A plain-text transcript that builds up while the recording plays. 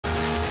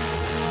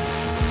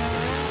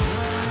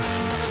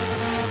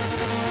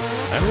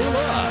And we're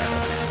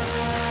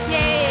live.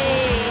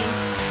 Yay!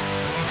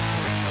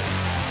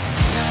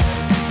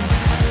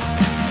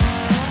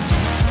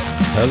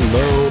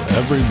 Hello,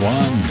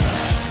 everyone.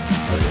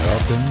 Are you out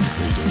there?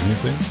 Are you doing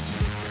anything?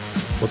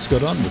 What's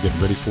going on? We're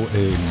getting ready for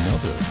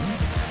another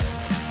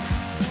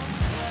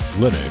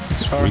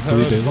Linux Our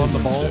Weekly heads Daily on the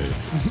ball.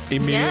 Wednesdays.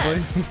 Immediately.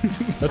 Yes.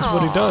 That's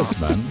what he Aw. does,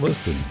 man.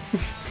 Listen,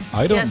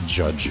 I don't Yes.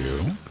 judge you.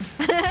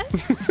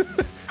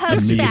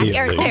 Host back,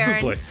 Eric Immediately.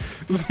 Aaron.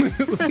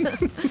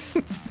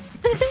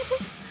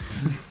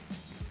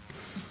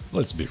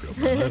 Let's be real,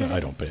 man.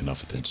 I don't pay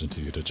enough attention to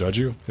you to judge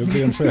you. It would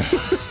be unfair.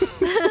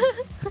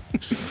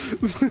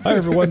 Hi,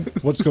 everyone.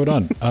 What's going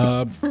on?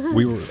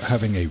 We were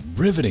having a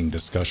riveting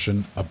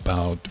discussion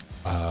about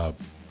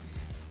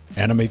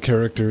anime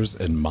characters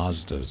and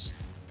Mazdas.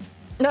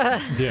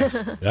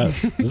 Yes.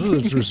 Yes, this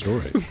is a true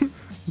story.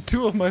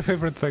 Two of my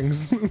favorite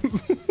things.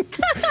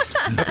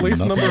 At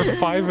least number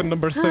 5 and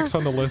number 6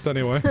 on the list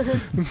anyway.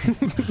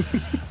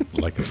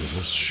 Like a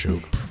little show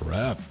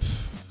prep.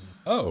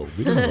 Oh,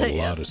 we do have a lot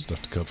Yes. of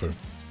stuff to cover.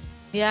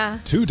 Yeah.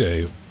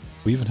 Today,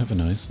 we even have a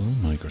nice little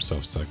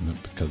Microsoft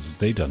segment because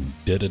they done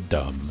did a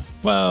dumb.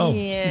 Well,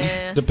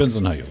 Yeah. depends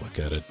on how you look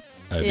at it.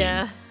 I mean,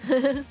 Yeah.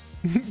 They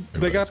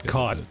everybody's got got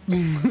caught. it.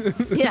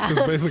 That's Yeah.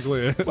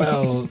 basically it.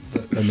 Well,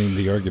 I mean,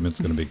 the argument's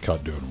going to be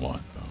caught doing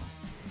what, though?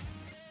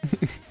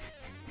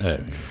 I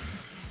mean,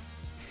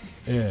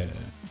 yeah.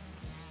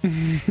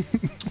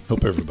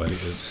 Hope everybody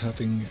is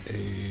having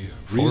a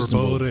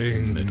reasonable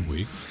Foreboding.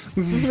 midweek.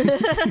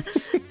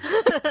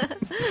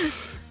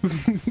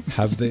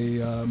 Have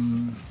they?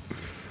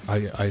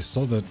 I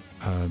saw that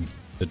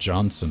the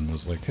Johnson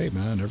was like, "Hey,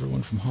 man,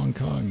 everyone from Hong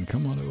Kong,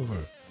 come on over."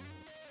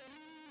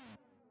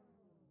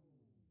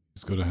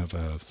 He's going to have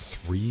a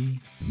 3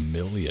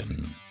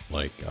 million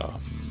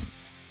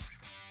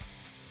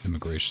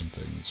immigration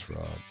things,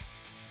 Rob.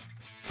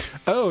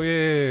 Oh,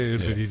 yeah.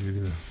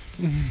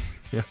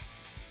 Yeah.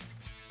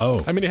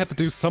 Oh, I mean, he had to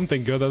do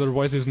something good,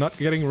 otherwise he's not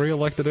getting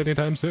reelected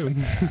anytime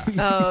soon.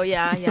 Oh,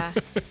 yeah, yeah.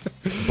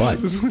 but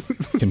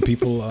can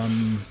people?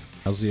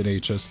 How's the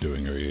NHS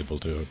doing? Are you able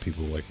to? Are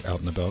people like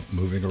out and about,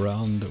 moving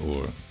around,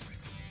 or?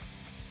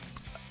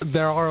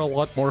 There are a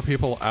lot more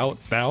people out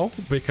now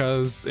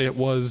because it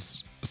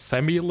was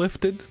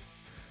semi-lifted.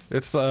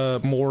 It's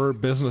more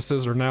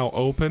businesses are now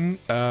open,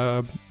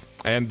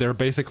 and they're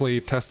basically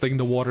testing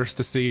the waters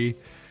to see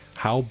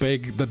how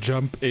big the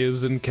jump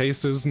is in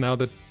cases now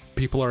that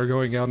people are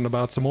going out and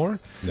about some more.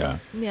 Yeah.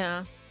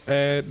 Yeah.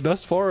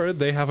 Thus far,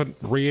 they haven't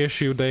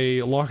reissued a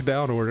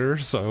lockdown order,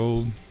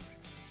 so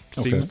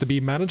Okay. seems to be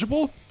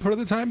manageable for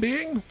the time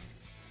being.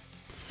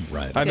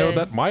 Right. I know Good.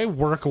 that my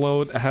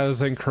workload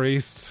has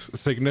increased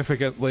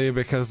significantly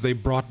because they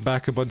brought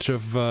back a bunch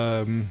of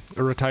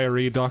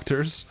retiree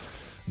doctors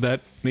that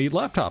need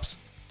laptops.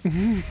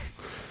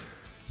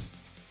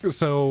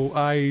 So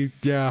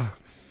yeah.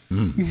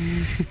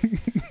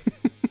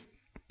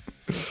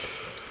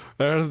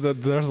 There's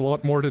a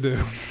lot more to do.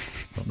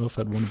 Don't know if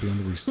I'd want to be on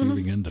the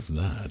receiving end of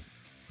that.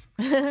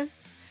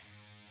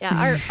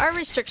 Yeah, our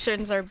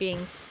restrictions are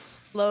being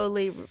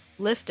slowly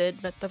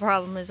lifted, but the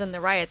problem is then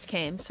the riots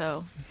came,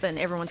 so then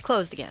everyone's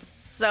closed again.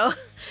 So,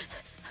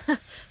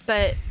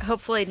 but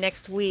hopefully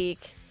next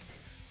week,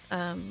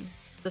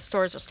 the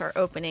stores will start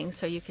opening,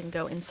 so you can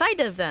go inside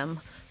of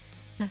them.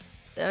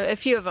 A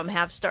few of them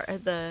have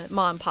started, the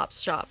mom and pop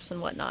shops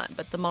and whatnot,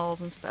 but the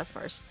malls and stuff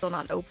are still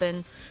not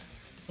open.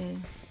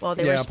 And, well,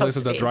 they were Yeah, supposed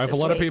places to that be drive a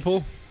this lot of week.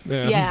 people.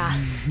 Yeah,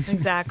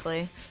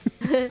 exactly.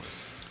 I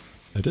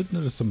did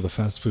notice some of the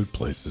fast food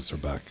places are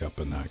back up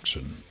in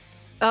action.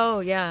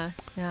 Oh yeah,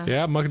 yeah.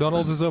 Yeah,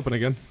 McDonald's is open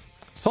again.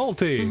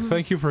 Salty,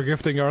 thank you for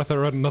gifting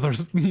Arthur another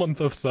month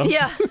of subs.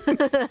 Yeah.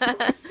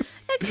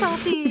 Thanks,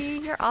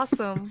 Salty. You're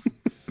awesome.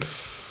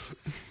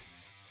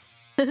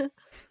 The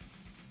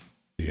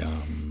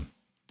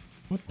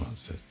what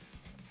was it?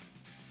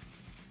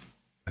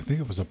 I think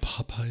it was a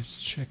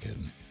Popeye's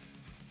chicken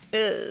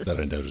Ugh. that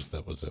I noticed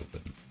that was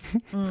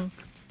open.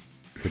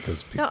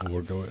 Because people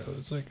were going, I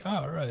was like,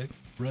 oh, all right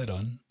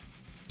on.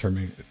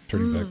 Turning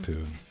back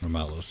to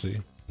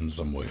normalcy in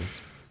some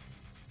ways.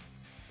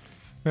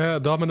 Yeah,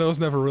 Domino's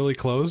never really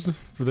closed.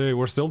 They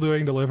were still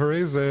doing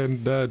deliveries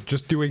and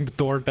just doing the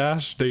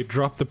DoorDash. They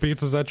drop the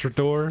pizzas at your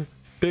door.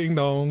 Ding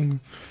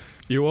dong.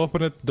 You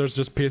open it, there's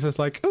just pizzas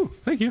like, oh,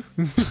 thank you.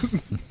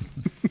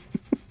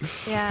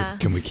 Yeah.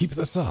 Can we keep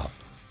this up?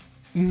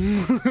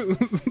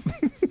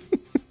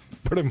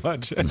 Pretty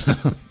much.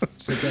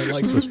 It's like, I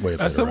like this way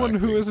of As someone who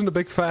interacting. isn't a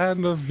big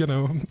fan of,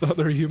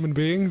 other human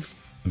beings.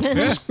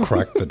 Just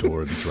crack the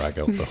door and drag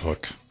out the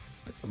hook.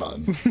 Come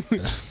on.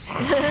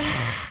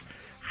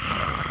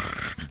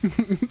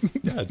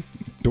 Yeah,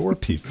 door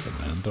pizza,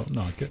 man. Don't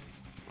knock it.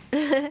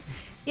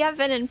 Yeah,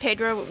 Vin and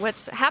Pedro,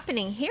 what's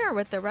happening here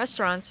with the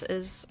restaurants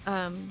is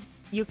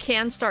you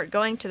can start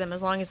going to them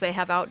as long as they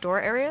have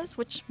outdoor areas,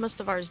 which most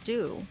of ours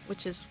do,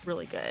 which is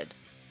really good.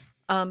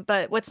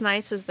 But what's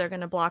nice is they're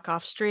going to block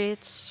off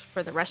streets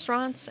for the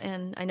restaurants,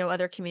 and I know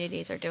other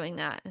communities are doing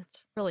that.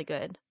 It's really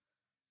good.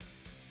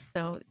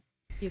 So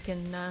you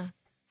can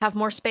have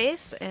more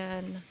space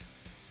and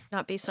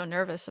not be so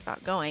nervous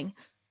about going.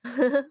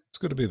 It's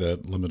going to be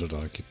that limited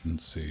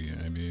occupancy.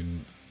 I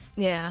mean,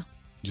 Yeah.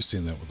 you're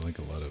seeing that with like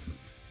a lot of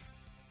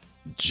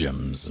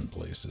gyms and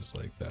places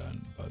like that.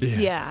 But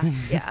Yeah.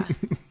 Yeah.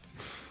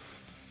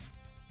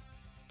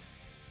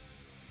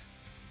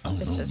 I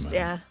don't It's know, just, man.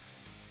 yeah.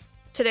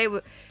 Today,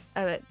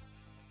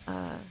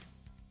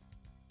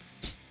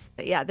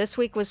 yeah, this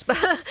week was,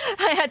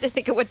 I had to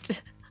think of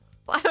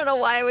I don't know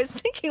why I was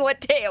thinking what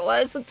day it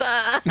was. It's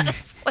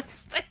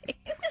Wednesday.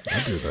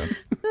 I do that.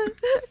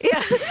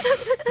 Yeah.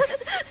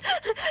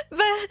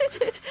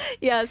 But,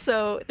 yeah,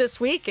 so this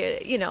week,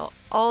 you know,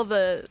 all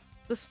the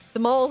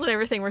malls and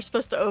everything were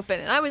supposed to open.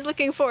 And I was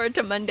looking forward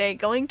to Monday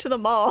going to the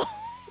mall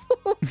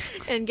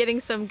and getting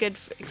some good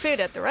food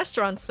at the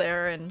restaurants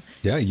there. And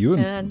Yeah, you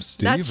and that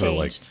Steve are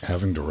like changed.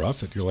 having to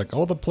rough it. You're like,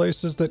 all the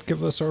places that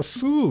give us our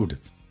food,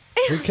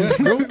 we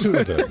can't go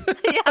to them.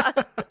 Yeah.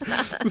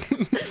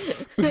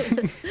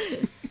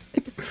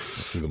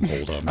 Just see them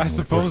hold on. I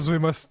suppose we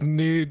must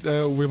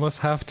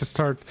have to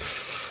start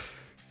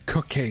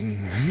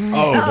cooking.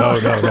 Oh, no.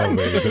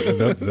 Wait.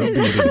 They'll be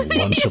eating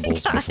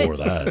Lunchables before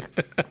that.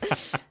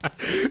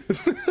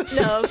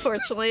 No,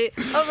 fortunately,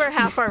 over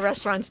half our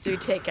restaurants do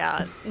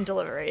takeout and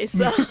delivery,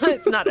 so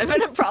it's not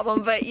been a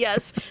problem. But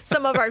yes,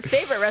 some of our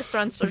favorite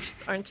restaurants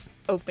aren't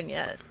open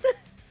yet.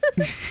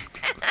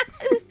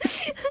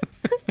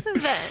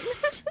 Then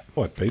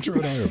What, Pedro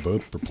and I are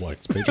both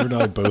perplexed. Pedro and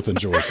I both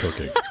enjoy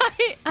cooking.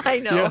 I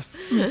know.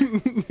 Yes.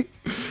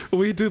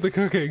 We do the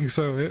cooking,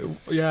 so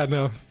yeah,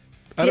 no.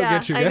 I don't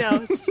get you I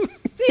guys. know.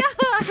 Yeah,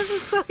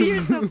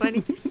 you're so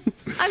funny.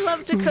 I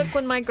loved to cook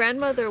when my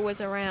grandmother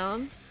was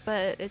around,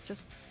 but I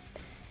just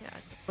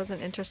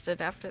wasn't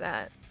interested after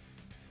that.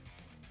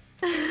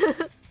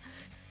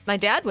 My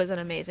dad was an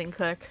amazing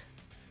cook.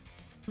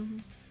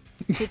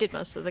 He did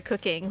most of the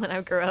cooking when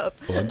I grew up.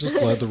 Well, I'm just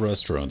glad the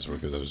restaurants were,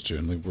 because I was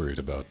genuinely worried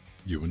about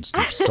you and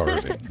Steve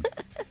starving.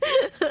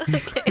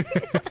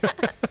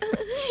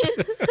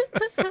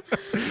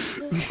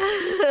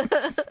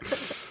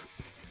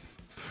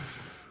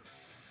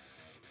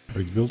 Are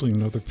you building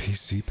another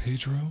PC,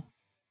 Pedro?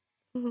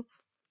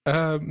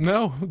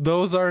 No,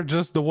 those are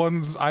just the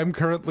ones I'm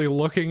currently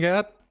looking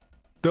at.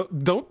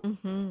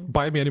 Don't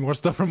buy me any more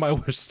stuff from my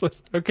wish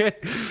list, okay?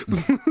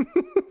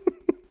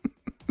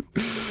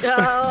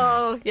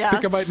 Oh, I yeah.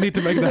 think I might need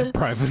to make that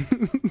private.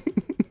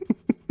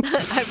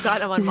 I've got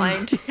them on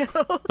mine too.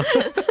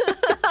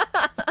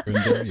 And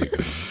there you go.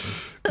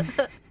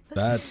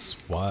 That's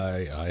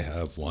why I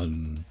have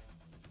one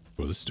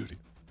for the studio.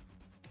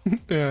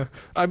 Yeah,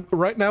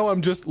 right now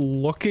I'm just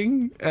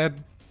looking at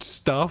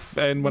stuff,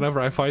 and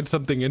whenever I find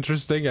something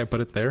interesting, I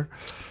put it there.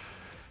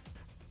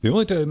 The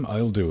only time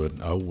I'll do it,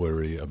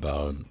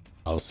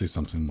 I'll see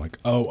something like,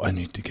 oh, I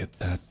need to get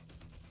that.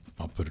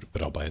 I'll put it,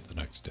 but I'll buy it the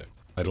next day.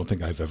 I don't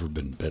think I've ever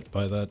been bit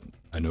by that.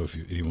 I know if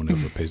anyone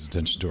ever pays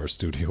attention to our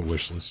studio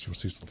wish list, you'll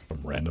see some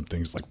random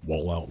things like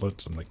wall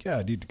outlets. I'm like, yeah,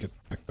 I need to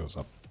pick those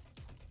up.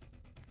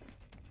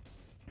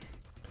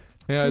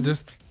 Yeah,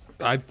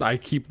 I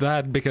keep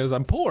that because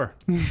I'm poor.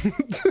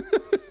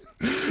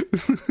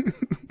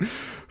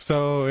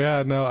 So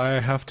yeah, no, I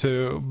have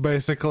to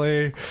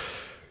basically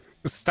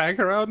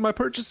stagger out my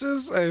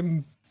purchases,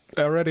 and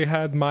I already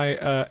had my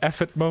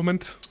effort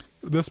moment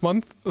this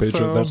month. Pedro,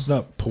 So that's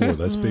not poor.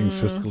 That's being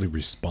fiscally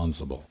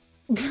responsible.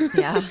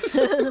 Yeah.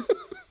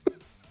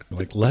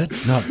 Like,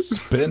 let's not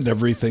spend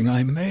everything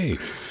I make.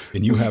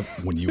 And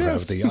when you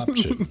have the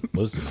option.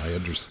 Listen, I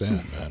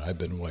understand, man. I've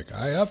been like,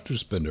 I have to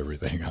spend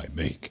everything I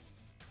make.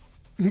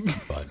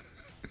 But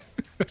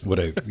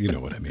you know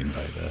what I mean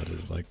by that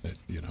is like that,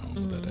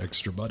 that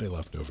extra money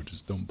left over,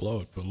 just don't blow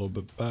it, put a little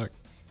bit back.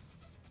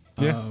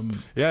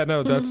 yeah,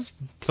 no, that's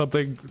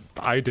something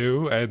I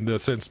do,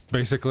 and since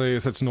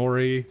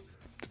Nori,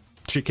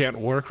 she can't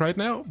work right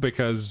now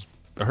because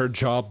her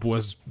job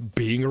was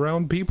being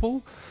around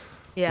people.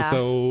 Yeah.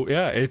 So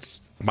yeah,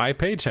 it's my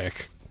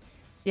paycheck.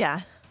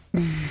 Yeah.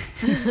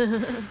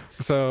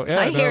 So yeah,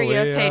 I hear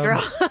you,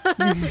 Pedro.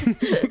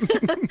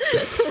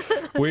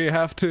 We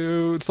have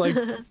to. It's like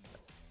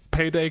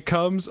payday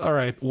comes. All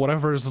right,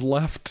 whatever's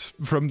left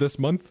from this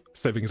month,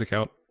 savings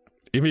account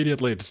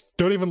immediately. Just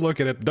don't even look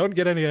at it. Don't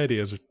get any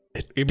ideas.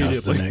 It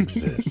Immediately. doesn't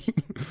exist.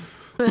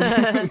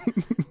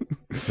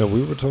 Now,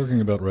 we were talking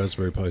about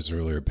Raspberry Pis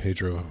earlier.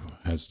 Pedro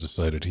has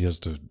decided he has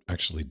to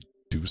actually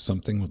do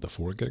something with the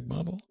 4 gig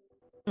model.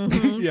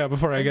 Yeah,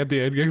 before I get the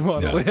 8 gig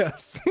model. Yeah.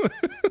 Yes.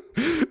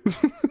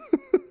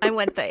 I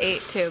went the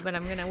 8 too, but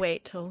I'm gonna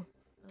wait till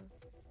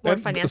more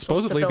And financial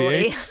supposedly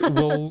stability. the 8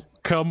 will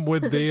come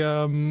with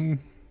the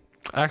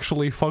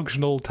actually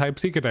functional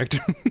Type-C connector.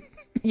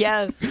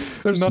 Yes.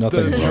 There's Not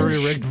nothing the wrong.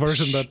 jury-rigged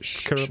version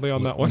that's currently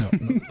on that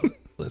one. No,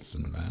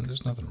 listen, man,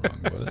 there's nothing wrong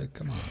with it.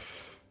 Come on.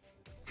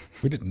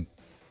 We didn't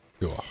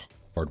do a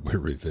hardware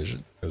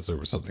revision because there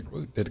was something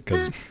we did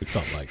because we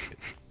felt like it.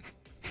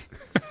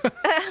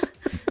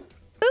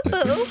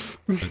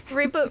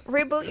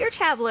 Reboot your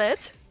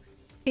tablet.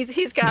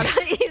 He's got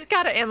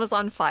an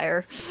Amazon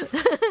Fire.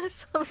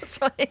 So that's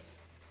why.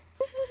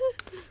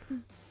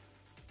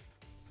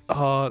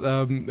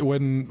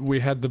 when we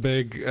had the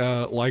big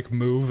like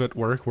move at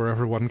work where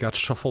everyone got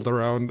shuffled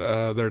around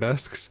their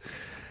desks.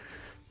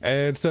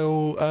 And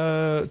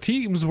so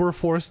teams were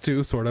forced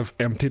to sort of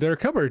empty their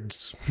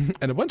cupboards.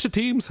 And a bunch of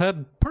teams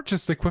had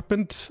purchased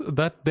equipment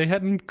that they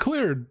hadn't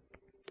cleared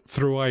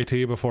through IT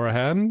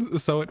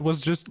beforehand. So it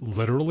was just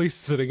literally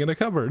sitting in a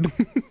cupboard,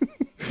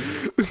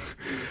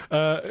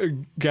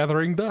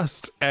 gathering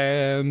dust.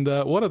 And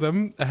one of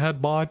them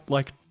had bought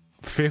like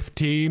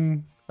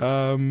 15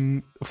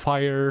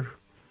 Fire.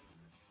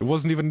 It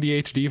wasn't even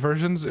the HD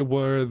versions. It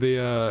were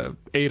the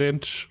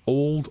 8-inch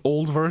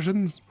old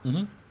versions.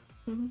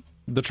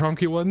 The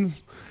trunky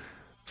ones.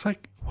 It's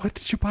like, what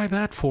did you buy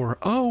that for?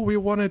 Oh, we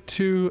wanted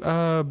to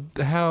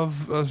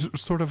have a,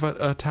 sort of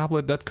a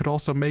tablet that could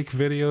also make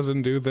videos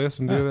and do this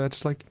and do that.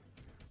 Just like,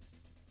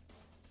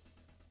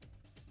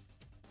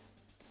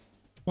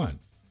 What?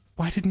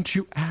 why didn't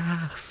you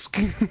ask?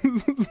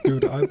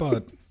 Dude, I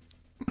bought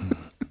my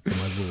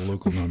little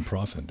local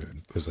nonprofit,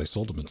 dude, because they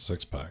sold them in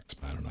 6-packs,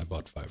 man, and I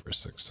bought 5 or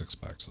 6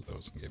 packs of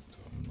those and gave them to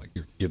them. I'm like,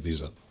 you give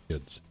these up to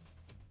kids.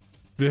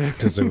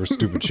 Because they were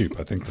stupid cheap.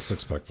 I think the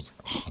 6-pack was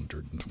like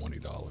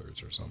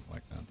 $120 or something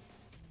like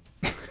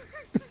that.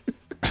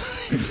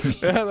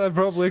 Yeah, that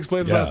probably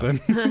explains that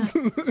then.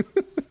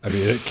 I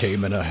mean, it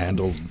came in a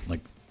handled like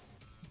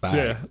bag,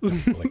 Yeah.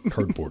 like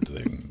cardboard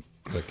thing.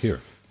 It's like,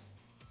 here.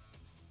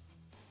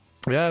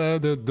 Yeah,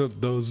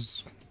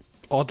 those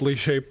oddly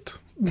shaped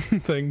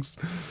things.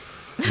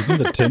 Even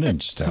the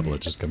 10-inch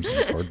tablet just comes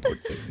in a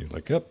cardboard thing. You're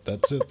like, yep,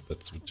 that's it.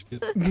 That's what you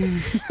get.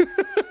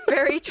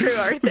 Very true,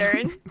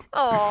 Arthur.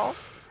 Oh.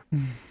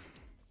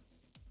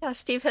 Yeah,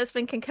 Steve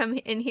Husband can come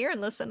in here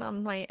and listen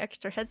on my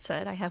extra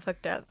headset I have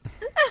hooked up.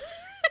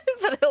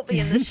 But he'll be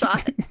in the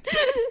shot.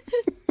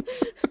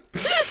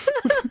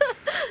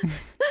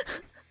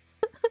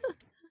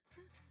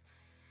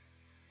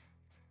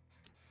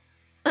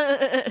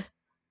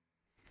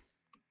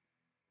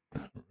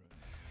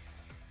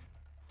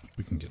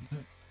 We can get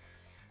that.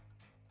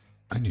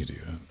 I need to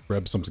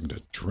grab something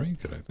to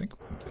drink, and I think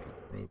we can get on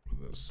the road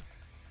with this.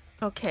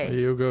 Okay.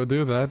 You go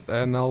do that,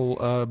 and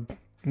I'll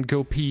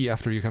go pee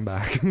after you come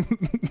back.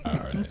 All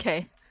right.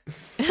 Okay.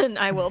 And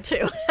I will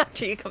too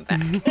after you come back.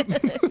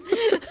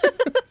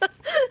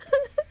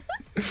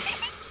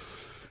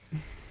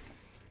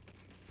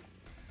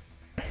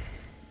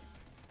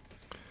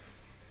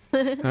 All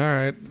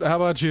right. How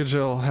about you,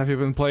 Jill? Have you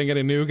been playing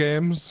any new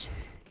games?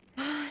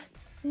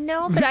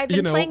 No, but I've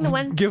been playing the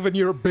one. Given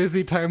your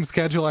busy time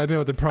schedule, I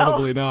know that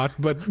probably not,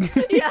 but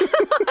Yeah,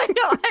 I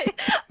know.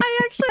 I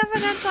actually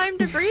haven't had time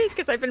to breathe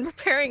because I've been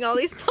preparing all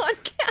these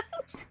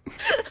podcasts.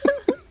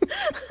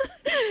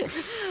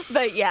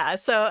 But yeah,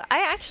 so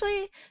I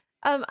actually,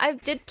 I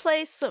did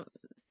play some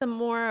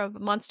more of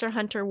Monster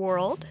Hunter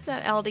World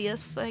that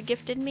Aldius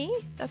gifted me.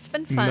 That's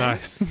been fun.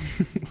 nice.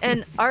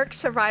 And Ark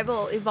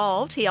Survival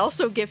Evolved, he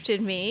also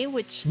gifted me,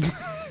 which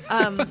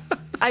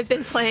I've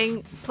been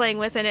playing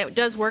with, and it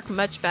does work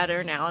much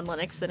better now on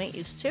Linux than it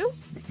used to.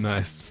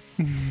 Nice.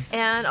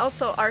 And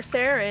also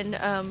Arthur and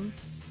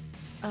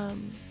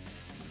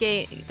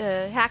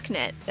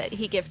Hacknet that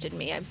he gifted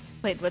me. I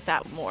played with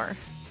that more.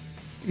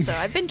 So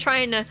I've been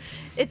trying to.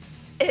 It's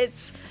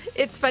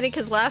funny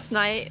because last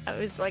night I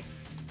was like,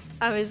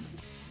 I've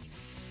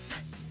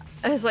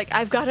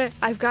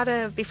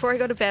gotta before I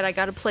go to bed I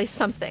gotta play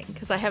something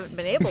because I haven't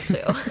been able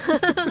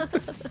to.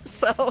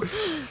 So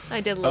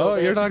I did a little. Oh,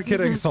 bit. you're not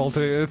kidding,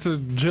 Salty.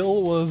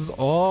 Jill was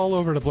all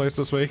over the place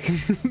this week.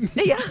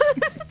 Yeah.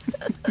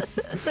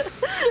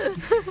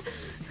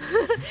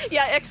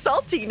 Yeah,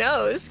 Exalty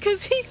knows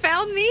because he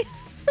found me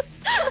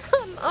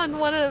on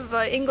one of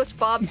English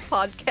Bob's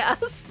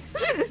podcasts.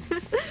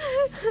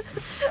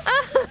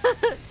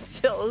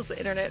 Jill's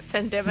internet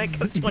pandemic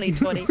of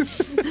 2020.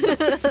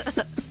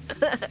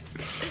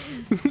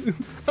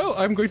 Oh,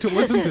 I'm going to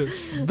listen to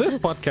this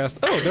podcast.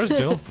 Oh, there's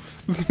Jill.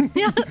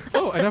 Yeah.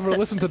 Oh, I never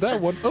listened to that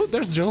one. Oh,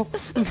 there's Jill.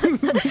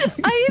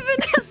 I even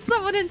had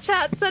someone in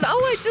chat said,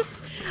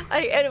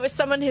 and it was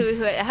someone who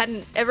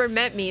hadn't ever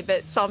met me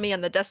but saw me on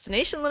the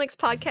Destination Linux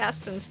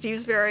podcast and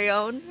Steve's very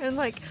own, and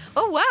like,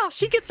 oh wow,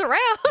 she gets around.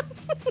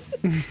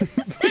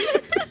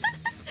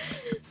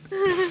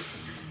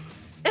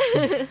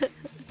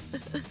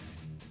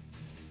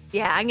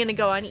 Yeah, I'm gonna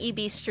go on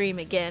EB stream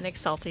again,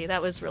 Exalty.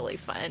 That was really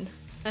fun.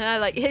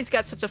 And he's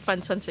got such a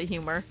fun sense of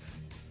humor.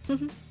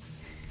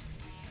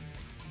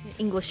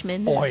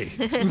 Englishman. Oi.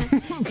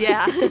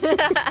 Yeah.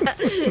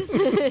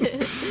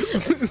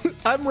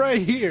 I'm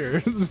right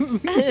here.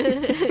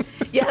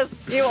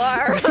 Yes, you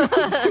are.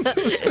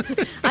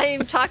 I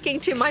am talking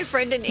to my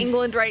friend in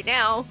England right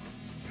now.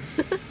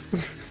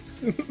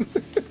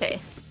 Okay.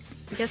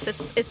 I guess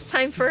it's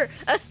time for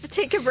us to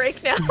take a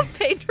break now,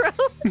 Pedro.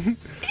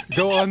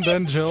 Go on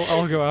then, Jill.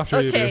 I'll go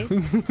after you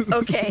do.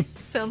 Okay.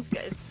 Sounds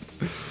good.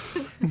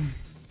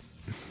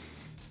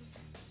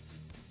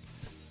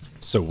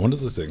 So one of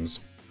the things,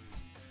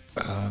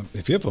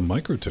 if you have a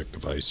MikroTik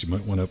device, you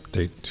might want to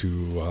update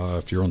to,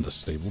 if you're on the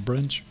stable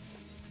branch,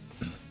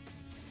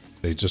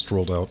 they just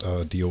rolled out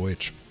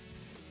DOH.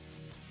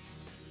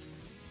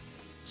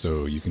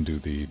 So you can do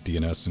the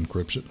DNS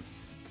encryption.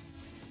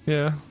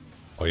 Yeah.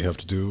 All you have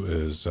to do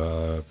is,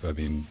 you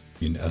can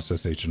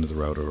SSH into the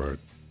router or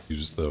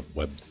use the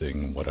web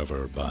thing,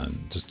 whatever, but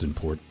just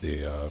import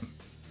the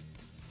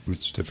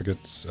root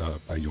certificates.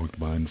 I yoinked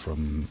mine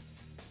from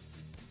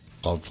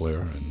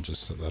Cloudflare and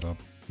just set that up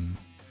and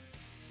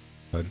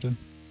tied it in.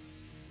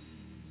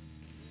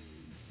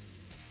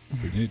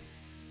 Pretty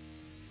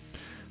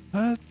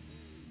neat.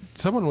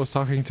 Someone was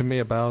talking to me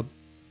about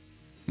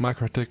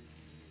MikroTik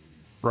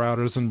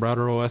routers and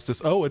router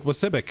OS. Oh, it was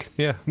Cibic.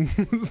 Yeah.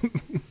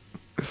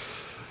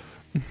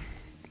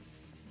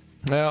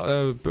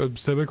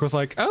 Cibic was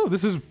like, oh,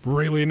 this is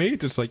really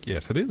neat. It's like,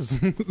 yes, it is.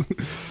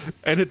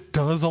 And it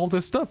does all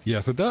this stuff.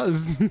 Yes, it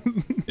does.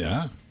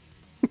 Yeah.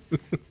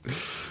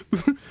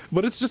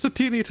 But it's just a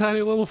teeny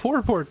tiny little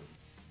 4-port.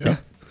 Yeah.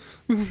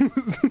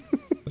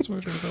 That's what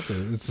I heard about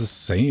that. It's the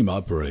same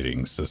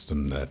operating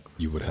system that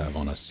you would have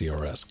on a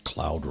CRS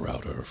cloud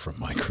router from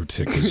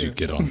MikroTik as you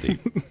get on the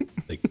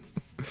like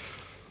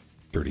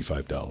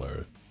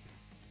 $35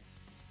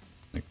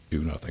 like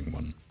do nothing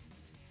one,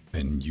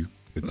 and you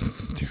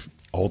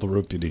all the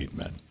rope you need,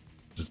 man.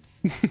 Just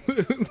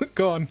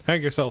go on,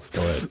 hang yourself.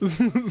 Go ahead.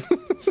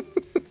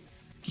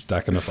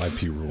 Stack enough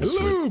IP rules.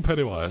 Hello,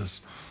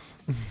 Pennywise.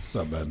 What's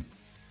up, man?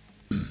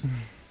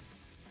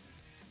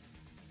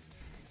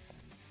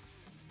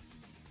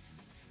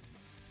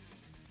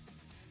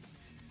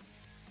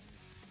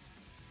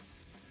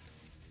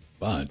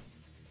 But,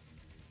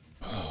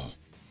 oh,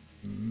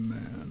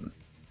 man.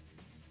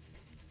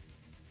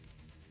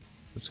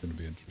 That's going to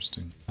be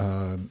interesting.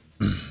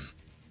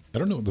 I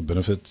don't know what the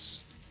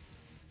benefits.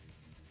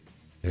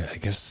 Yeah, I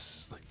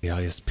guess like the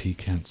ISP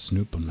can't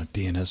snoop on my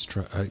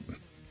DNS I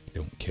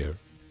don't care.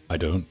 I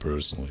don't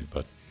personally,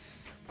 but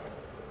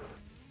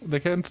they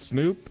can't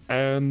snoop,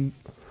 and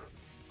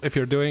if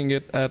you're doing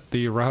it at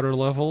the router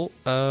level,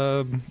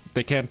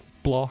 they can't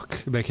block.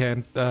 They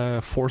can't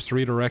force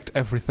redirect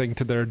everything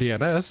to their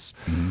DNS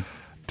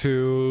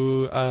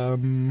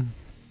to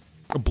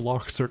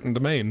block certain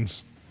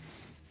domains.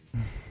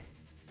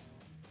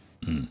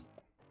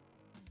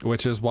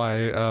 Which is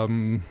why,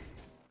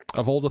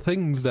 of all the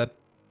things that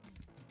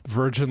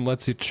Virgin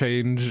lets you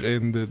change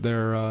in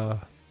their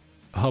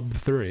Hub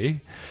 3,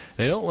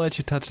 they don't let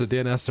you touch the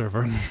DNS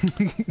server.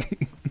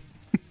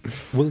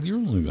 Well, you're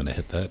only going to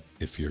hit that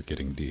if you're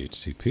getting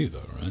DHCP,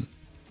 though, right?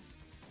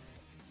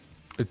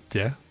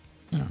 Yeah.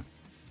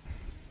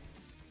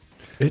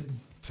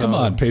 Come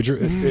on, Pedro.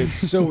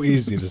 It's so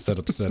easy to set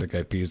up static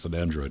IPs on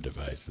Android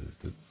devices.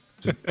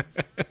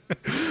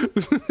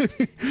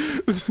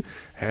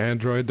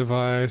 Android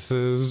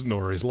devices,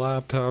 Nori's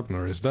laptop,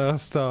 Nori's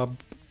desktop,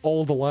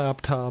 all the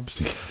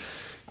laptops.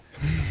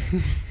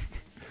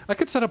 I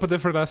could set up a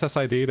different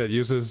SSID that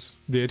uses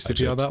the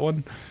HTTP on that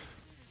one.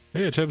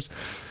 Yeah, chips.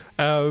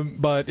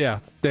 But yeah,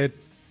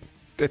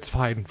 it's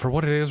fine. For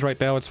what it is right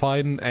now, it's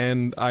fine.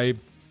 And I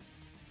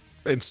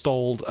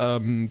installed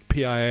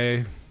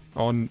PIA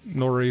on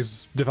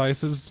Nori's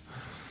devices.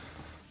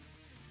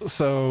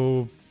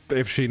 So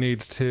if she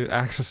needs to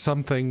access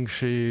something,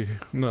 she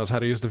knows how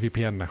to use the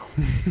VPN now.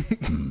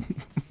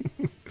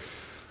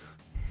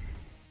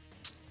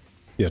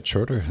 Yeah,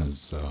 Charter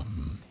has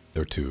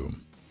their two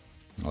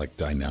like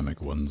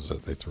dynamic ones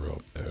that they throw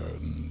up there,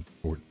 and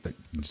or they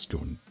can just go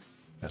in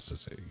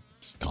SSA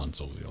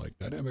console. You're like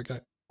dynamic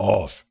guy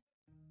off.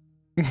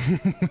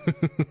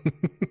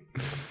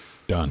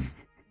 Done.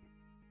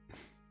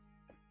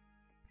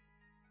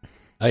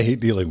 I hate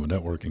dealing with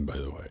networking, by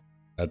the way.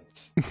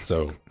 That's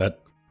so that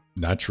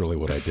naturally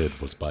what I did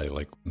was buy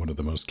like one of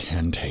the most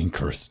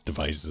cantankerous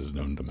devices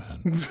known to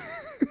man.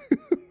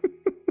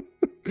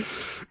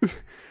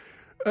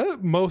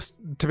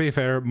 To be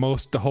fair,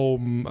 most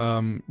home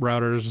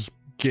routers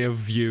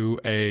give you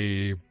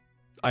a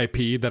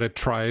IP that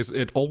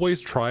it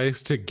always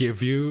tries to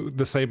give you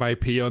the same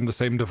IP on the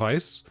same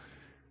device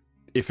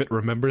if it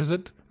remembers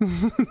it.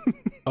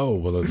 Oh,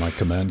 well, in my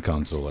command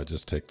console, I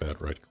just take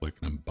that, right click,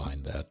 and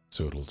bind that,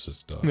 so it'll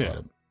just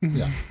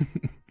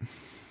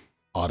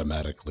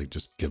automatically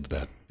just give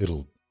that.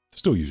 It'll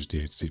still use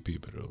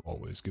DHCP, but it'll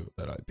always give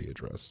that IP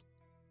address.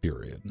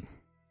 Period.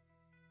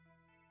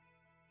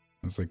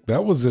 It's like,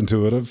 that was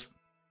intuitive.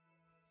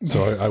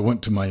 So I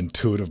went to my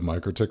intuitive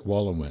MikroTik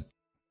wall and went,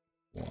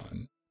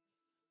 1.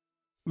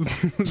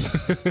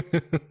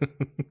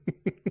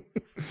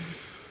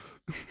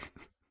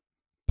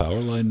 Power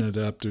line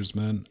adapters,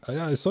 man.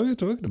 I saw you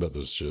talking about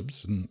those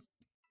chips, and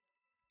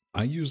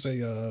I use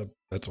a,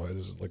 that's why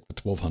this is like the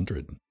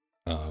 1200,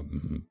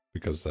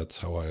 because that's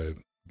how I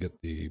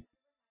get the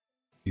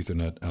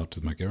Ethernet out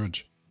to my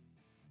garage.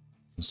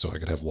 So I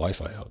could have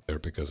Wi-Fi out there,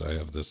 because I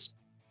have this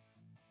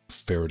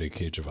Faraday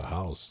cage of a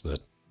house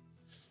that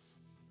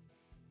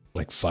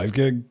like 5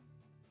 gig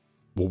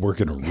will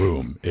work in a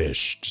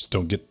room-ish. Just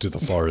don't get to the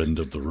far end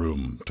of the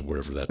room to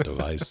wherever that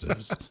device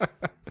is.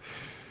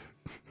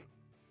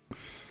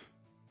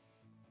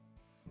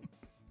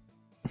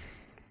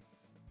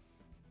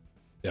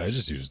 Yeah, I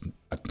just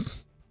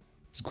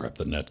grabbed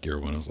the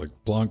Netgear one. I was like,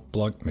 blonk,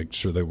 blonk, make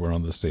sure they were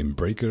on the same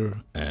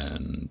breaker,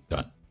 and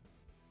done.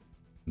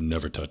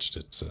 Never touched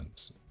it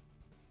since.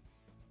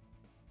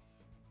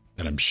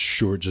 And I'm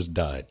sure it just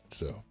died,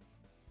 so.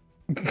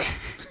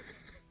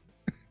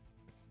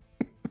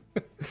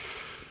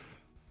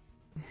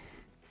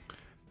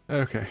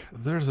 Okay,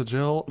 there's a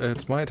Jill.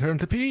 It's my turn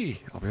to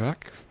pee. I'll be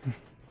back.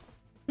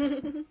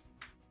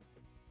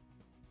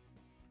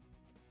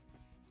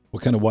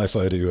 What kind of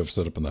Wi-Fi do you have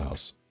set up in the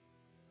house?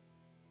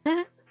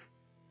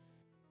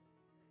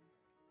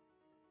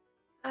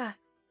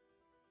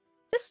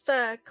 Just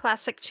a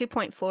classic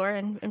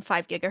 2.4 and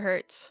 5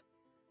 gigahertz.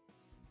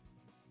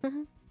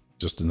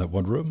 Just in that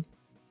one room?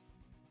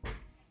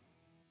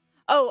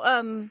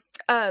 Oh,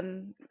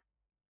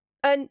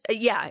 and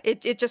yeah,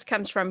 it just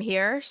comes from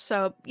here.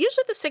 So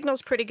usually the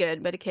signal's pretty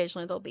good, but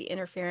occasionally there'll be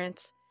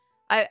interference.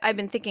 I've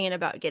been thinking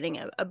about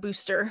getting a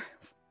booster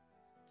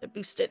to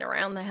boost it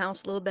around the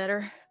house a little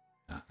better.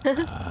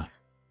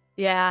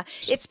 Yeah,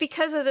 it's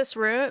because of this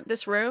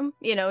room,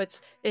 you know,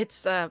 it's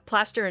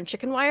plaster and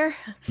chicken wire.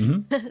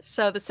 Mm-hmm.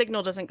 So the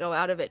signal doesn't go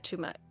out of it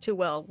too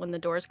well when the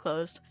door's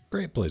closed.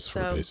 Great place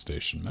for a base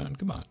station, man.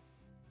 Come on.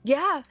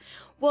 Yeah.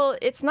 Well,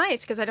 it's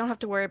nice because I don't have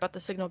to worry about the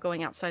signal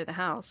going outside of the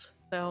house.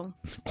 So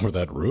Or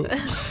that room.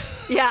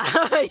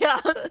 yeah,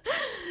 yeah.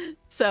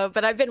 So,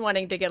 but I've been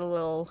wanting to get a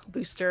little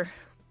booster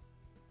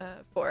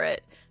for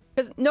it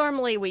because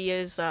normally we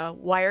use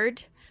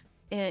wired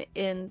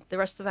in the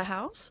rest of the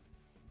house.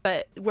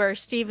 But where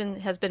Steven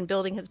has been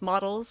building his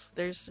models,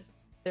 there's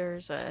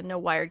no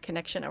wired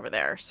connection over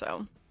there,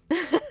 so.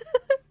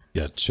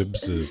 Yeah,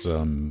 Chibs is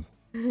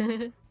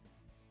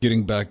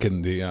getting back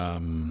in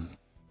the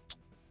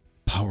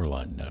power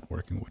line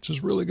networking, which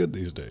is really good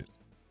these days.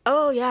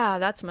 Oh yeah,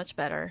 that's much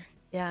better.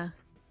 Yeah.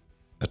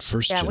 That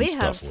first gen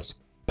stuff was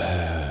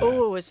bad.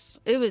 Oh,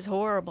 it was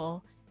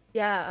horrible.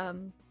 Yeah,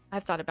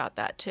 I've thought about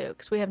that too,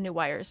 because we have new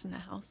wires in the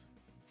house.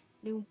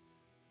 It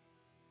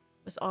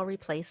was all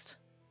replaced.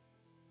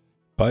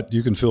 But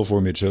you can feel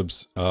for me,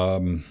 Chibs.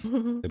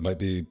 It might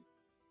be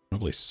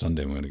probably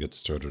Sunday I'm going to get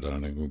started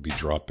on it. I'm going to be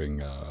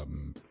dropping a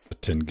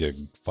 10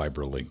 gig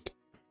fiber link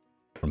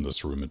from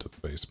this room into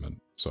the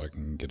basement so I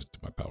can get it to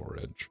my power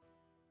edge.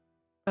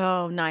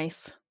 Oh,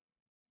 nice.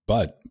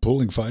 But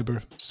pulling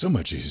fiber, so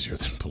much easier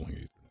than pulling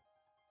Ethernet.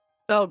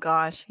 Oh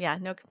gosh, yeah,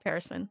 no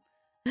comparison.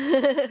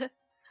 Yeah,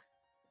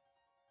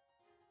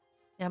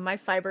 my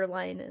fiber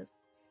line is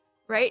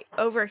right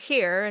over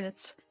here, and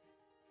it's,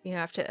 you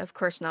have to, of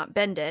course, not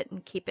bend it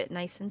and keep it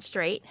nice and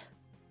straight.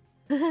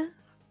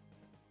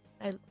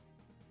 I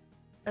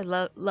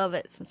love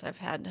it since I've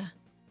had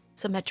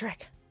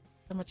symmetric.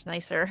 So much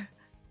nicer.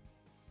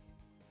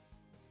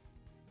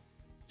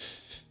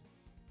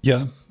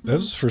 Yeah, that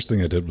was the first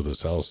thing I did with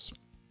this house,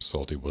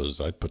 Salty, was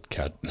I put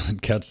Cat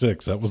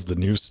 6. That was the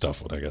new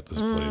stuff when I got this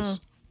place.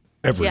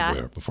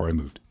 Everywhere before I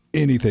moved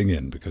anything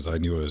in, because I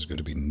knew I was going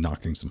to be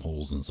knocking some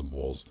holes in some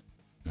walls.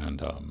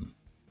 And,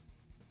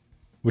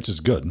 which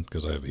is good,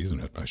 because I have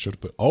Ethernet. I should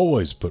have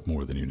always put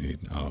more than you need,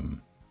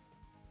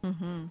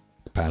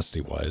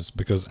 capacity-wise,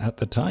 because at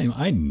the time,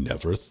 I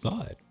never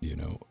thought, you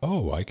know,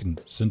 oh, I can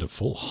send a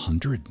full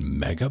 100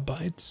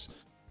 megabytes?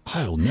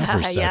 I'll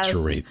never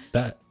saturate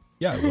that.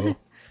 Yeah, well,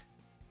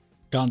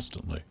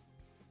 constantly.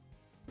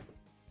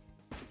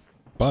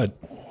 But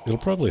it'll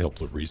probably help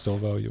the resale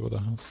value of the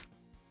house.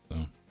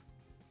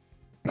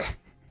 So.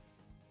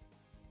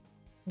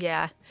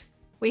 Yeah.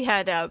 We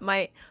had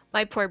my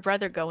poor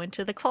brother go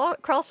into the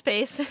crawl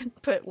space and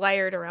put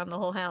wired around the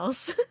whole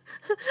house.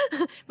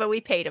 But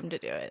we paid him to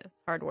do it.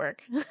 Hard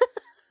work.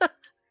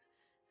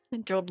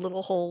 And drilled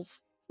little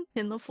holes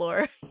in the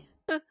floor.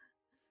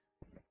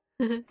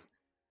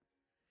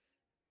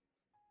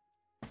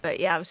 But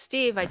yeah,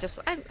 Steve, I'm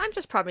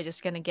just probably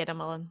just gonna get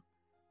him a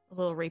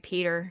little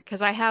repeater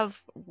because I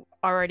have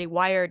already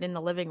wired in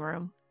the living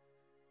room.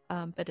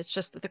 But it's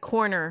just the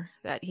corner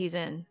that he's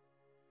in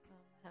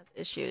has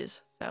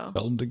issues. So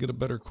Tell him to get a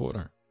better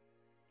corner.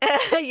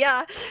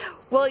 Yeah.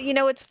 Well, you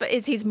know,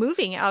 is he's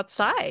moving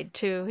outside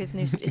to his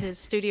new his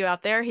studio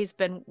out there. He's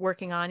been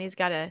working on. He's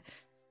got a.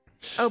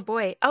 Oh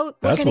boy! Oh,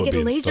 we're That's gonna what get a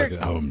being laser. stuck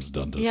at home's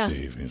done to Yeah.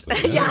 Steve. He's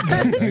like, Yeah.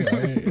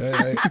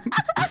 hey.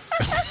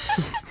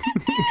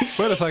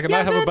 Wait a second,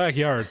 I have a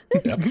backyard.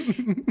 Yep.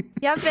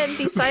 Yeah, Ben.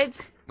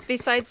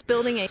 Besides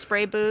building a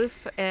spray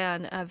booth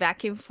and a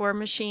vacuum form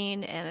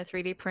machine and a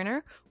 3D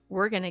printer,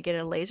 we're gonna get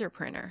a laser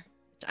printer,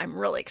 which I'm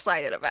really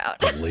excited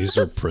about. A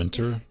laser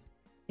printer?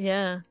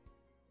 Yeah.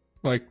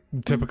 Like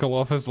typical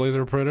office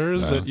laser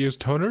printers that use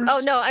toners?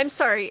 Oh no, I'm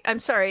sorry. What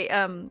do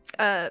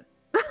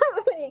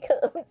you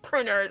call it?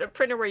 Printer, the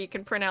printer where you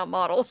can print out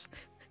models,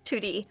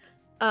 2D.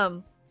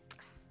 I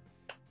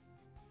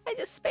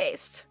just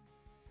spaced.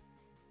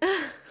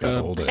 I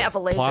have a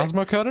laser.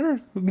 Plasma cutter?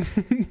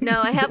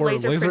 No, I have or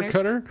laser laser printers.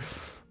 cutter?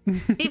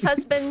 Steve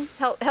husband,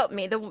 help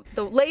me. The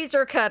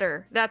laser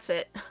cutter. That's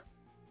it.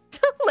 It's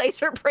a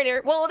laser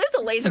printer. Well, it is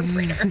a laser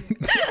printer.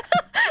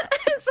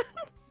 It's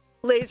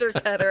laser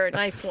cutter,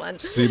 nice one.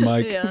 See,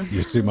 Mike, Yeah.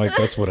 you see, Mike,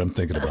 that's what I'm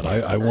thinking about.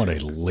 I want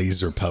a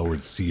laser-powered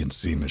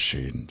CNC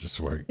machine. Just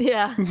where,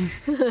 Yeah.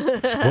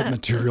 what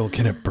material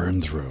can it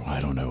burn through?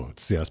 I don't know.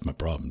 See, that's my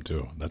problem,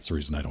 too. That's the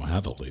reason I don't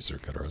have a laser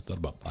cutter. I thought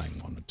about buying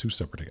one, two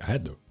separate. I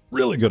had the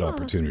really good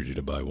opportunity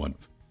to buy one.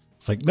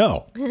 It's like,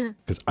 no,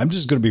 because I'm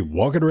just going to be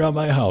walking around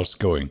my house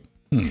going,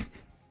 I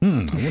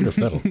wonder if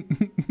that'll...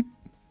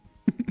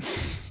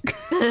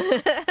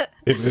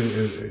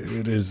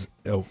 It is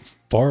a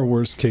far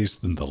worse case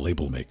than the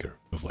label maker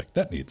of like,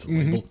 that needs a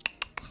label.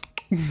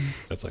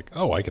 That's like,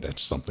 oh, I could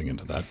etch something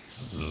into that.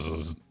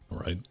 All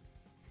right.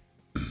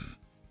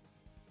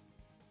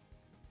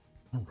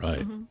 All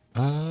right.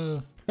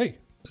 Hey,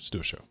 let's do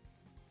a show.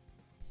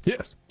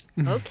 Yes.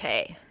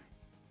 Okay.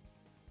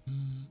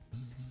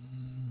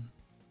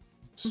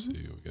 Let's see.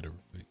 We got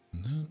everybody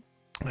in that.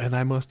 And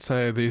I must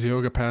say, these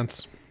yoga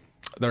pants,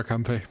 they're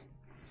comfy.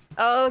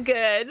 Oh,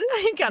 good.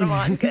 I got them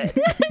on. Good.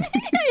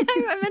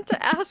 I meant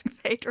to ask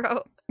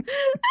Pedro.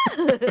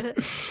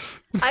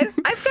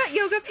 I've got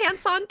yoga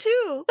pants on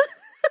too.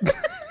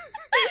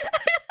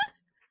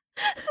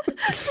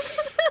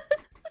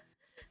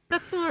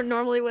 That's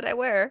normally what I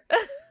wear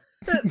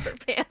for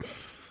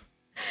pants.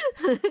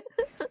 I'm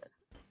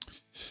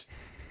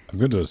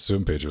going to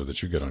assume, Pedro,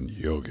 that you get on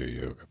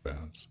yoga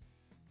pants.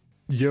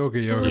 Yoga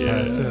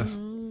pants, yes.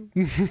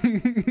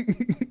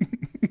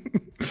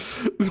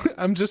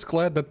 I'm just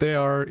glad that they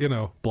are,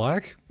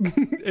 black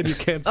and you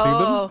can't see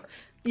them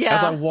yeah.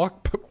 as I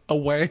walk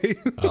away.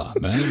 Oh,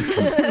 man.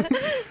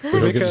 We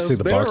don't get to see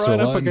the they're boxer right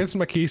line. up against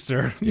my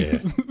keister. Yeah.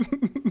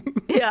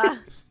 Yeah.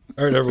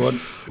 All right, everyone.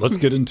 Let's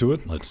get into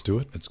it. Let's do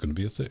it. It's going to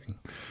be a thing.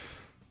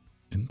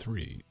 In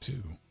 3,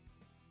 2.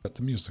 Cut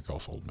the music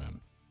off, old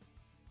man.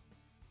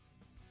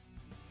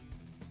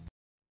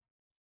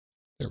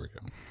 There we go.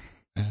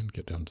 And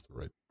get down to the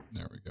right.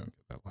 There we go. Get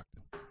that locked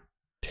in.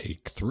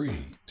 Take 3,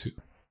 2,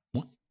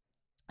 1.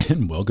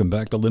 And welcome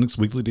back to Linux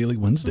Weekly Daily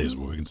Wednesdays,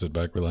 where we can sit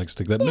back, relax,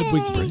 take that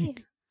midweek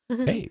break.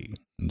 Hey,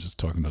 and just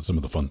talking about some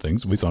of the fun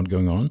things we thought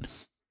going on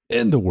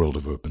in the world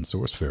of open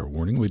source. Fair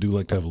warning, we do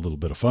like to have a little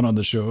bit of fun on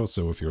the show,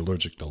 so if you're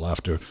allergic to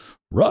laughter,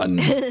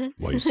 run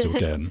while you still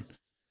can.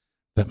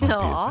 That might be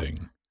a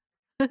thing.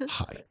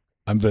 Hi,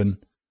 I'm Vin.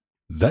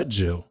 That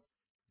Jill.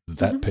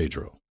 That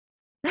Pedro.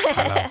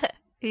 Hello.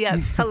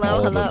 Yes. Hello.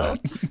 All the Hello.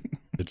 nuts.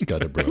 It's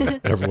got it, bro.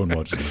 Everyone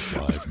watching this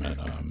live,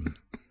 man.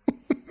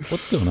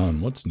 What's going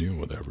on? What's new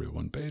with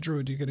everyone?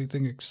 Pedro, do you get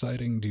anything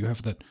exciting? Do you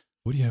have that?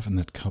 What do you have in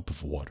that cup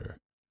of water?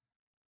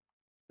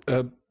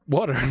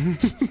 Water.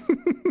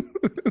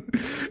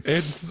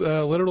 It's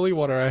literally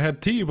water. I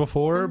had tea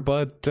before,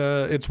 but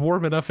it's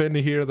warm enough in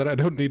here that I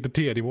don't need the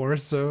tea anymore.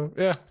 So,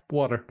 yeah,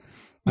 water.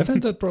 I've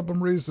had that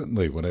problem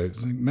recently when I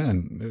was like,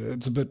 man,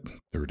 it's a bit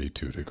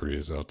 32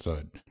 degrees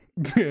outside.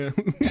 Yeah.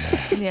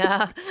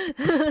 Yeah.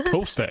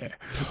 Toasty.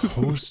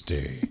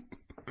 Toasty.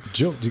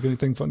 Jill, do you get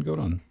anything fun going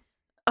on?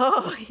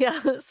 Oh,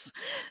 yes.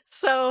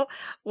 So,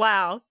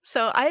 wow.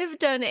 So I've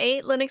done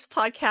 8 Linux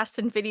podcasts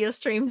and video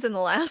streams in the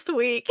last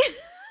week.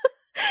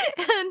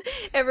 And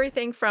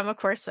everything from, of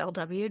course,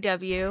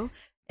 LWW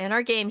and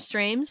our game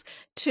streams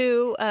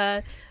to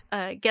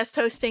guest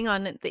hosting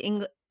on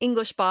the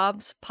English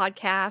Bob's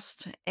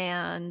podcast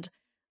and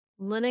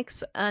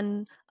Linux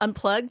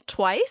Unplugged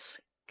twice,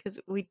 because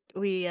we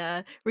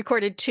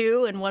recorded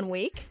 2 in 1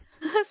 week.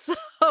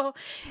 So,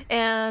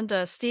 and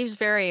Steve's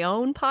very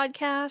own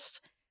podcast.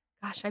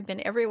 Gosh, I've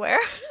been everywhere.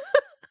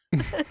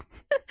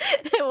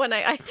 When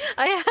I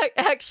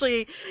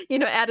actually,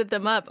 added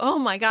them up, oh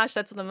my gosh,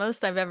 that's the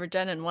most I've ever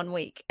done in 1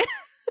 week.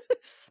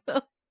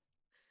 So,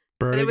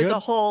 but it was a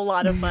whole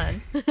lot of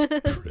fun.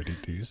 Pretty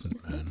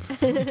decent,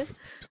 man.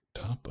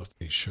 Top of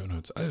the show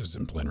notes. I was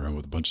playing around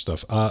with a bunch of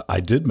stuff. I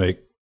did make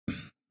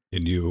a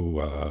new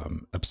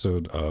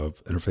episode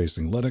of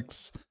Interfacing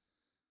Linux.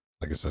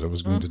 Like I said, I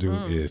was going to do,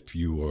 if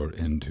you are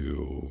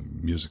into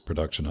music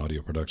production,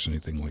 audio production,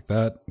 anything like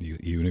that,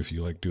 even if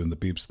you like doing the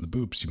beeps and the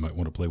boops, you might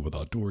want to play with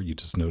Outdoor. You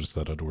just noticed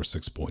that Outdoor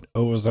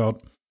 6.0 is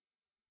out.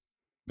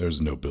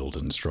 There's no build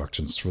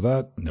instructions for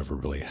that. Never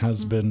really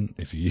has been.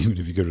 Even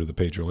if you go to the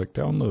page, you're like,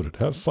 download it,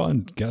 have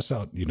fun, guess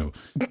out,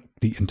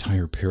 the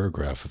entire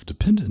paragraph of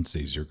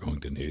dependencies you're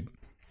going to need.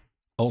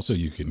 Also,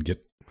 you can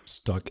get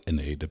stuck in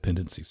a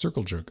dependency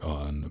circle jerk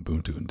on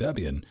Ubuntu and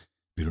Debian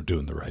if you don't do it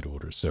in the right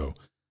order. So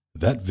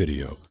that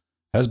video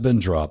has been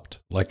dropped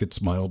like it's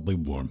mildly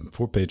warm.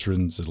 For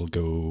patrons, it'll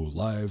go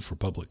live for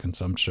public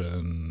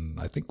consumption,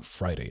 I think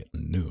Friday at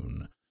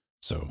noon.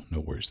 So no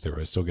worries there.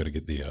 I still got to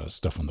get the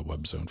stuff on the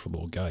web zone for the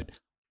little guide.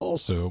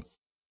 Also,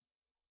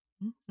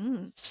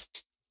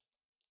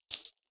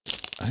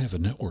 I have a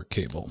network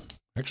cable.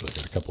 Actually, I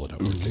got a couple of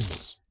network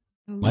cables.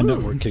 My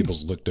network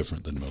cables look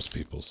different than most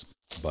people's,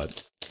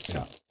 but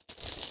yeah.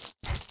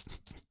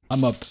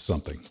 I'm up to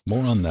something.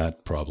 More on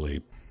that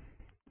probably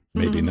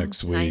maybe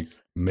next week.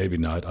 Nice. Maybe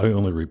not. I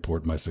only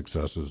report my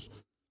successes.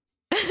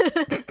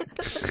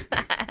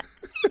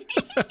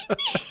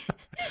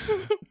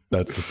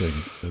 That's the thing.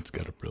 That's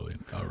kind of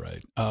brilliant. All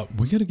right.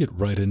 We got to get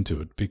right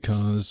into it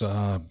because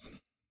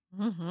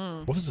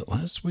Mm-hmm. What was it,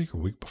 last week or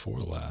week before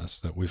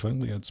last, that we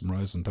finally had some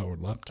Ryzen-powered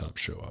laptops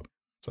show up?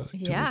 Is that 2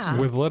 weeks Yeah.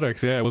 ago? With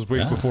Linux, yeah, it was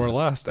week before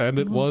last, and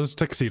it was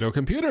Tuxedo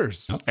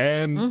Computers. Oh.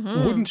 And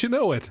wouldn't you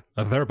know it,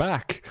 they're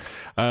back.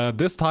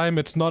 This time,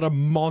 it's not a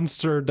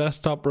monster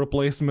desktop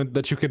replacement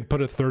that you can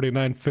put a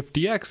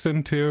 3950X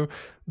into.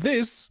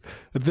 This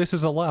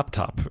is a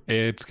laptop.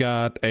 It's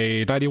got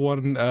a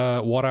 91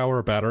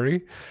 watt-hour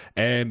battery,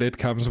 and it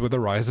comes with a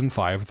Ryzen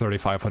 5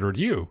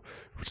 3500U,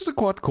 which is a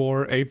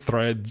quad-core, 8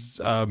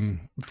 threads,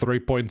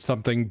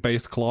 3-point-something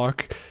base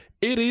clock.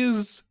 It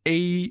is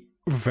a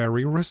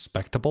very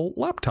respectable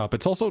laptop.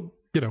 It's also,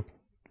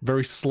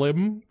 very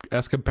slim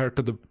as compared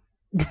to the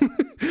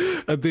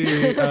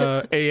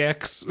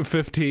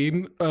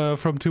AX15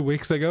 from 2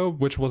 weeks ago,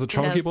 which was a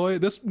chunky boy.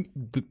 This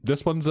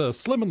one's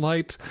slim and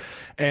light,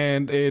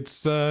 and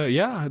it's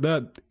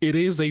that it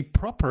is a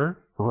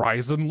proper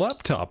Ryzen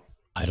laptop.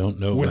 I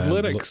don't know, with man.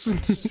 Linux.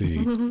 Let's see.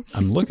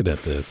 I'm looking at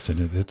this, and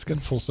it's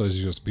got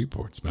full-size USB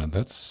ports, man.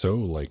 That's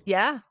so,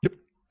 Yeah.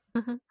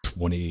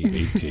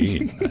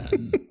 2018,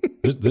 man.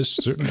 This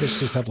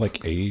just have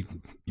like a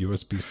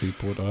USB-C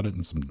port on it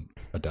and some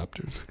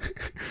adapters.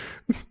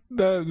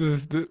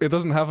 It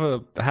doesn't have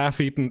a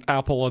half-eaten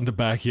apple on the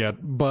back yet,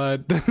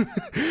 but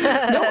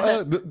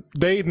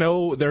they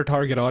know their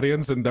target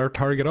audience, and their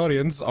target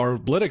audience are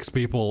Linux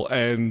people,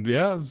 and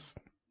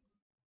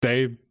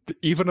they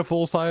even a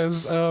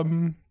full-size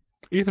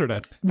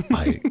Ethernet.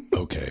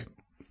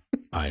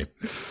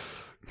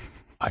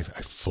 I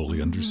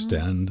fully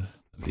understand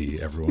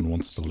everyone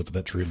wants to live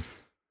that dream.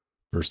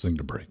 First thing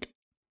to break.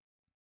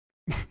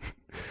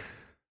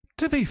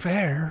 To be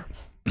fair,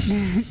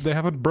 they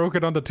haven't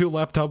broken on the 2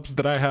 laptops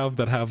that I have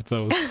that have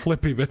those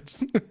flippy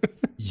bits.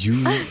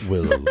 You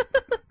will.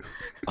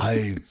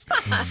 I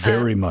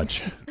very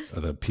much,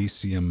 the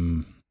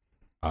PCM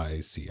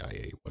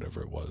ICIA,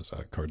 whatever it was,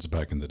 cards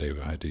back in the day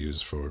I had to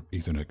use for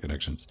Ethernet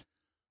connections.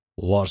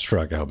 Lost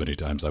track of how many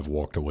times I've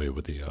walked away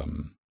with the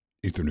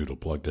Ethernoodle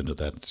plugged into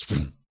that. It's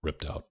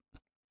ripped out.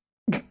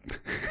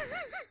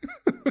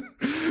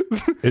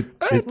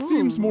 It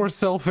seems more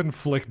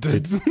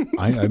self-inflicted.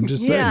 I'm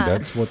just saying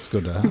that's what's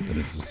going to happen.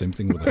 It's the same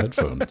thing with the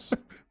headphones.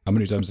 How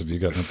many times have you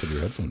gotten up with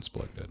your headphones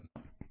plugged in?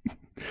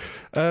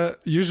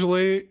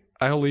 Usually,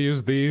 I only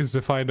use these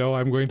if I know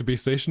I'm going to be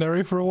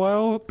stationary for a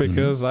while,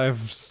 because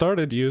I've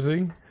started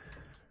using...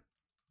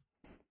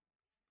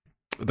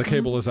 The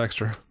cable is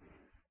extra.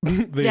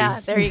 Yeah,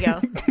 there you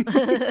go.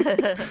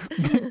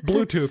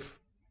 Bluetooth.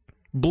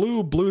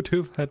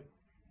 Bluetooth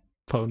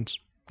headphones.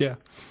 Yeah.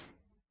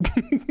 I'm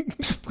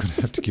going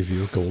to have to give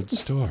you a gold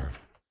star.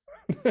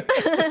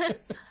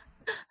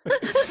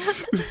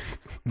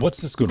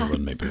 What's this going to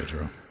run me,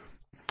 Pedro?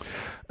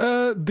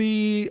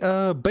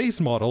 The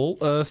base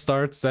model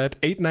starts at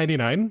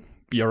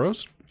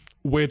 €899,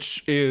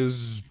 which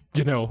is,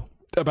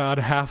 about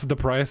half the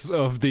price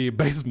of the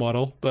base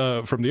model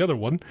from the other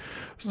one.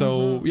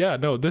 So,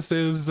 this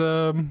is...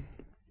 $859.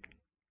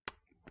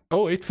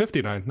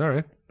 All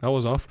right. That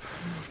was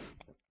off.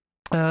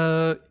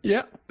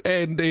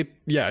 And it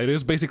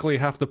is basically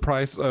half the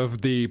price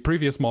of the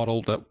previous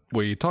model that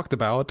we talked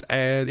about,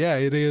 and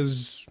it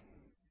is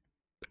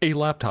a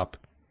laptop.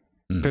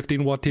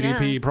 15 watt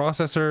TDP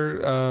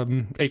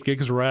processor, 8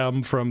 gigs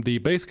RAM from the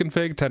base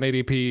config,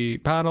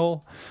 1080p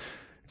panel.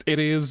 It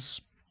is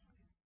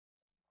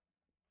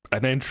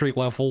an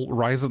entry-level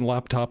Ryzen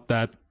laptop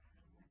that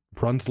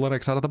runs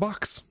Linux out of the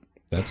box.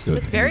 That's good.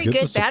 With very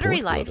good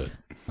battery life.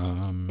 What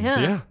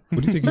do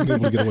you think you'd be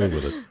able to get away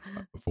with it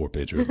for,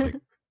 Pedro? Like,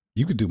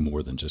 you could do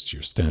more than just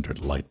your standard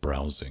light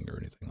browsing or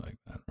anything like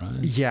that,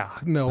 right? Yeah,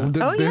 no.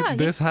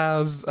 This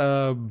has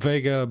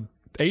Vega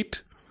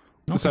 8,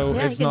 so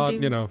it's not,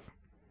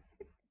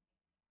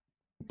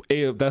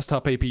 a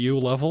desktop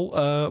APU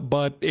level,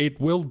 but it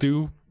will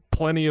do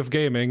plenty of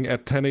gaming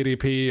at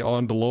 1080p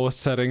on the lowest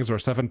settings or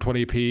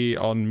 720p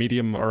on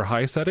medium or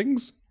high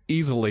settings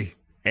easily,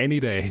 any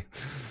day.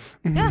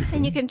 Yeah,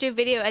 and you can do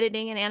video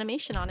editing and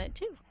animation on it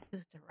too.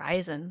 It's a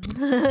Ryzen.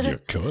 You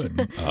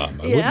could. I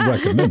wouldn't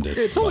recommend it.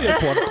 It's only a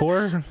quad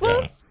core.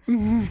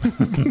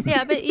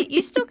 Yeah, but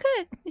you still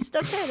could. You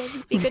still could.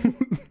 It'd be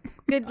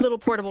good little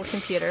portable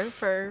computer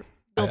for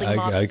building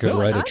models. I could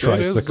ride a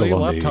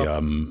tricycle on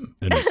the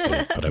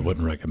interstate, but I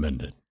wouldn't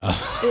recommend it.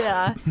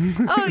 Yeah.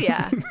 Oh,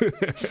 yeah.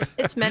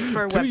 It's meant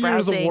for web 2 years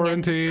browsing of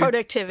warranty and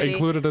productivity.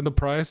 included in the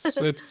price.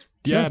 It's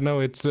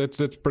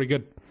it's pretty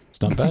good.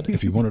 It's not bad.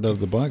 If you want it out of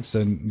the box,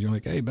 then you're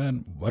like, hey,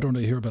 man, why don't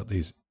I hear about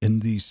these? In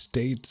these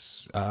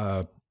states,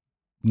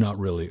 not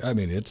really. I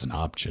mean, it's an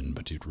option,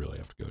 but you'd really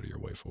have to go to your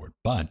way for it.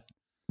 But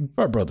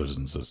our brothers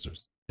and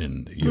sisters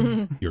in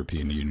the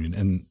European Union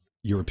and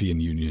European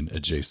Union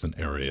adjacent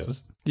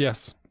areas.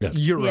 Yes.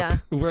 Europe. Yeah.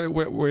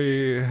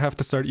 We have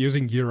to start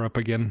using Europe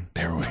again.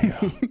 There we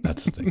go.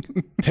 That's the thing.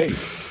 Hey,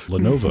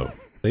 Lenovo,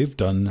 they've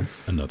done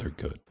another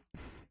good.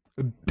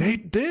 They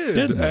did.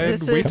 Didn't they? And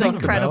This we is talked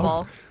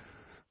incredible.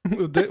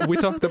 We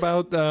talked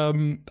about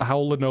how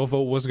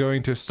Lenovo was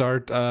going to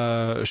start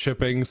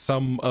shipping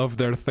some of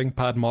their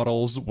ThinkPad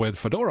models with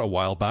Fedora a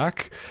while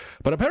back,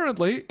 but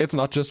apparently it's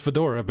not just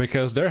Fedora,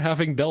 because they're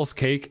having Dell's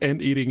cake and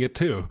eating it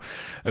too.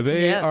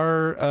 They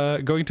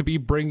are going to be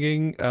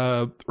bringing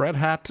Red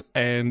Hat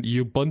and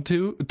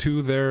Ubuntu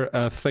to their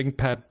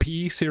ThinkPad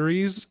P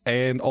series,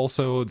 and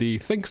also the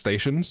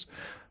ThinkStations.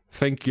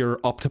 Think your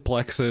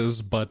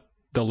Optiplexes, but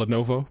the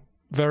Lenovo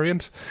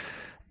variant.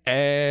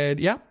 And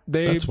yeah,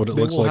 that's what it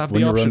looks like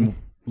when you run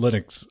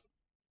Linux.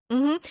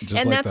 Mm-hmm.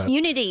 And like that's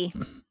Unity.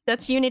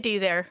 That's Unity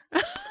there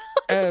on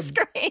the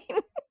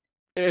screen.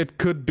 It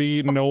could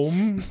be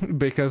GNOME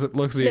because it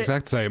looks the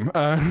exact same.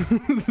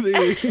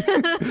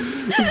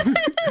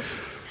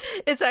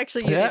 It's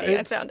actually Unity,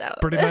 I found out.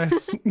 Pretty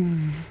nice.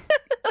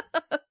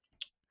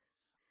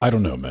 I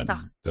don't know, man.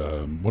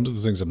 One of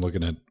the things I'm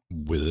looking at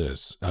with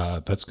this,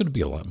 that's going to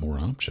be a lot more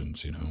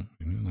options, you know?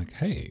 Like,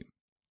 hey,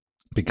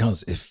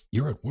 because if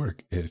you're at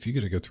work, if you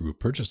got to go through a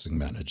purchasing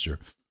manager,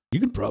 you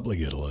can probably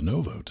get a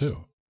Lenovo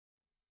too.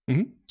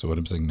 Mm-hmm. So what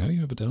I'm saying, now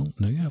you have a Dell,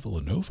 now you have a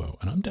Lenovo,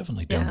 and I'm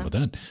definitely down with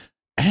that.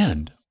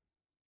 And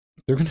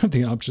they're going to have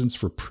the options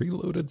for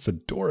preloaded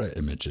Fedora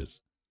images.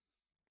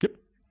 Yep.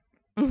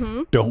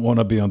 Mm-hmm. Don't want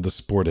to be on the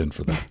support end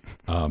for that.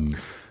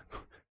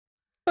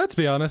 Let's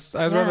be honest.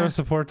 I'd rather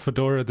support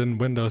Fedora than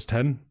Windows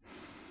 10.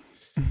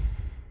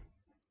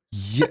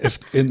 Yeah, if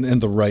in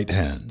the right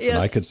hands. Yes, and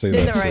I could say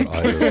that for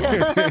either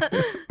one.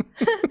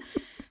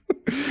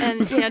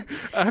 And you know,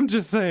 I'm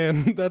just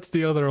saying that's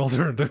the other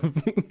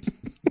alternative.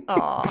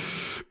 Aw.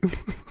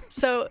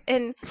 So,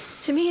 and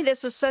to me,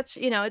 this was such,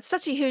 it's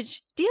such a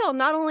huge deal,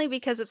 not only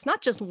because it's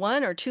not just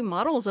one or two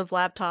models of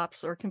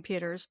laptops or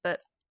computers,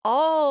 but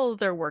all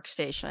their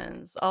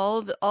workstations,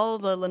 all the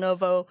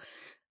Lenovo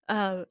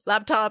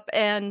laptop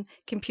and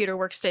computer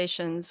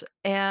workstations.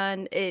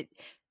 And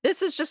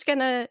this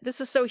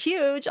is so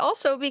huge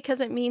also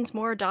because it means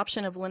more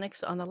adoption of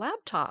Linux on the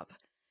laptop.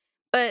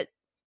 But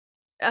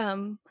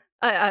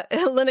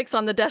Linux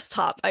on the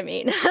desktop, I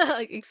mean,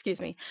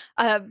 excuse me.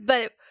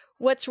 But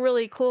what's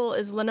really cool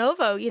is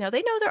Lenovo,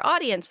 they know their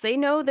audience. They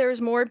know there's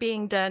more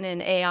being done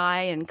in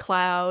AI and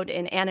cloud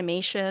and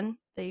animation.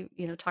 They,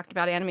 talked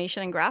about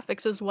animation and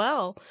graphics as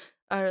well.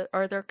 Are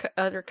there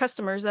other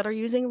customers that are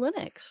using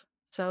Linux?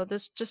 So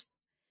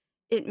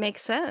it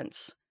makes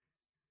sense.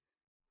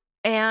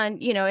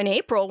 And, in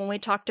April, when we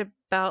talked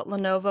about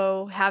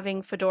Lenovo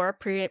having Fedora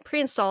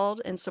pre-installed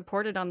and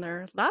supported on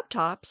their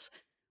laptops,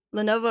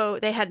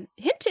 Lenovo, they had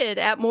hinted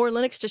at more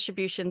Linux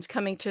distributions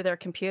coming to their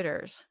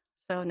computers.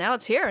 So now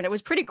it's here, and it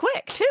was pretty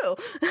quick, too.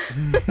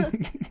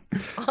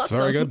 Awesome. It's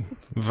very good.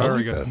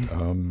 Very good.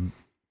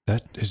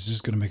 That is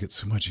just going to make it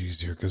so much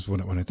easier, because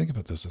when I think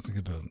about this, I think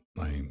about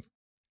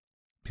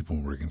people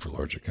working for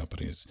larger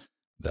companies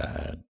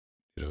that,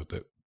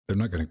 that they're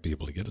not going to be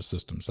able to get a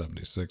System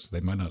 76. They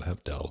might not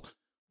have Dell,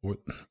 or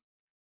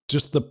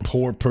just the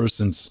poor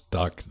person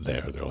stuck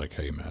there. They're like,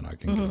 hey, man, I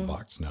can get a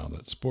box now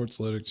that supports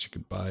Linux. You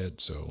can buy it.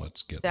 So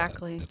let's get that.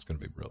 It's going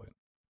to be brilliant.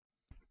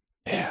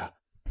 Yeah.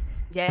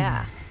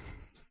 Yeah.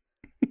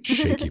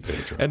 Shaky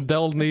Pedro. And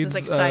Dell needs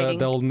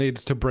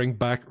to bring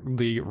back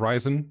the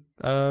Ryzen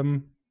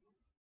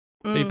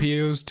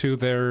APUs to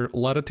their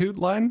Latitude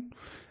line,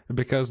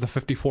 because the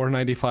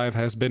 5495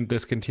 has been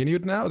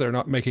discontinued now. They're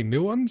not making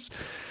new ones.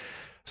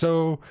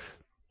 So,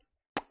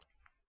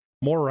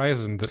 more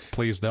Ryzen,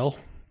 please, Dell.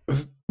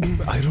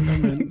 I don't know,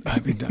 man. I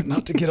mean,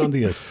 not to get on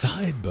the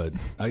aside, but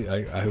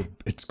I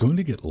it's going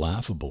to get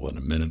laughable in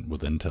a minute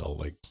with Intel.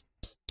 Like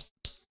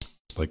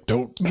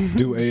don't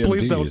do AMDs.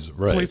 Please don't.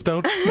 Right. Please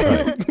don't.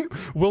 Right.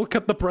 We'll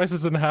cut the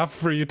prices in half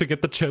for you to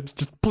get the chips.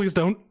 Just please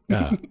don't.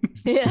 Yeah.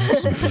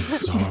 Some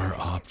bizarre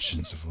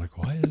options of like,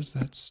 why is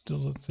that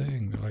still a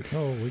thing? They're like,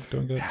 oh, we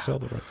don't get to sell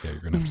the right. Yeah,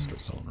 you're gonna have to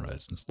start selling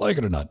Ryzen's. Like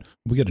it or not,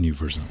 we got a new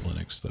version of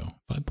Linux though.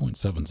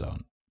 5.7's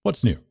out.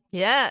 What's new?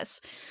 Yes.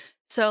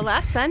 So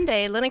last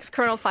Sunday, Linux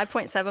kernel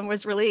 5.7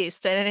 was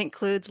released, and it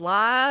includes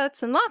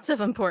lots and lots of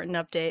important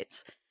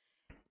updates.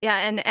 Yeah,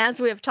 and as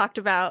we have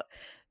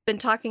been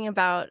talking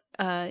about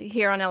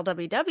here on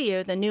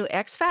LWW, the new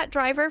exFAT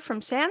driver from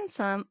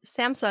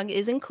Samsung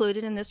is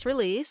included in this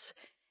release.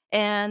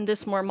 And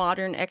this more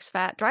modern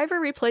exFAT driver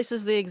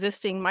replaces the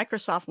existing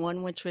Microsoft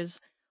one, which was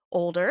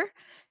older.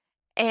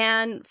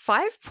 And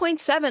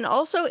 5.7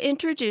 also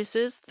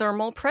introduces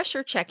thermal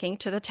pressure checking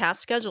to the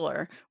task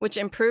scheduler, which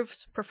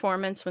improves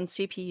performance when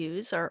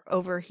CPUs are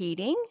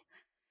overheating.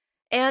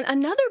 And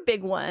another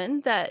big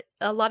one that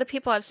a lot of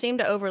people have seemed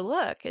to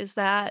overlook is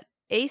that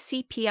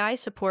ACPI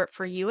support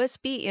for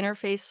USB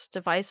interface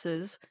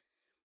devices.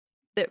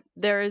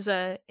 There is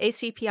a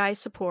ACPI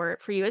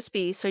support for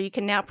USB, so you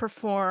can now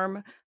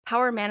perform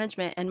power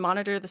management and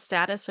monitor the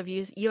status of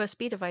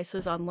USB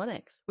devices on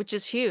Linux, which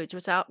is huge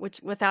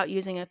without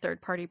using a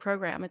third-party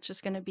program. It's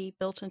just going to be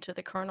built into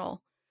the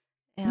kernel,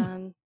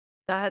 and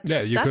that's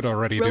could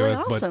already really do it,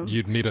 awesome. but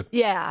you'd need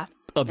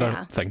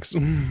other things.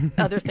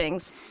 Other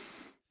things.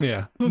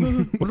 Yeah.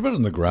 What about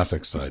on the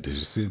graphics side? Did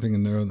you see anything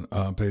in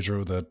there,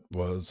 Pedro, that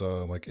was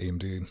like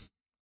AMD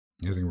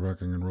Anything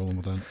rocking and rolling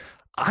with that?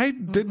 I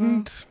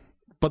didn't,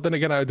 but then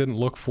again, I didn't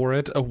look for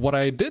it. What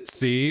I did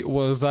see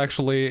was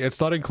actually, it's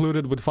not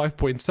included with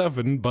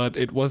 5.7, but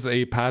it was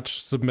a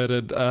patch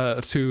submitted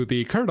to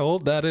the kernel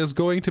that is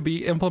going to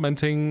be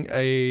implementing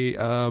a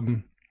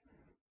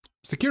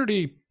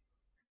security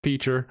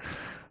feature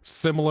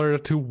similar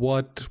to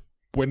what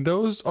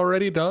Windows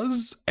already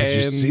does.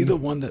 Did you see the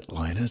one that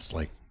Linus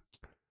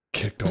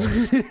kicked off?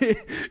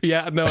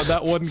 Yeah, no,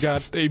 that one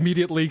got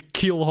immediately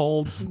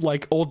keelhauled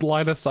like old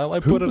Linus style. I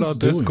put it on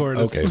Discord.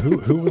 Okay,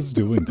 who was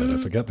doing that? I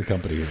forgot the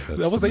company. That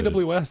was submitted.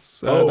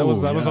 AWS. That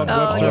was Amazon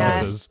Web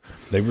Services.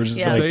 They were just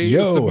They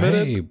yo,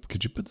 submitted, hey,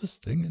 could you put this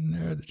thing in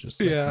there that just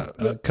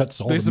cuts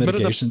all they the submitted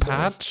mitigations a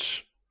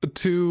patch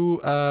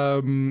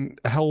to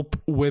help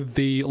with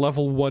the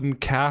level 1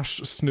 cache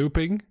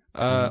snooping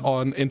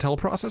on Intel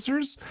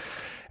processors.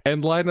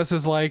 And Linus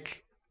is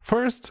like,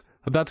 first,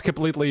 that's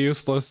completely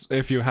useless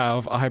if you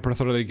have a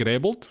hyperthreading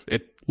enabled.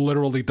 It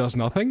literally does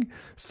nothing.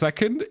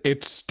 Second,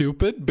 it's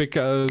stupid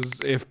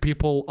because if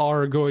people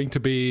are going to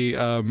be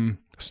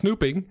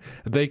snooping,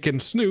 they can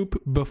snoop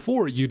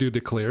before you do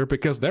the clear,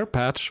 because their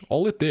patch,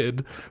 all it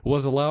did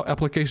was allow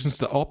applications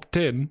to opt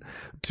in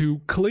to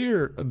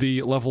clear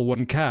the level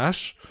 1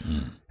 cache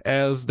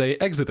as they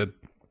exited.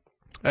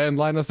 And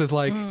Linus is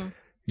like,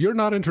 you're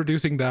not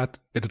introducing that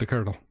into the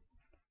kernel.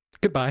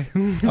 Goodbye.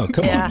 Oh,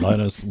 come on,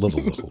 Linus,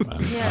 little, man.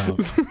 Yeah.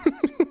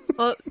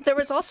 Well, there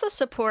was also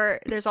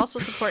support. There's also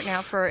support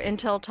now for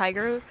Intel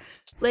Tiger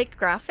Lake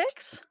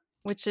graphics,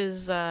 which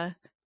is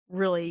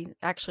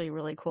actually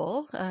really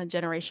cool.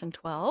 Generation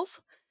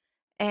 12.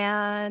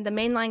 And the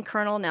mainline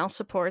kernel now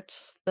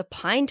supports the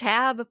Pine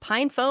Tab,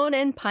 Pine Phone,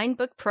 and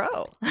Pinebook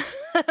Pro.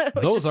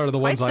 Those are the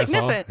ones I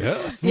saw.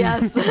 Yes.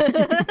 Yes.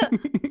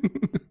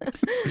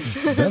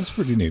 That's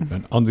pretty neat,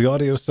 man. On the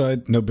audio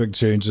side, no big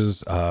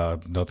changes.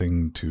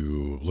 Nothing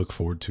to look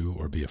forward to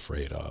or be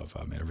afraid of.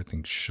 I mean,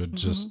 everything should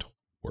just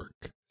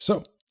work.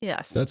 So,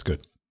 yes, that's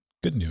good.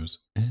 Good news.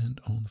 And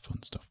all the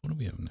fun stuff. What do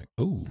we have next?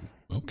 Oh,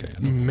 okay.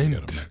 I know what we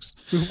got up next.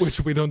 Which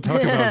we don't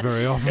talk about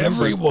very often.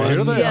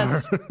 Everyone,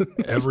 yes.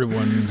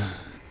 Everyone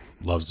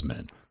loves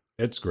Mint.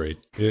 It's great.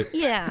 It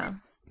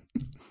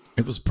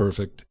was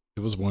perfect. It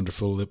was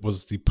wonderful. It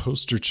was the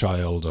poster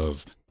child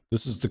of,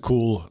 this is the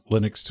cool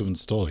Linux to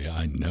install. Yeah,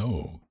 I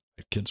know.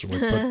 The kids are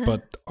like,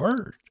 but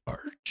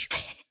Arch.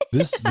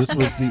 This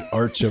was the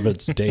Arch of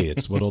its day.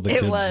 It's what all the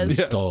kids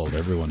installed. Yes.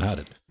 Everyone had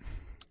it.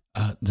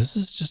 This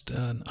is just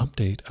an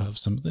update of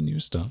some of the new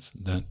stuff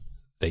that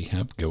they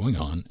have going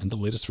on in the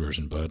latest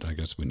version, but I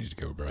guess we need to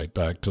go right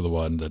back to the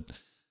one that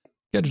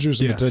got to drew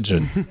some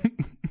attention.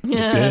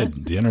 It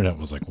did. The internet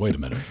was like, wait a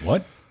minute,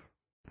 what?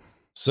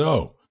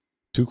 So,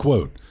 to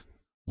quote,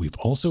 we've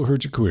also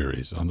heard your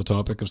queries on the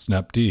topic of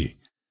Snapd.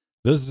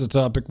 This is a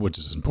topic which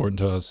is important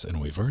to us,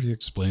 and we've already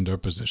explained our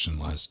position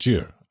last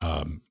year.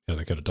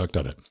 They kind of ducked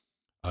on it.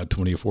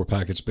 24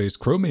 package-based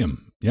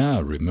Chromium.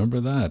 Yeah, remember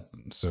that.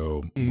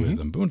 So with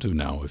Ubuntu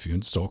now, if you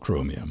install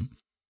Chromium,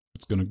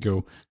 it's going to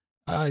go,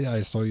 I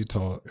saw you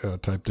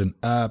typed in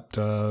apt.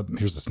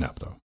 Here's the snap,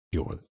 though.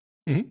 Deal with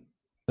it.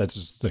 That's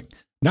just the thing.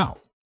 Now,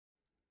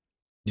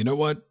 you know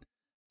what?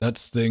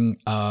 That's the thing.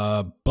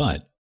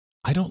 But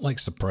I don't like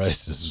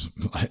surprises.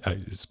 I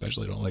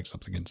especially don't like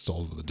something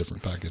installed with a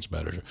different package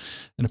manager.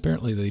 And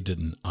apparently they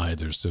didn't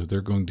either. So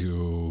they're going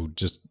to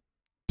just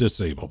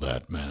disable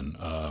that, man.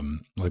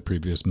 Like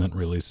previous Mint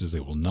releases, they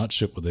will not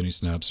ship with any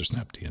snaps or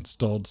snapd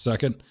installed.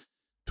 Second,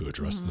 to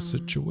address the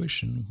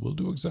situation, we'll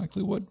do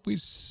exactly what we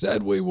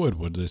said we would.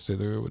 What did they say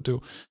they would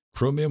do?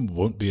 Chromium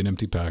won't be an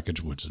empty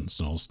package which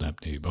installs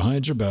snapd.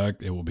 Behind your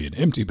back, it will be an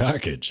empty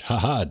package.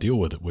 Haha, deal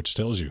with it, which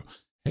tells you,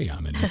 hey,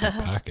 I'm an empty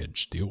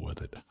package. Deal with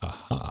it.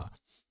 Haha.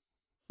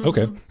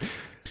 Okay.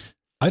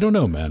 I don't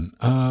know, man.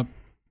 I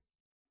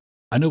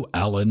know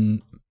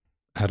Alan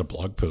had a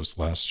blog post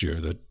last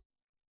year that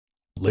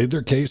laid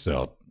their case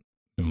out.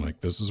 I'm like,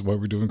 this is why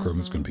we're doing Chrome.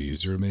 It's going to be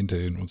easier to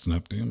maintain with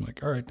Snapd. I'm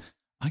like, all right,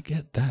 I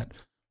get that.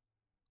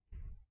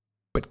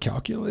 But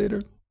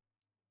calculator?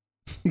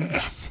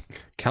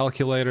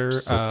 Calculator,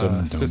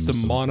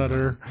 system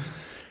monitor.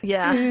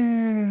 Yeah.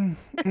 I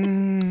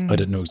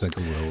didn't know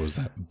exactly where I was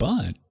at,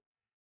 but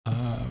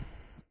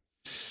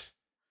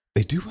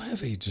they do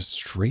have a just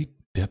straight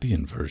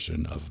Debian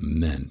version of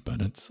Mint,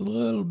 but it's a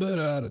little bit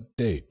out of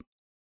date.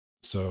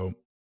 So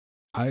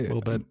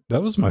that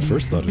was my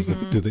first thought, is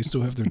that, do they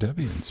still have their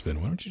Debian spin?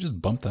 Why don't you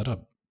just bump that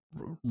up?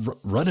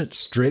 Run it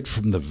straight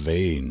from the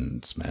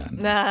veins, man.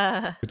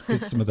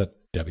 Get some of that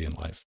Debian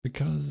life,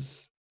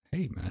 because,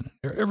 hey, man,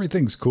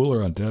 everything's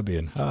cooler on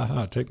Debian. Ha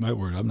ha, take my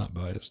word, I'm not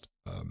biased.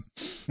 Like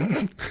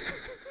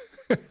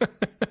a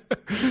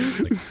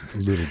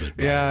little bit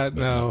biased,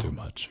 but not too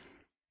much.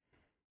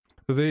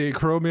 The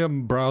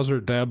Chromium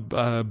browser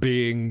deb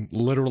being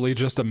literally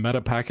just a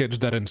meta package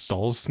that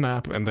installs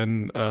Snap, and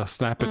then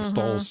Snap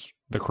installs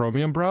the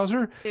Chromium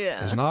browser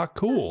is not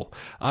cool.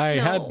 I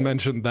had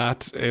mentioned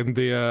that in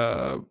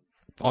the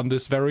on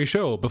this very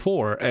show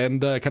before,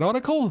 and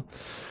Canonical,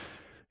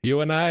 you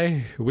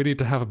and we need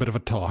to have a bit of a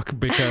talk,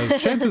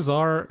 because chances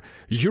are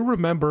you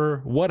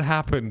remember what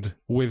happened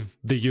with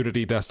the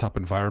Unity desktop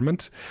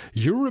environment.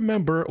 You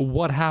remember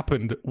what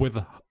happened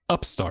with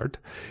Upstart,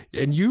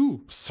 and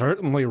you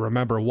certainly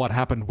remember what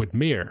happened with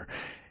Mir.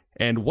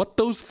 And what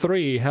those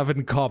three have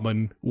in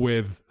common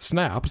with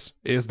Snaps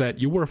is that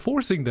you were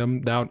forcing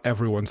them down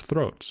everyone's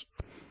throats.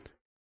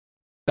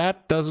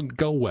 That doesn't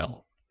go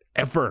well.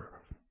 Ever.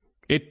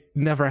 It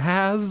never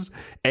has,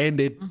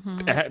 and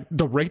at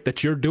the rate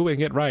that you're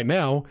doing it right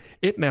now,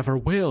 it never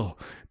will.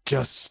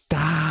 Just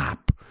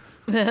stop.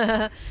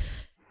 Yeah,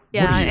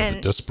 what are you,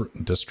 and the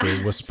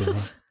distro whisperer?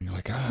 You're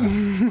like,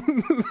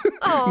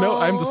 No,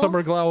 I'm the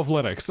Summer Glau of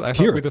Linux. I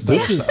Here, thought we'd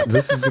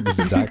this is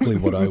exactly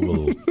what I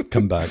will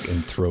come back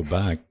and throw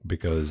back,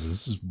 because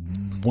this is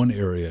one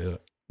area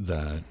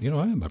that, you know,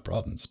 I have my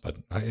problems, but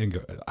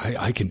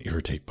I can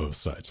irritate both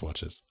sides.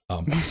 Watch this.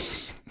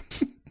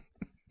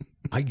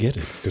 I get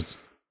it, because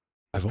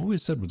I've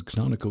always said with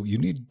Canonical, you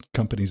need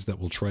companies that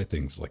will try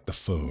things like the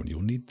phone.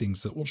 You'll need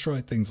things that will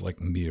try things like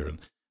Mir.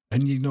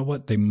 And you know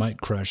what? They might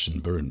crash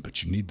and burn,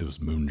 but you need those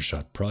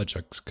moonshot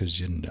projects, because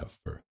you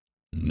never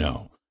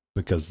know.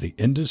 Because the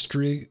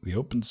industry, the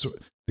open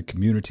source, the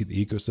community,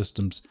 the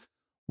ecosystems,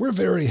 we're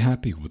very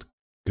happy with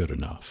good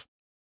enough.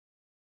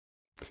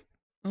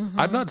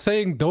 I'm not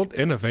saying don't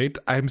innovate.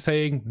 I'm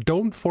saying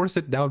don't force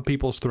it down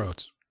people's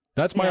throats.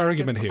 That's my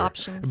argument here.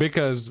 Options.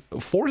 Because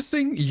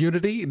forcing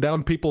Unity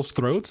down people's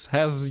throats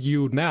has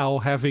you now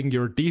having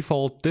your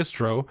default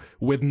distro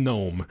with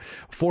GNOME.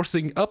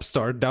 Forcing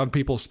Upstart down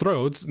people's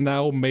throats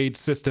now made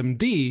System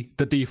D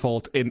the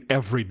default in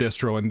every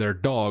distro in their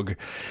dog.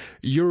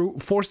 You're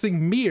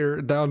forcing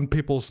Mir down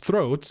people's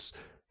throats,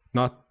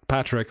 not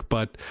Patrick,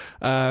 but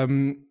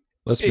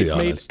Let's be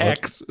honest. Made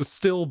X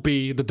still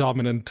be the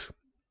dominant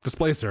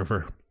display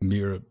server.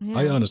 Mir,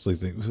 I honestly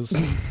think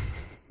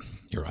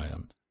here I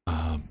am.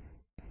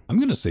 I'm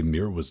going to say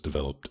Mir was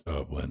developed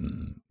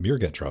when Mir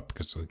got dropped,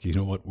 because, like, you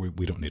know what?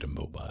 We don't need a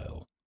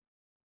mobile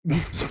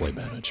display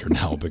manager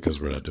now,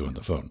 because we're not doing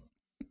the phone.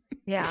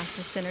 Yeah,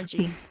 the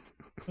synergy.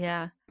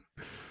 Yeah.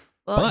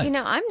 Well, But, you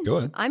know, go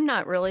ahead. I'm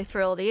not really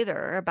thrilled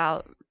either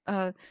about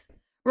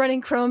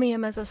running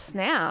Chromium as a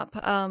snap,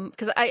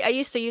 because I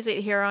used to use it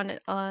here on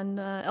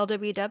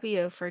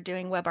LWW for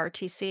doing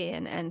WebRTC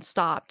and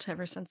stopped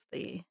ever since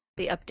the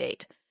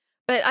update.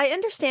 But I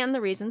understand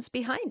the reasons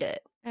behind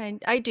it.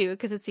 And I do,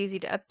 because it's easy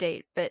to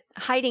update, but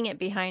hiding it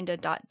behind a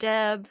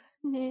 .deb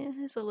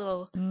is a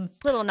little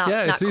not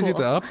Yeah, it's not easy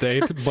cool. to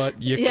update, but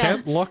you Yeah.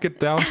 can't lock it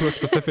down to a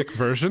specific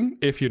version.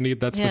 If you need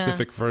that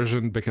specific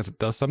version because it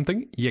does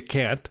something, you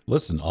can't.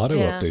 Listen, auto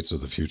Yeah. updates are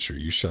the future.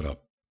 You shut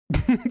up.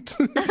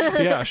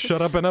 Yeah,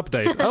 shut up and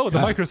update. Oh, the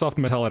Microsoft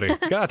mentality.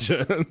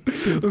 Gotcha.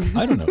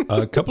 I don't know.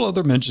 A couple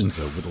other mentions,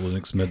 though, with the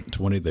Linux Mint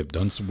 20. They've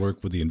done some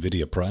work with the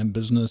NVIDIA Prime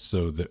business,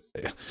 so that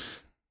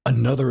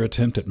another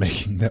attempt at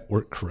making that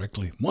work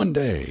correctly. One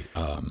day.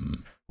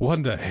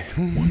 One day.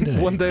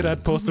 One day.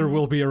 That poster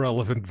will be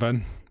irrelevant,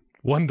 Ben.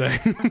 One day.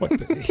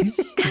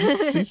 He's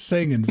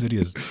saying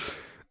NVIDIA's...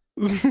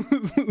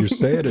 You're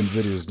saying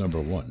NVIDIA's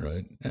 #1,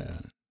 right? Yeah.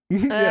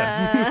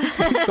 Yes.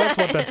 That's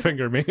what that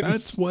finger means.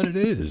 That's what it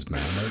is,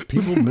 man. Like,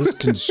 people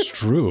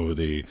misconstrue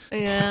the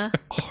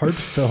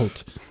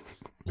heartfelt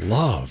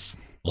love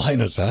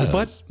Linus has.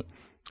 But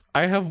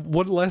I have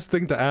one last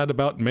thing to add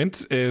about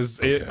Mint is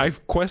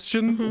I've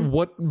questioned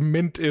what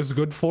Mint is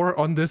good for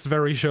on this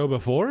very show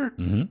before.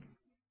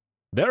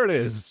 There it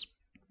is.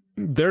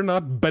 They're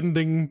not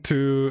bending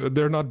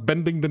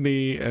the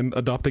knee and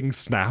adopting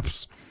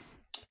snaps.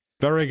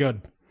 Very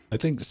good. I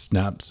think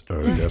snaps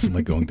are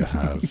definitely going to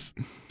have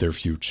their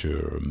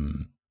future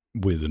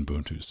with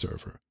Ubuntu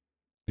server,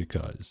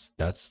 because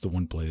that's the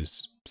one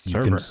place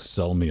you can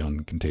sell me on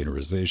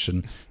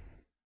containerization.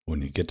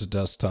 When you get to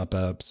desktop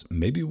apps,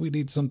 maybe we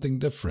need something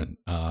different.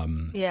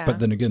 But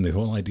then again, the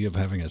whole idea of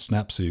having a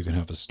snap so you can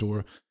have a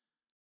store,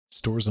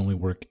 stores only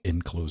work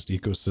in closed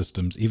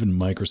ecosystems. Even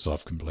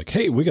Microsoft can be like,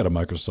 hey, we got a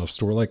Microsoft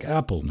store like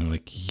Apple. And they're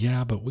like,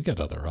 yeah, but we got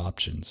other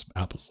options.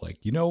 Apple's like,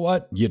 you know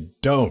what? You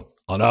don't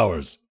on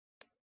ours.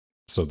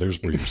 So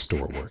there's where your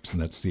store works, and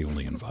that's the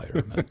only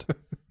environment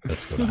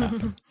that's going to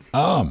happen.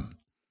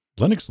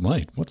 Linux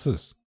Lite, what's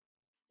this?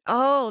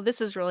 Oh,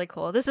 this is really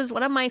cool. This is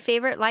one of my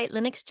favorite light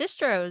Linux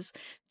distros.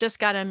 Just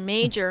got a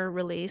major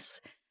release,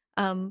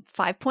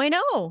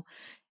 5.0.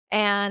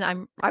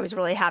 And I was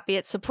really happy.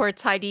 It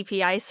supports high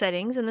DPI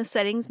settings in the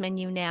settings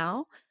menu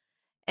now.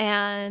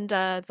 And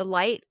the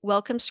Light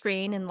welcome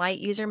screen and Light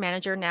user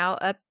manager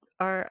now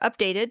are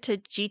updated to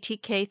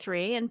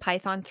GTK3 and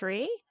Python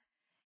 3.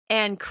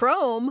 And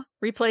Chrome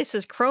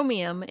replaces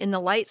Chromium in the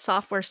Light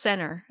Software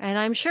Center. And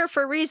I'm sure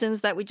for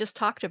reasons that we just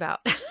talked about.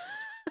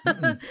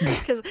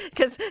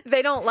 Because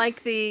they don't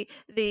like the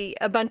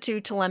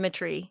Ubuntu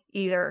telemetry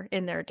either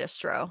in their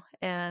distro.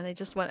 And they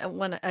just want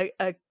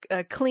a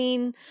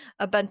clean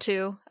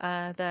Ubuntu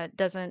that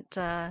doesn't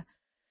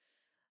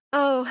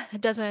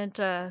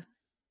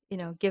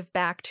give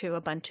back to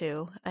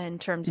Ubuntu in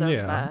terms of,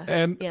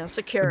 and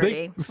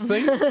security.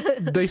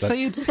 They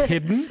say it's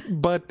hidden,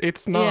 but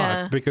it's not.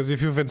 Yeah. Because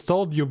if you've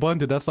installed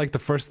Ubuntu, that's like the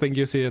first thing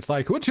you see. It's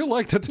like, would you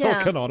like to tell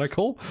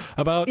Canonical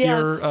about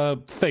your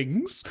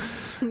things?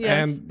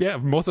 Yes.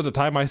 And most of the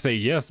time I say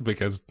yes,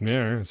 because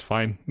it's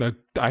fine.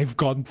 I've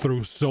gone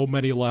through so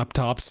many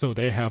laptops, so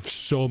they have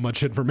so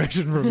much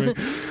information for me.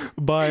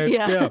 But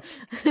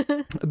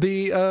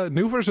the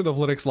new version of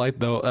Linux Lite,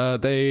 though,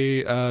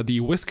 the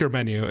Whisker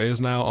menu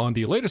is now on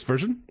the latest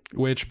version,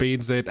 which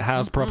means it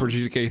has proper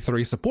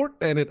GTK3 support,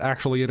 and it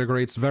actually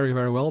integrates very,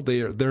 very well.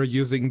 They're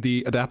using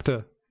the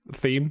Adapta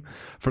theme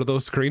for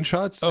those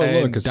screenshots. Oh,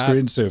 look, a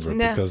screensaver,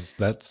 because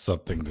that's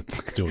something that's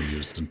still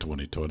used in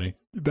 2020.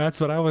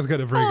 That's what I was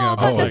going to bring up.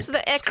 It's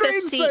the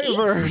XFCE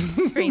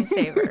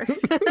screensaver.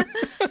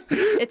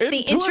 It's the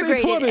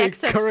integrated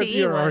XFCE Correct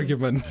your one.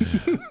 argument.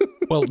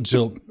 Well,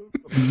 Jill,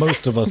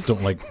 most of us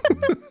don't like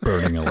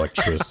burning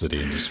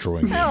electricity and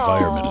destroying the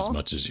environment as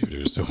much as you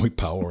do, so we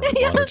power our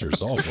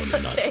monitors off when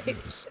they're not in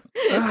use.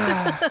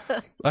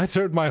 I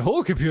turned my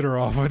whole computer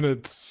off when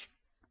it's,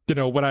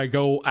 when I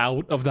go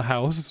out of the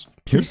house.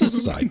 Here's a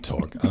side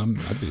talk.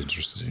 I'd be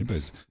interested.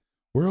 Anybody's,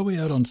 where are we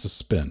at on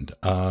suspend?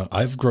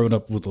 I've grown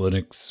up with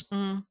Linux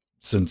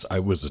since I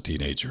was a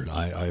teenager.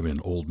 I'm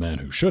an old man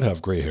who should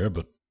have gray hair,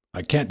 but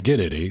I can't get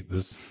any.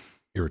 This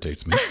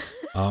irritates me.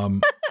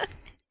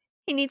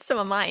 He needs some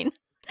of mine.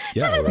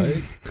 Yeah,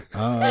 right.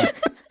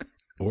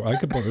 Or I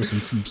could borrow some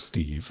from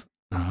Steve.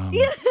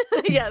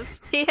 Yes,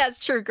 he has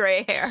true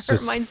gray hair.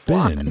 Mine's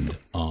blonde. Suspend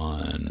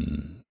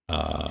on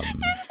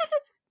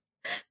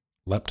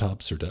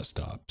laptops or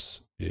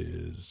desktops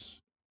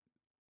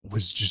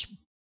was just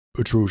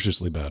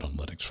atrociously bad on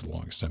Linux for the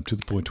longest time, to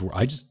the point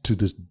where to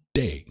this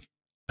day,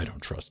 I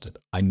don't trust it.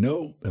 I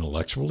know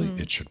intellectually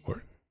it should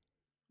work.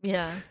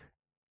 Yeah.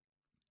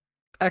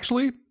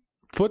 Actually,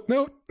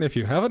 footnote, if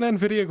you have an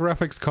NVIDIA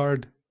graphics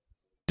card,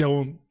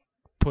 don't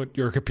put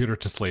your computer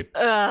to sleep.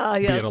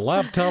 Yes. Be it a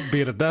laptop,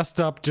 be it a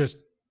desktop, just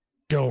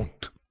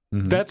don't.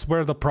 That's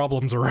where the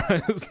problems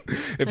arise.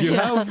 If you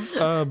have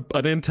an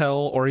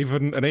Intel or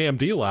even an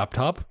AMD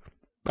laptop,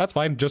 that's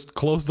fine. Just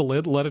close the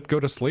lid, let it go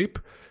to sleep.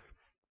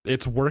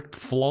 It's worked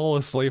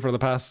flawlessly for the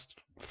past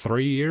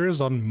 3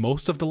 years on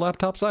most of the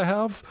laptops I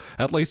have,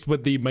 at least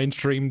with the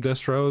mainstream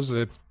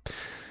distros.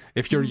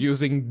 If you're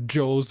using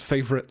Joe's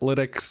favorite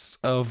Linux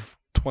of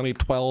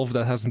 2012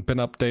 that hasn't been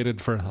updated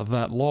for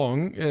that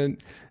long,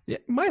 and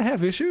it might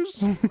have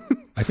issues.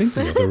 I think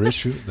the other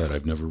issue that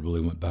I've never really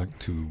went back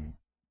to,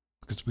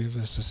 because we have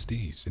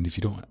SSDs, and if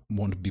you don't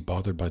want to be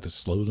bothered by the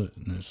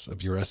slowness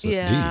of your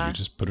SSD, you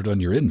just put it on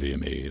your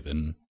NVMe,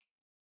 then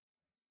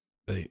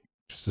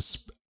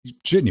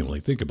genuinely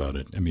think about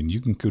it. I mean, you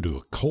can go to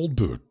a cold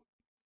boot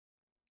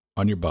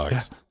on your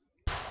box. Yeah.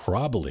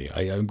 Probably,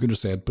 I'm going to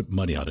say I'd put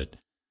money on it,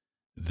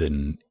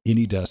 than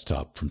any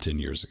desktop from 10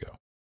 years ago.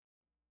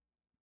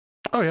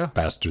 Oh, yeah.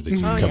 Faster than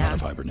you come out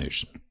of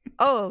hibernation.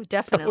 Oh,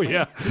 definitely. Oh,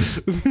 yeah.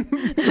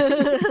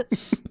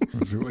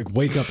 Like,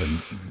 wake up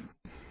and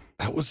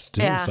that was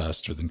still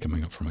faster than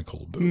coming up from a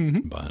cold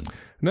boot. But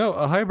no,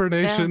 a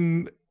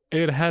hibernation,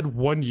 it had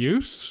one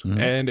use,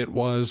 and it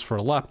was for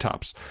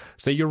laptops.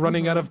 Say you're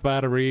running out of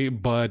battery,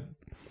 but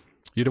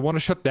you don't want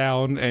to shut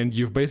down, and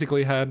you've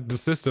basically had the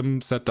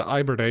system set to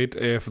hibernate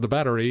if the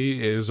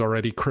battery is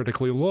already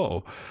critically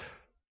low.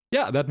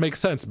 Yeah, that makes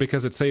sense,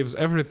 because it saves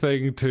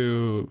everything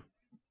to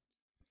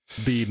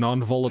the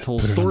non-volatile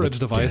storage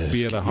device,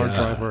 be it a hard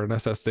drive or an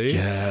SSD.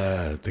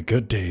 Yeah, the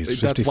good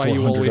days. That's why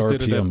you always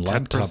did it at 10%.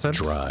 Laptop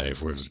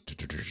drive. What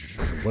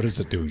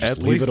is it doing? Just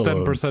at leave least it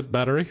alone. 10%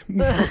 battery.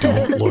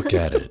 Don't look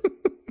at it.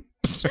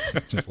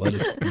 Just let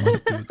it do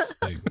its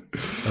thing.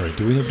 All right,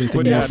 do we have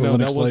anything more for Linux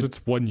that was Lite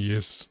its one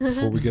use.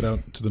 before we get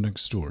out to the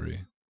next story?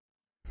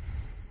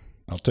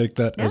 I'll take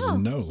that as a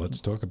no.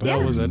 Let's talk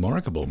about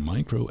remarkable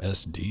micro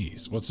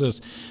SDs. What's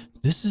this?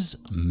 This is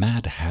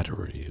Mad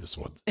Hattery is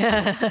what this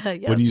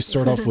is. Yes. When you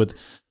start off with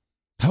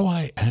how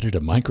I added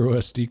a micro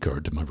SD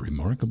card to my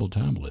remarkable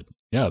tablet.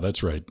 Yeah,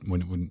 that's right.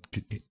 When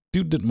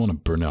dude didn't want to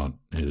burn out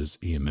his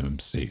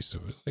eMMC, so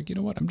it was like, you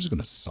know what? I'm just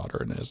going to solder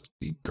an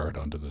SD card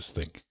onto this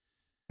thing.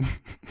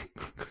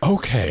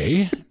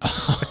 Okay.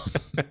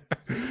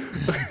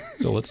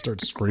 So let's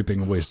start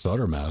scraping away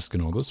solder mask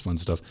and all this fun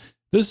stuff.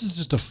 This is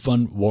just a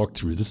fun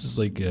walkthrough. This is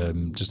like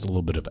just a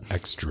little bit of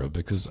extra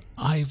because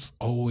I've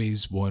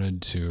always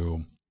wanted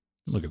to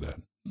look at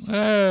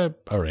that.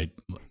 All right.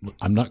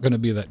 I'm not going to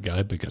be that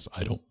guy because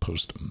I don't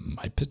post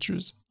my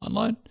pictures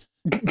online.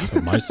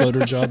 So my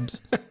solder jobs.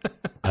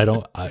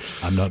 I'm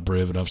not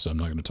brave enough, so I'm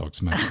not going to talk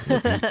smack.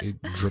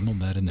 Dribble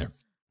that in there.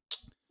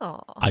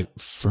 Aww. I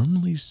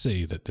firmly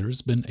say that there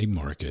has been a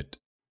market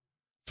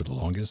for the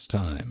longest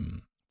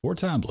time for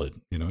tablet,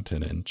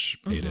 10-inch,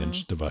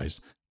 8-inch device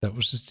that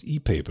was just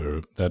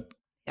e-paper that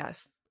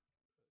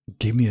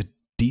gave me a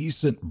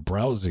decent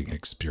browsing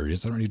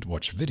experience. I don't need to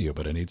watch video,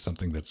 but I need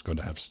something that's going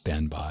to have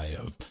standby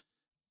of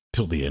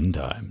till the end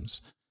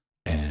times.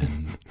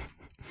 And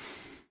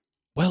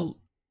well,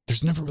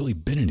 there's never really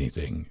been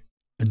anything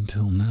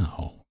until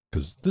now.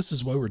 because this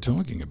is why we're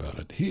talking about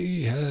it.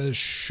 He has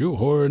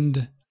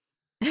shoehorned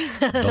the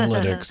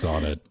Linux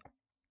on it.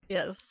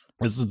 Yes.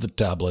 This is the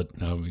tablet.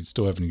 No, we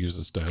still haven't used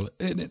the stylus.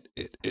 And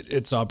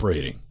it's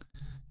operating.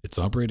 It's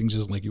operating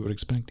just like you would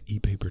expect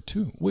ePaper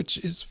 2, which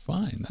is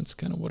fine. That's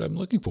kind of what I'm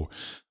looking for.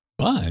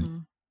 But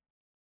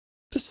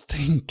this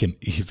thing can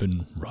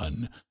even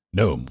run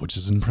GNOME, which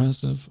is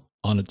impressive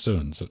on its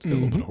own. So it's got a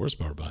little bit of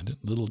horsepower behind it.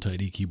 Little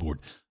tiny keyboard.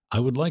 I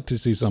would like to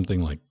see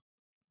something like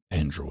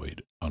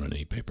Android on an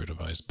ePaper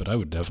device, but I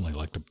would definitely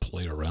like to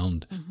play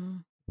around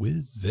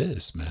with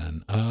this,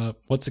 man.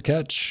 What's the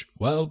catch?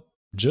 Well,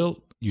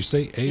 Jill, you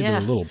say they're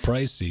a little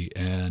pricey,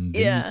 and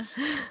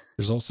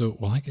there's also,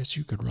 well, I guess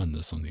you could run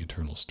this on the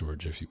internal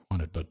storage if you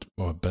wanted, but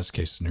best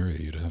case scenario,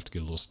 you'd have to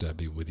get a little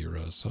stabby with your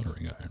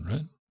soldering iron,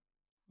 right?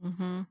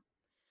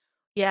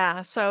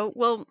 Yeah. So,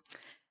 well,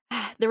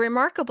 the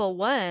Remarkable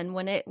One,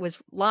 when it was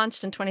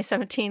launched in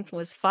 2017,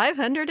 was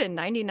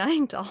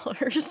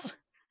 $599.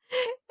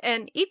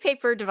 And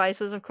ePaper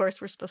devices, of course,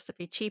 were supposed to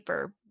be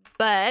cheaper,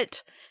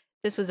 but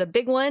this is a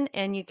big one,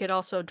 and you could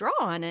also draw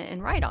on it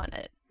and write on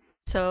it.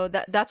 So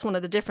that's one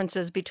of the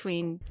differences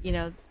between,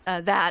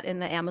 that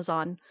and the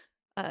Amazon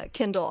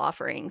Kindle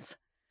offerings.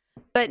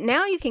 But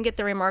now you can get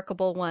the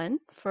Remarkable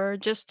One for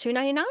just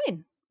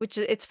 $299, which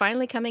it's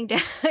finally coming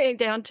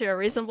down to a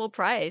reasonable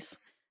price.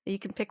 You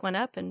can pick one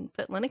up and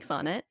put Linux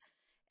on it.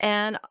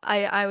 And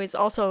I was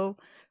also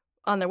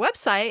on their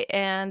website,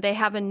 and they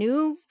have a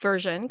new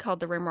version called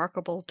the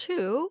Remarkable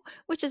 2,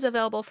 which is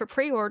available for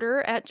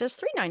pre-order at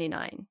just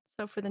 $399.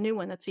 So for the new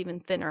one, that's even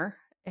thinner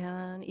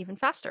and even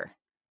faster.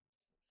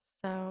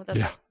 So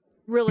that's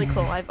really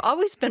cool. I've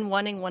always been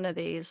wanting one of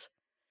these.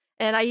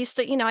 And I used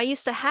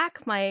to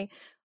hack my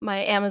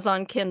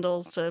Amazon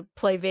Kindles to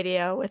play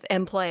video with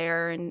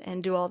MPlayer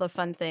and do all the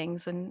fun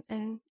things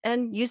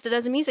and used it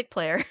as a music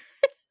player.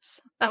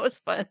 So that was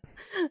fun.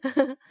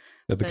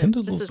 Yeah, the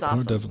Kindles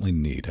are definitely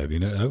neat. I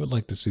mean, I would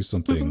like to see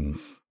something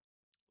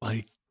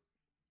like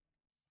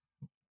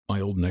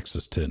my old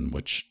Nexus 10,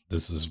 which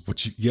this is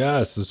what you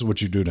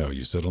do now.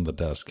 You sit on the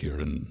desk here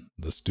in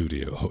the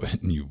studio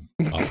and you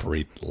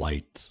operate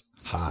lights.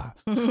 But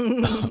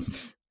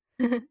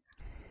the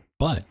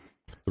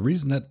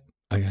reason that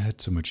I had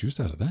so much use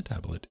out of that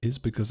tablet is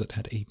because it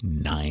had a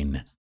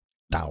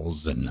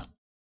 9,000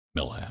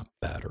 milliamp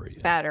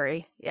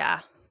battery.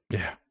 Yeah.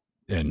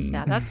 And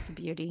that's the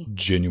beauty.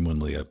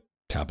 Genuinely a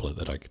tablet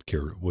that I could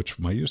carry, which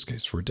my use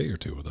case for a day or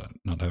two without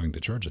not having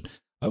to charge it.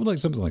 I would like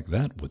something like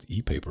that with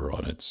ePaper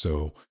on it.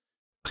 So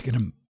like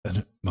an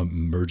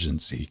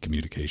emergency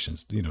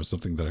communications,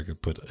 something that I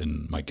could put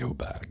in my go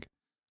bag.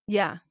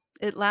 Yeah.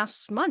 It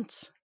lasts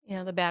months,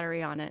 the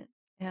battery on it.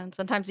 And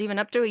sometimes even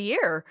up to a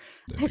year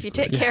if you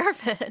take care of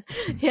it.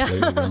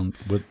 Play around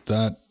with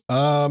that.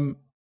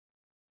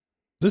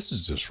 This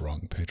is just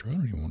wrong, Pedro. I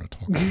don't even want to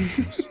talk about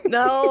this.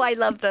 No, I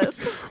love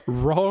this.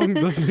 Wrong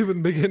doesn't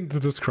even begin to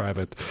describe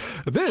it.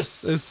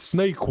 This is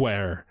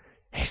snakeware.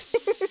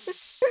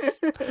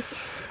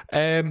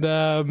 And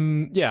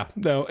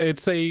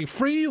it's a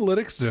free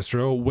Linux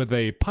distro with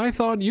a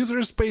Python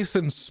user space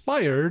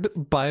inspired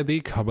by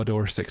the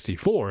Commodore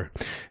 64.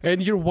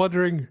 And you're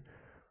wondering,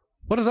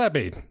 what does that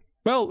mean?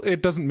 Well,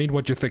 it doesn't mean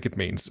what you think it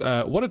means.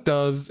 What it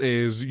does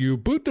is you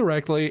boot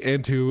directly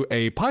into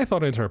a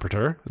Python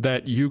interpreter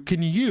that you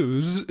can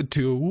use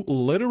to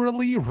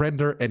literally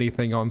render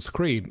anything on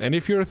screen. And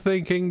if you're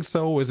thinking,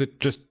 so is it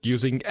just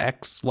using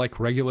X like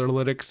regular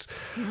Linux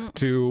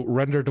to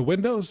render to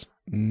Windows?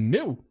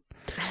 No.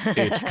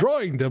 It's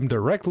drawing them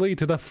directly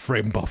to the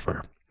frame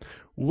buffer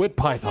with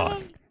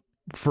Python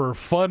for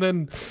fun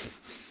and...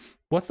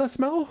 What's that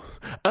smell?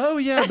 Oh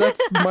yeah,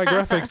 that's my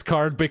graphics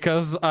card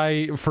because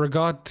I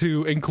forgot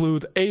to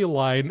include a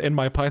line in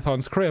my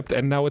Python script,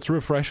 and now it's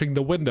refreshing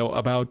the window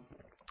about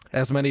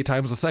as many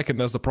times a second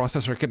as the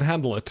processor can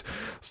handle it.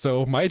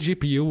 So my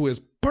GPU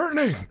is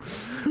burning.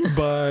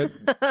 But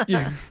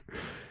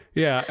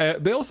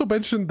they also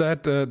mentioned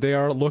that they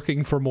are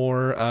looking for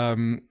more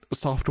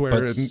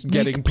software and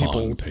getting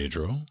people.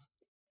 Pedro.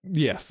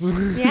 Yes.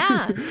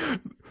 Yeah.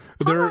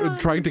 They're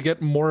trying to get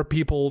more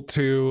people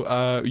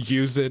to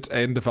use it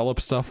and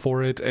develop stuff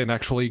for it and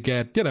actually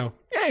get,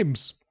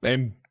 games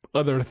and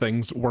other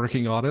things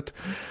working on it.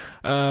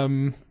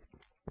 And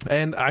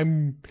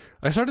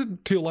I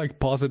started to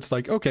pause it. It's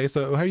like, okay,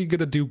 so how are you going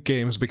to do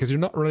games? Because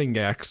you're not running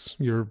X,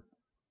 you're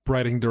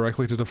writing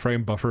directly to the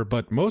frame buffer,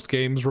 but most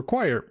games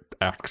require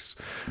X.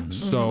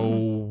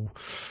 So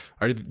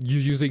are you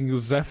using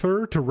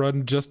Zephyr to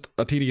run just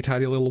a teeny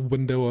tiny little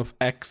window of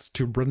X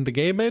to run the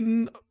game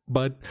in?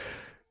 But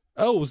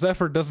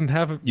Zephyr doesn't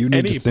have you need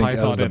any to think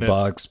Python out of the in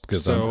box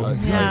because I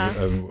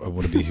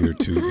want to be here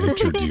to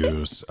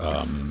introduce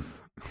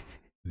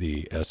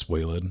the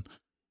SWALEN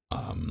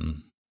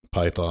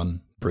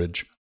Python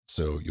bridge,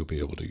 so you'll be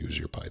able to use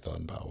your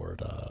Python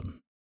powered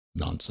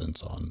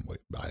nonsense on.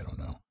 I don't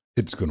know.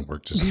 It's going to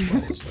work just as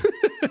well as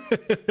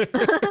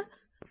that.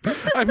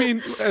 I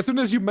mean, as soon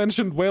as you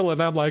mentioned Whalen,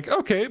 I'm like,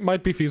 okay, it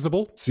might be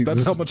feasible. See,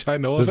 that's how much I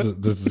know of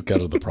it. This is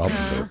kind of the problem,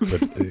 though.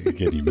 But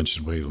again, you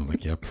mentioned Whalen. I'm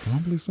like, yeah,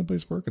 probably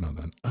somebody's working on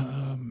that.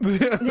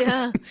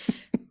 Yeah.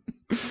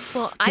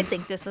 Well, I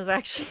think this is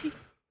actually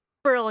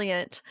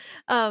brilliant.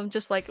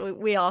 Just like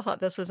we all thought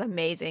this was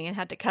amazing and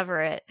had to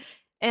cover it.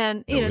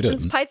 And, No, we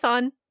since didn't.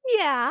 Python,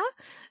 yeah.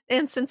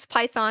 And since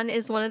Python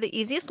is one of the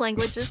easiest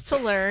languages to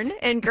learn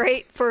and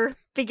great for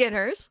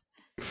beginners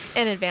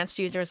and advanced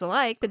users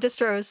alike, the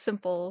distro is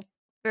simple,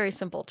 very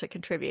simple to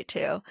contribute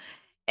to.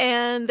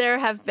 And there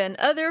have been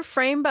other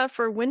frame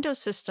buffer Windows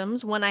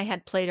systems. One I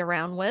had played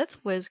around with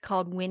was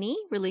called Winnie,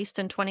 released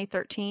in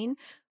 2013,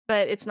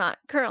 but it's not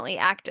currently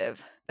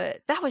active.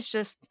 But that was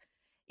just,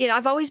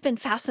 I've always been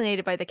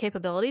fascinated by the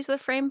capabilities of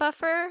the frame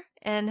buffer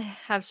and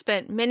have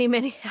spent many,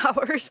 many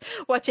hours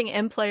watching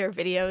end player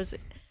videos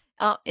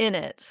in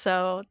it.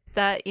 So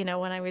that,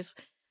 when I was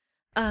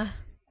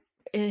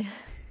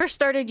first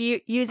started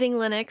using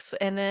Linux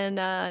and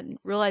then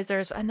realized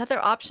there's another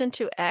option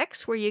to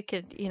X where you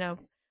could,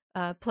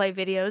 play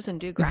videos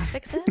and do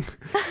graphics in.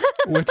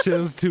 Which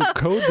is to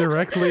code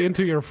directly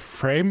into your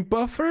frame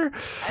buffer.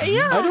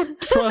 Yeah. I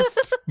don't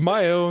trust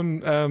my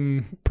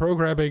own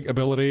programming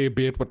ability,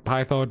 be it with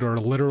Python or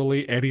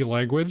literally any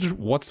language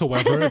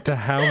whatsoever, to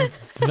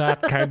have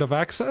that kind of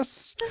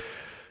access.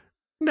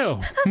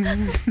 No.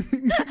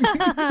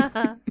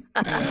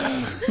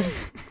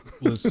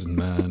 Listen,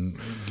 man,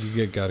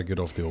 you got to get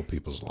off the old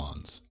people's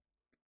lawns.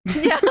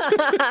 Yeah.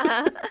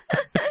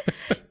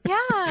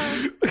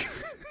 Yeah.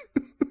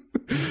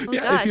 Oh,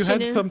 yeah, gosh, if you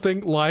had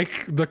something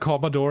like the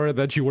Commodore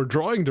that you were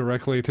drawing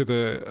directly to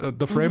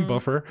the frame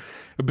buffer,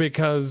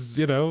 because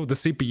the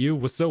CPU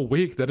was so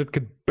weak that it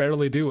could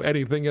barely do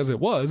anything as it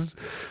was.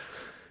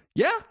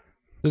 Yeah,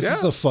 this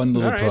is a fun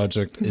little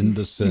project in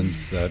the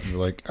sense that you're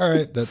like, all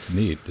right, that's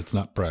neat. It's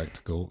not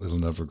practical. It'll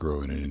never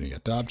grow in any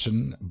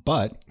adoption,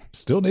 but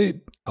still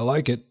neat. I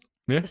like it.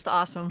 Yeah, just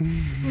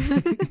awesome.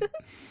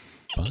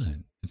 But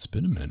it's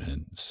been a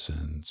minute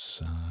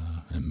since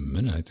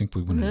I think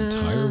we went an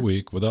entire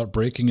week without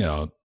breaking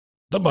out.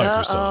 The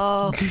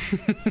Microsoft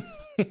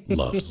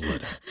loves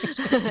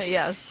Linux.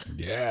 Yes.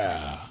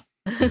 Yeah.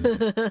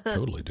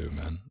 Totally do,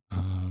 man.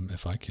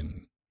 If I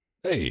can,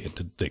 hey,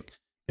 to think,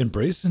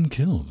 embrace and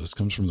kill. This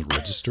comes from the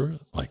register,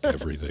 like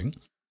everything.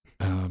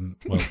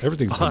 Well,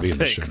 everything's going to be in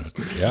the show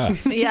notes. Yeah.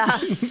 Yeah.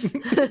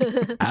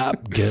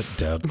 App-Get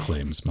dev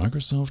claims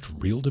Microsoft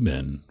reeled him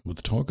in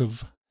with talk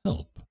of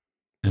help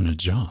and a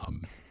job,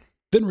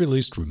 then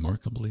released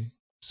remarkably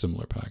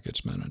similar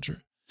package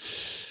manager.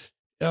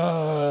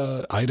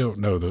 I don't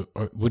know.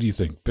 What do you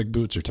think? Big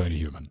boots or tiny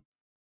human?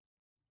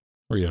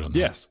 Where are you at on that?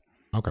 Yes.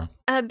 Okay.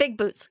 Big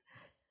boots.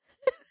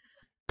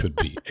 Could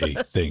be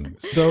a thing.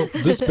 So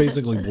this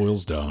basically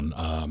boils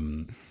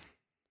down.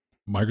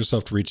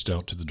 Microsoft reached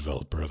out to the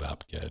developer of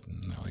AppGet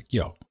and they're like,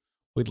 yo,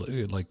 we'd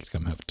like to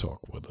come have a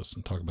talk with us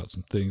and talk about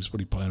some things. What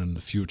are you planning in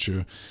the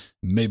future?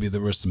 Maybe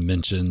there were some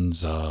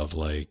mentions of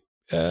like,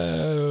 be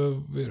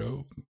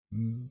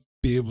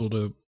able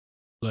to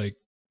like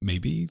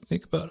maybe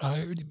think about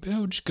hiring,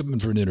 just come in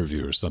for an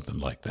interview or something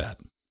like that.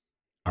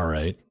 All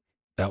right.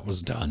 That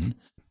was done.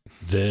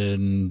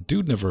 Then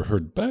dude never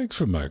heard back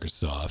from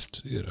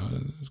Microsoft.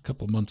 A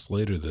couple of months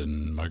later,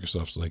 then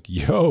Microsoft's like,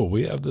 yo,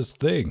 we have this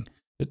thing.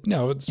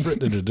 It's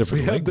written in a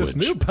different we have language. This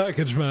new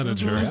package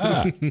manager.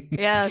 Yeah.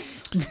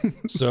 Yes.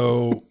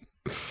 So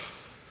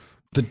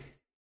the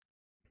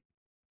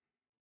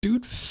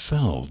dude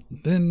felt,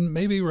 and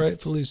maybe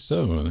rightfully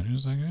so. And he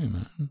was like, hey,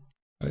 man,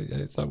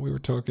 I thought we were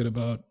talking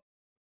about,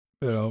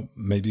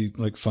 maybe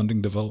like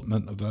funding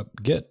development of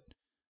AppGet.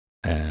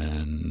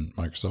 And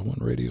Microsoft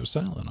went radio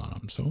silent on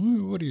him. So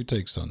what are your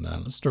takes on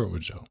that? Let's start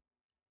with Joe.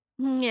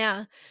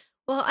 Yeah.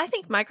 Well, I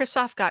think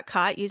Microsoft got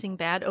caught using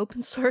bad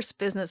open source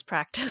business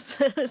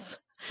practices,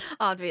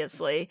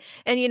 obviously.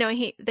 And,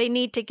 they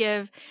need to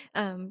give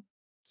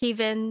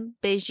Kevin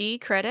Beige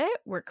credit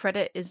where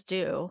credit is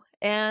due.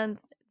 And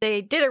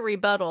they did a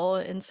rebuttal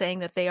in saying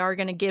that they are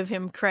going to give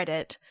him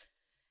credit.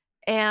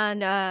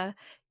 And,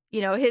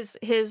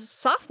 his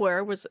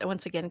software was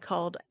once again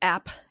called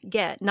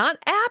AppGet, not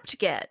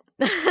apt-get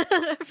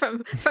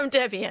from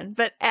Debian,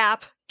 but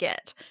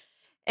AppGet.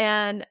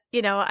 And,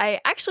 I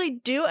actually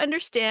do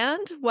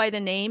understand why the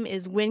name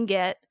is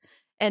WinGet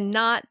and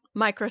not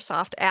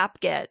Microsoft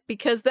AppGet,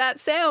 because that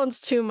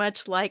sounds too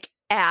much like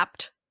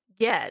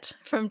apt-get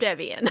from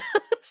Debian.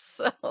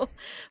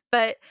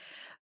 But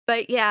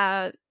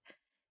yeah,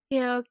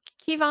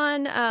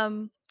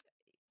 Kevin,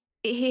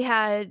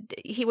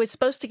 he was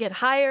supposed to get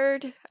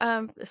hired,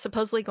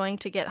 supposedly going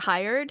to get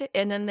hired,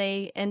 and then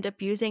they end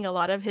up using a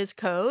lot of his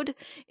code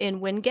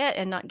in WinGet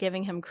and not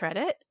giving him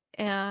credit.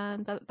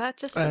 And that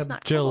just is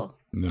not Jill,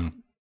 cool. No.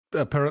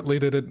 Apparently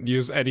they didn't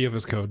use any of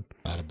his code.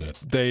 Not a bit.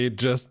 They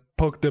just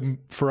poked him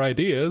for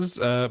ideas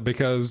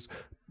because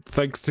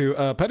thanks to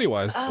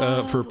Pennywise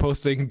for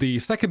posting the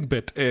second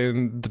bit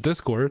in the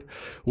Discord,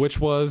 which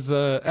was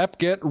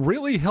AppGet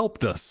really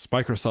helped us,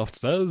 Microsoft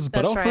says,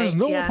 but That's offers right,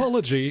 no yeah.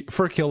 apology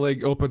for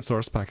killing open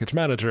source package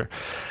manager.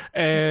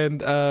 And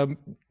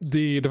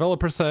the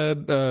developer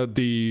said,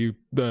 the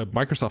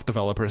Microsoft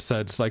developer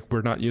said, it's like,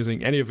 we're not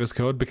using any of his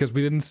code because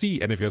we didn't see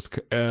any of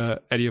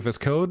his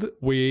code.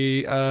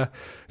 We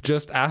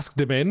just asked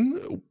him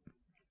in.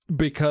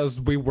 because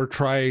we were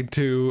trying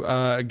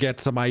to get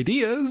some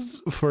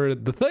ideas for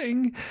the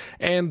thing,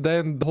 and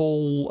then the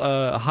whole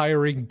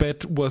hiring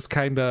bit was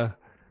kind of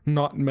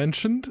not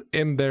mentioned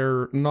in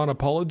their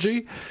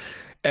non-apology.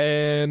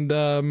 And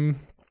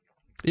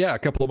yeah, a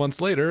couple of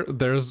months later,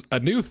 there's a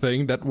new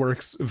thing that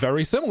works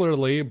very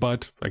similarly,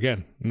 but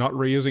again, not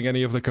reusing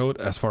any of the code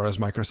as far as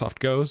Microsoft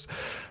goes,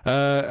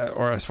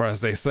 or as far as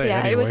they say.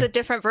 Yeah, anyway. it was a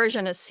different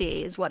version of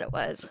C, is what it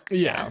was.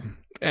 Yeah,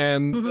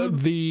 and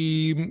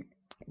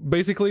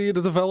basically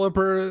the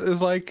developer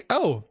is like,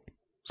 "Oh,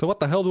 so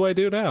what the hell do I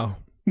do now?"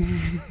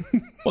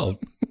 Well,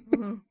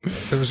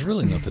 there was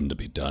really nothing to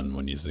be done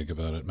when you think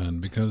about it,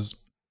 man, because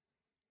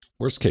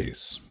worst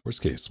case,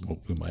 what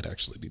we might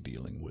actually be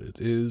dealing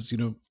with is,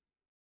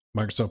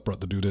 Microsoft brought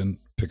the dude in,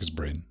 pick his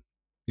brain,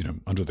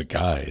 under the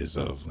guise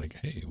of like,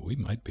 hey, we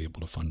might be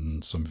able to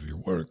fund some of your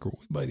work, or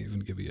we might even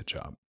give you a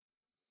job.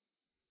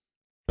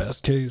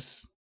 Best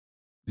case,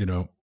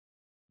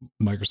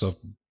 Microsoft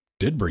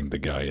did bring the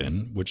guy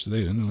in, which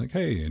they didn't. Like,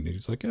 hey, and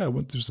he's like, yeah, I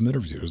went through some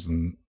interviews,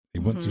 and he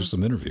went through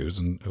some interviews,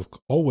 and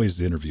always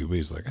the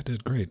interviewee's like, I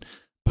did great,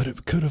 but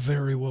it could have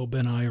very well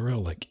been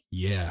IRL. Like,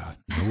 yeah,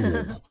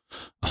 no.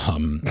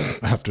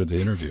 After the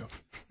interview,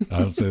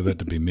 I would say that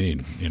to be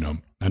mean.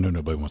 I know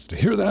nobody wants to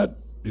hear that,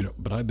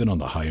 but I've been on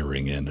the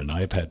hiring end, and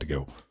I've had to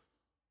go,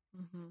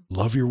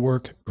 love your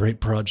work, great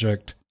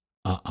project.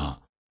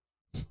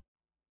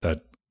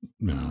 That,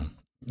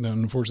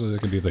 unfortunately,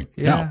 that can be a thing.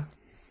 Yeah. Now,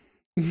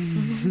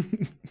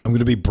 I'm going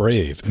to be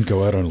brave and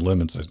go out on a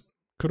limb and say,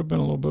 could have been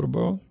a little bit of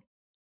both.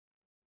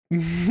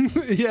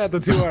 Yeah, the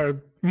two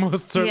are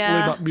most certainly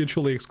not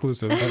mutually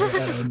exclusive.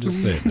 I'm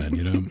just saying,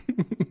 man,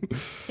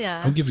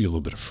 Yeah. I'll give you a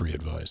little bit of free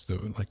advice, though.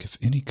 Like, if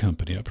any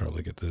company, I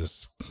probably get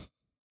this at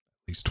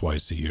least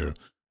twice a year,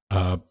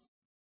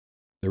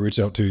 they reach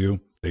out to you,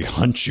 they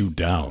hunt you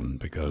down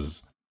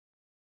because,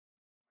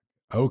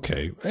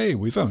 okay, hey,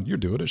 we found you're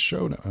doing a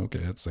show now. Okay,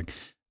 that's like,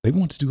 they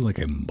want to do like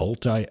a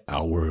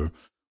multi-hour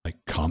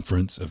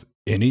conference of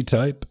any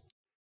type.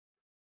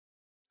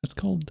 That's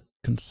called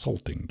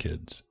consulting,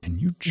 kids,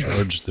 and you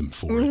charge them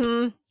for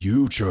it.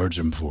 You charge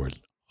them for it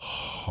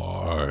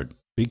hard,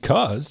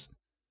 because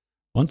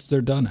once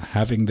they're done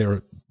having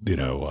their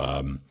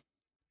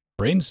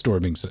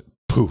brainstorming,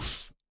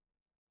 poof,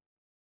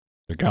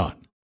 they're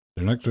gone.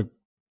 They're not going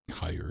to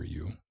hire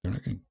you. They're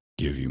not going to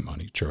give you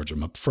money. Charge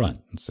them up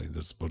front and say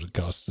this is what it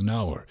costs an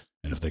hour,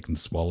 and if they can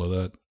swallow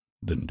that,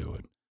 then do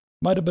it.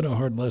 Might have been a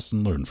hard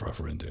lesson learned for our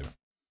friend here.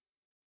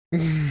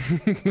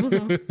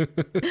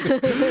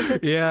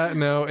 Yeah,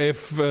 no,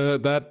 if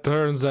that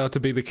turns out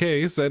to be the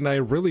case, and I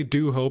really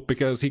do hope,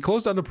 because he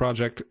closed down the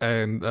project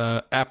and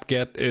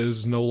apt-get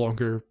is no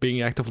longer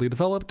being actively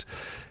developed,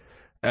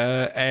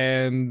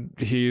 and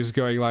he's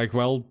going like,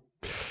 well,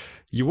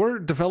 you were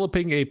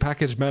developing a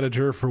package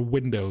manager for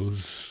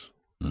Windows.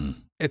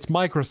 It's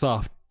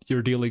Microsoft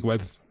you're dealing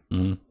with.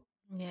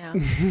 Yeah.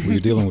 Well, you're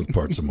dealing with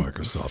parts of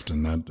Microsoft,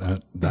 and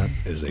that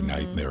is a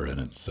nightmare in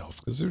itself,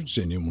 because there's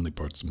genuinely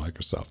parts of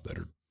Microsoft that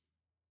are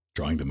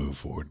trying to move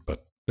forward,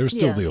 but there's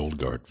still the old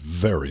guard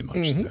very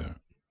much there.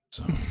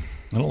 So,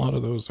 and a lot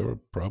of those are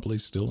probably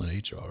still in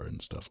HR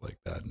and stuff like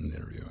that and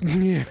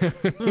interviewing. Yeah.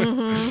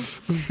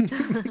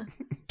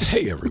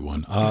 Hey,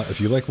 everyone.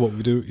 If you like what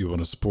we do, you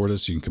want to support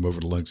us, you can come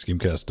over to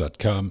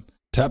linuxgamecast.com.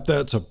 Tap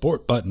that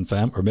support button,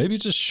 fam, or maybe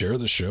just share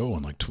the show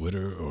on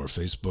Twitter or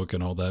Facebook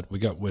and all that. We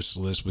got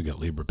Wishlist, we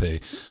got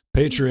LibrePay,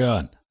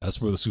 Patreon.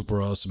 That's where the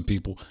super awesome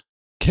people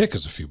kick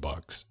us a few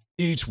bucks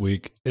each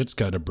week. It's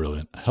kind of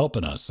brilliant,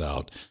 helping us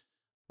out.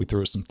 We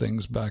throw some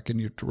things back in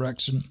your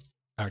direction.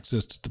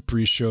 Access to the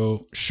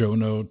pre-show, show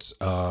notes.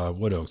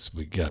 What else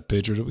we got?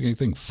 Patreon, do we got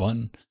anything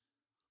fun?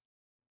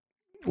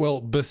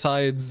 Well,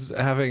 besides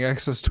having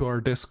access to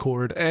our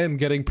Discord and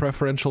getting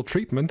preferential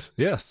treatment,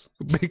 yes,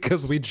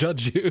 because we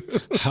judge you.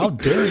 How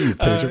dare you,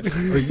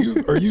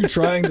 Patreon? Are you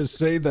trying to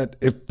say that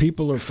if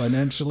people are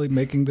financially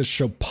making this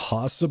show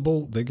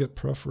possible, they get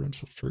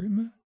preferential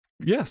treatment?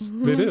 Yes,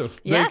 they do.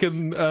 Yes. They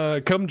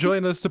can come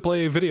join us to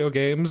play video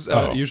games.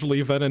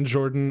 Usually Ven and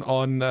Jordan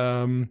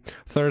on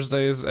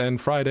Thursdays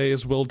and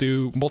Fridays will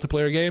do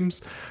multiplayer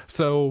games.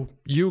 So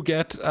you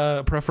get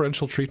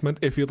preferential treatment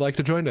if you'd like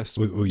to join us.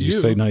 Will you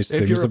say nice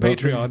things if you're a about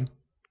Patreon.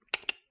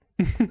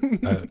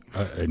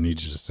 I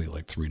need you to say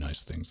 3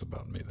 nice things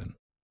about me then.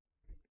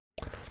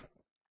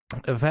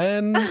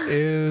 Ven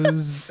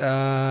is...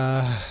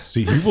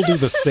 See, he will do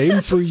the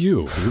same for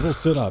you. He will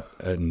sit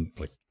up and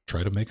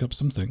try to make up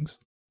some things.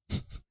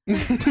 We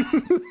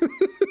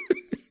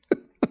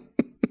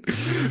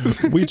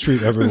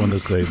treat everyone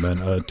the same,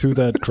 man. To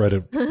that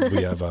credit,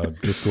 we have a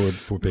Discord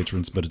for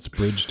patrons, but it's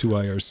Bridge to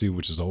IRC,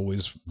 which has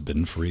always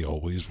been free,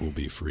 always will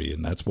be free,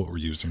 and that's what we're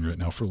using right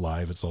now for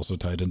live. It's also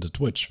tied into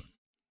Twitch,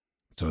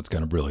 so it's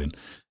kind of brilliant.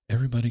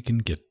 Everybody can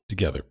get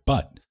together,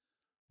 but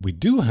we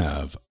do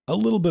have a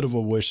little bit of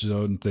a wish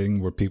zone thing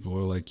where people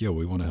are like, yo,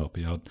 we want to help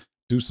you out.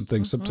 Do some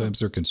things. Sometimes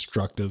they're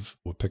constructive.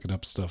 We're picking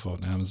up stuff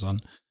on Amazon.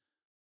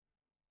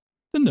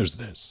 Then there's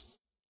this.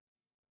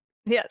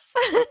 Yes.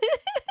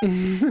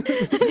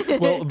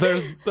 Well,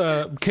 there's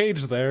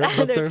Cage there,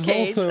 but there's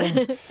Cage.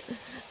 also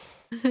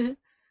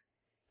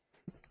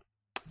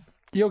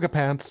yoga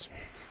pants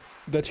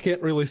that you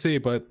can't really see,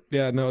 but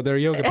yeah, no, they're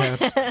yoga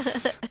pants.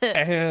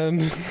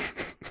 And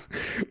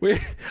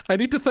I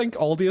need to thank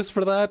Aldius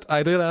for that.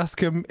 I did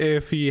ask him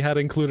if he had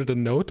included a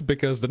note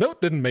because the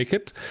note didn't make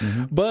it,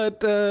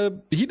 but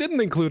he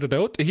didn't include a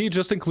note. He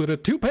just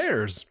included 2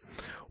 pairs,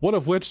 one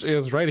of which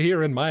is right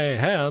here in my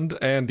hand,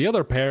 and the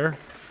other pair.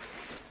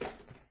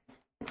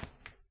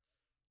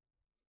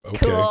 Okay.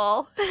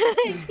 Cool.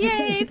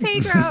 Yay,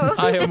 Pedro.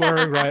 I am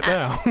wearing right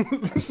now.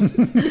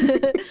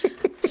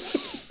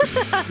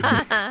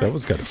 That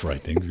was kind of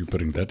frightening. You're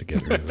putting that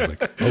together.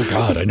 Like, oh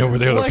God, I know where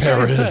the other Like pair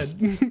I is.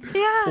 said,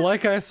 Yeah.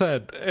 like I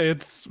said,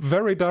 it's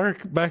very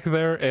dark back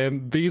there,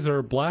 and these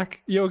are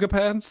black yoga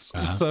pants.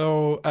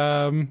 So,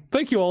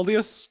 thank you,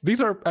 Aldius. These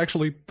are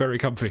actually very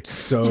comfy.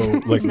 So,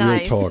 like,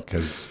 Nice. real talk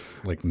has,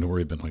 like,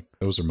 Nori been like,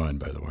 those are mine,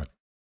 by the way.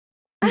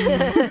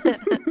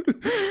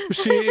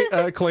 She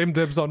claimed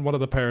dibs on one of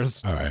the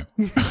pairs. All right.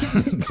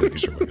 Making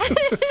sure we got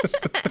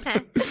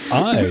it.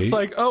 It's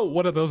like, oh,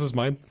 one of those is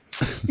mine.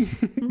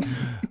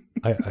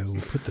 I will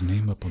put the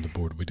name up on the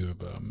board. We do have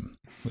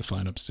the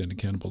fine upstanding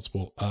cannibals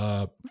bowl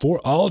for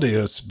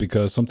Aldius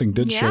because something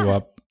did show Yeah.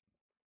 up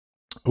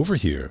over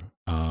here,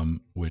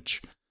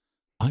 which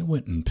I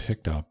went and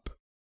picked up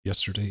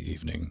yesterday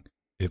evening.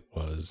 It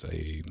was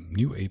a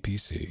new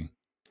APC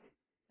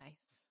Nice.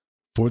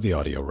 for the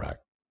audio rack,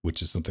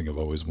 which is something I've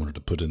always wanted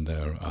to put in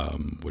there,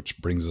 which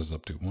brings us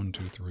up to 1,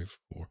 2, 3,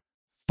 4,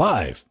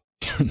 5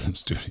 here in the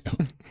studio.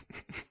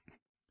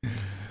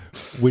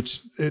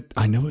 Which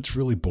I know it's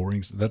really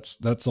boring.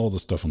 That's all the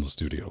stuff on the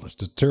studio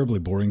list. It's terribly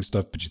boring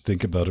stuff, but you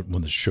think about it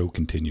when the show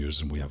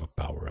continues and we have a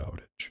power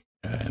outage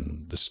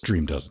and the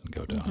stream doesn't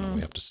go down and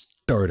we have to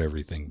start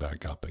everything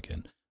back up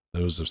again.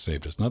 Those have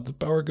saved us. Not that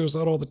power goes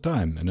out all the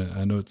time, and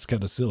I know it's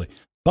kind of silly,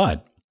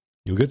 but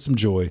you'll get some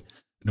joy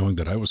knowing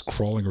that I was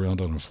crawling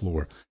around on the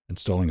floor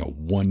installing a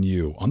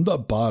 1U on the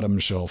bottom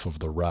shelf of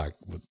the rack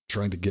with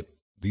trying to get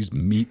these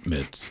meat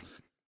mitts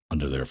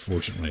under there.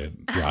 Fortunately,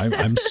 yeah,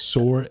 I'm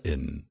sore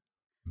in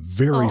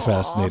very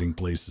fascinating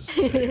places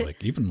today.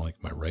 Like even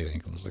like my right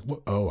ankle was like,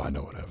 what? Oh, I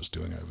know what I was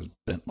doing. I was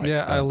bent like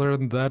Yeah, that. I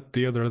learned that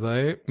the other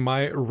day.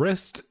 My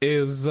wrist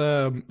is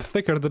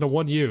thicker than a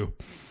 1U.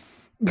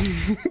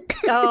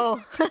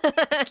 Oh.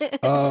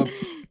 I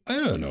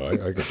don't know. I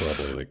could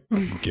probably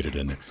like get it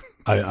in there.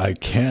 I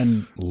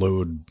can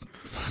load.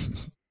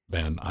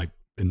 Man, I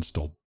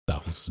installed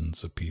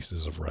thousands of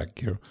pieces of rack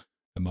gear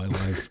in my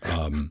life.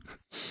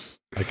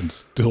 I can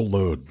still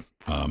load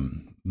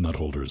nut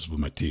holders with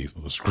my teeth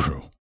with a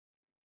screw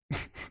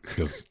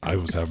because I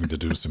was having to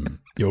do some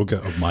yoga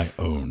of my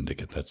own to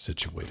get that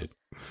situated.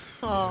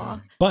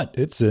 Aw. But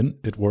it's in,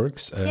 it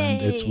works,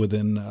 and it's Yay.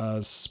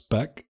 within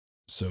spec.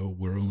 So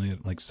we're only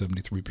at like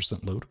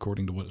 73% load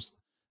according to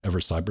whatever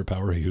cyber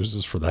power he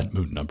uses for that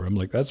moon number. I'm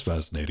like, that's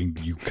fascinating.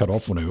 Do you cut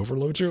off when I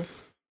overload you?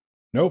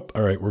 Nope.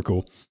 All right, we're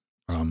cool.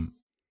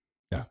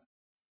 Yeah.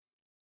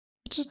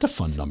 It's just a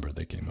fun number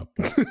they came up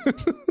with.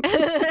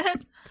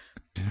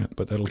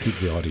 But that'll keep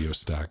the audio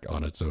stack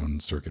on its own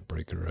circuit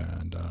breaker,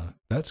 and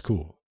that's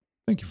cool.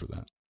 Thank you for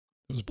that.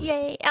 It was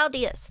brilliant. Yay,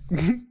 Aldius.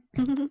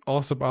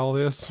 Awesome,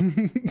 Aldius.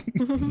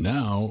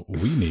 Now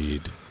we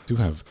need to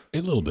have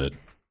a little bit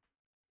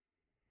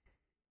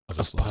of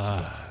a slice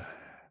of pie.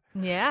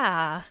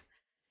 Yeah.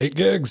 8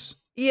 gigs.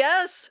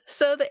 Yes.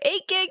 So the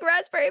 8 gig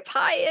Raspberry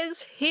Pi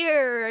is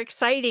here.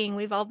 Exciting.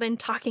 We've all been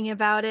talking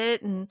about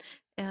it and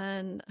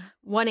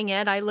wanting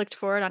it. I looked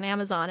for it on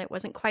Amazon. It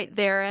wasn't quite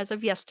there as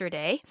of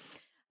yesterday.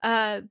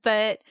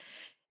 But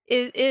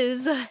it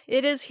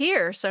is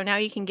here. So now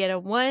you can get a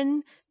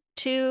 1,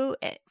 2,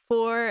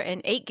 4,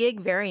 and 8 gig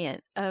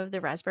variant of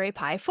the Raspberry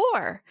Pi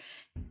 4.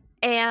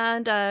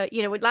 And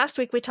last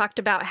week we talked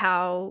about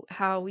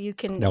how you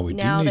can Now we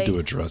do need to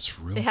address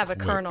real they have a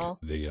quick kernel.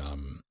 they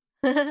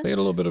had a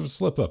little bit of a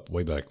slip up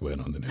way back when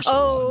on the initial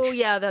Oh launch.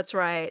 yeah, that's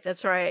right.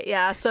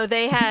 Yeah, so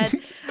they had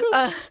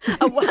a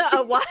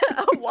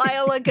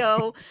while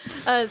ago,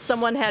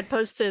 someone had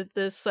posted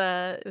this.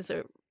 It was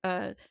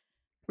a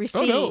receipt.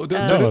 Oh no, No,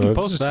 didn't it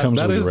post just that. comes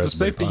That with is the the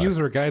Raspberry safety Pi.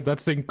 user guide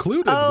that's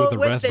included Oh, with the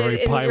with Raspberry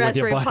the Pi when you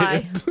Raspberry buy Pi.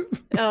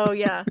 it. Oh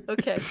yeah,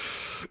 okay.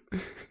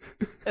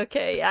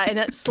 Okay, yeah, and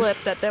it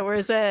slipped that there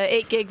was a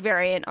 8 gig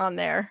variant on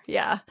there.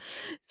 Yeah.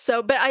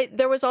 So, but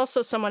there was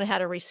also someone who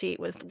had a receipt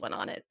with one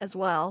on it as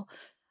well.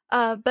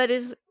 But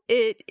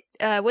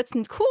what's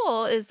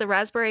cool is the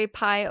Raspberry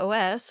Pi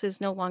OS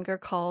is no longer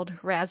called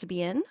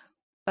Raspbian,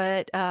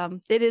 but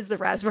it is the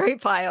Raspberry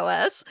Pi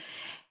OS.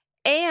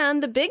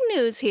 And the big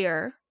news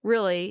here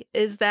really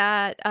is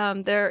that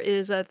there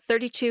is a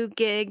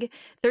 32-bit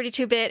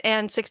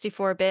and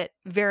 64-bit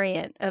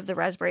variant of the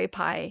Raspberry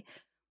Pi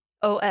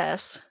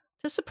OS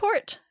to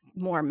support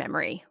more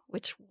memory,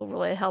 which will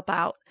really help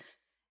out.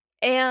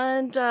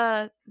 And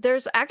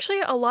there's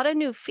actually a lot of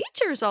new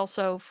features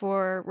also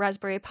for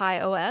Raspberry Pi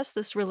OS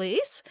this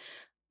release.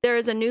 There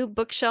is a new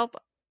bookshelf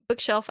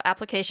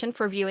application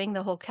for viewing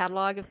the whole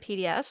catalog of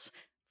PDFs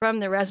from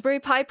the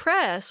Raspberry Pi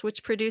Press,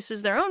 which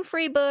produces their own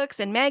free books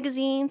and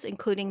magazines,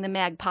 including the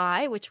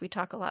Magpie, which we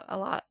talk a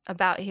lot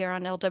about here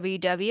on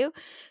LWW,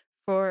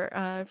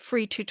 for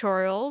free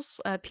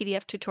tutorials,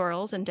 PDF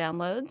tutorials and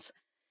downloads.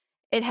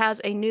 It has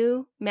a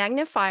new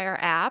magnifier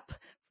app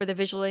for the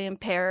visually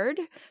impaired,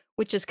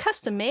 which is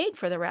custom made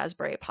for the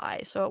Raspberry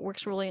Pi, so it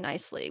works really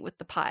nicely with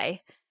the Pi.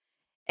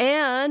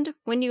 And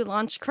when you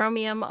launch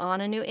Chromium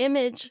on a new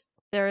image,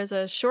 there is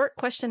a short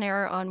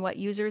questionnaire on what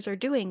users are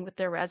doing with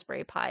their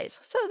Raspberry Pis,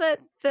 so that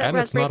the And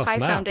it's Raspberry not a Pi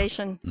snap.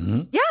 Foundation.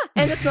 Mm-hmm. Yeah,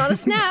 and it's not a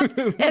snap.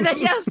 And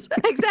yes,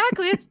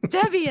 exactly, it's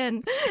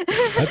Debian.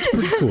 That's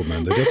pretty cool,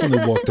 man. They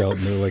definitely walked out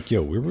and they're like,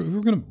 yo, we were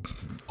going to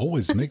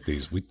always make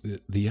these.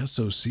 The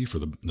SoC for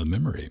the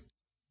memory,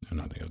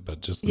 and I think about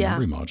just the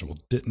memory module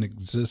didn't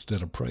exist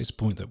at a price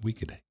point that we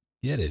could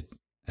get it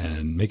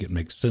and make it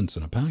make sense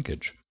in a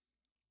package.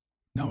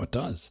 Now it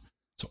does.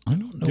 So I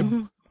don't know.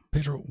 Mm-hmm.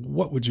 Pedro,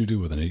 what would you do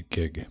with an 8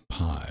 gig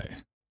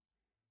Pi?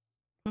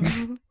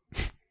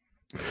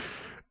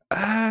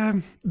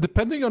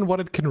 Depending on what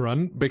it can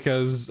run,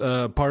 because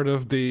part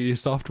of the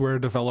software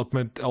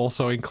development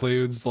also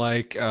includes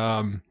like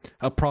a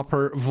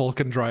proper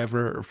Vulkan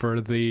driver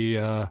for the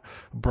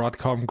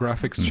Broadcom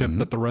graphics chip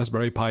that the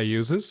Raspberry Pi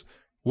uses,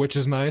 which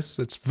is nice.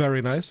 It's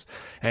very nice.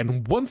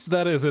 And once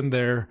that is in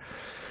there,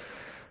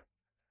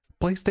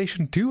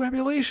 PlayStation 2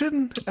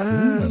 emulation?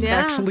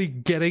 Actually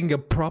getting a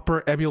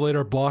proper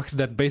emulator box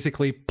that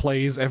basically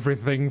plays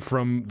everything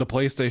from the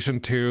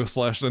PlayStation 2 /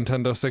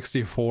 Nintendo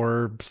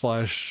 64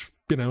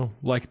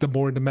 / like the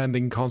more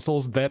demanding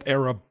consoles, that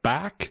era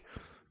back.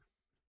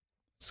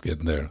 It's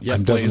getting there. Yes,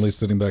 I'm definitely please.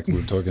 sitting back. We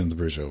were talking in the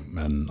pre-show,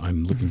 and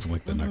I'm looking for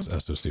like the next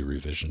SoC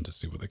revision to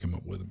see what they come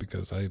up with,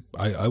 because I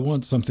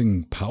want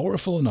something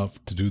powerful enough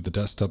to do the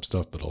desktop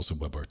stuff, but also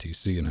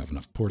WebRTC and have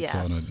enough ports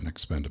on it and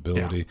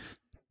expandability,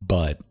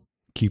 but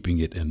keeping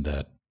it in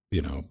that,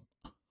 $100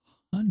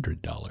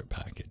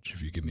 package.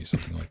 If you give me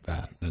something like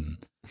that, then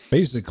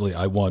basically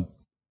I want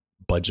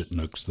budget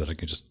nooks that I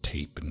can just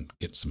tape and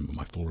get some of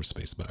my floor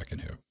space back in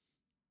here.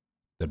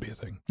 That'd be a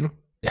thing.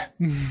 Yeah.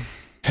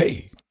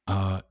 Hey,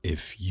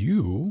 if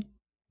you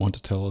want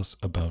to tell us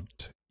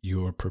about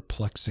your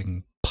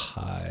perplexing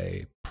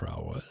Pi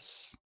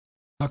prowess,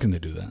 how can they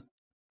do that?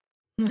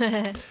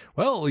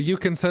 Well, you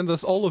can send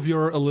us all of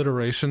your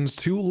alliterations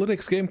to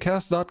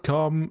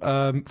linuxgamecast.com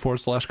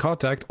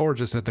 /contact, or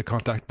just hit the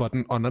contact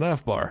button on the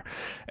navbar.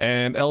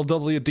 And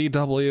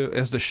LWDW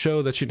is the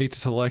show that you need to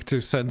select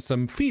to send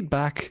some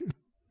feedback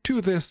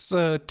to this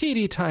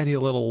teeny tiny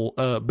little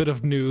bit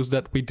of news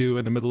that we do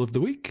in the middle of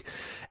the week.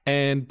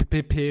 And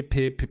that's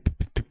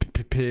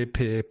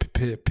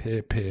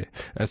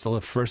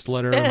the first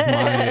letter of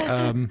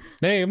my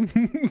name.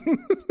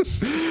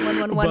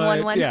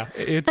 11111. Yeah,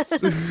 it's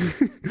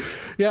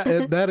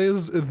that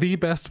is the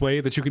best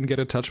way that you can get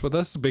in touch with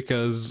us,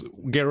 because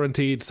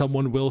guaranteed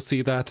someone will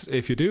see that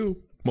if you do.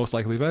 Most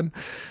likely then.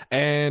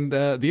 And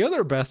the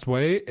other best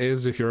way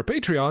is if you're a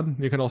Patreon,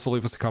 you can also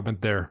leave us a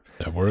comment there.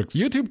 That works.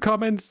 YouTube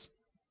comments,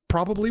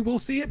 probably will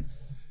see it.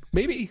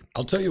 Maybe.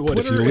 I'll tell you what,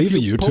 Twitter, if you leave a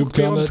YouTube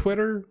comment, on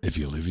Twitter, if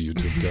you leave a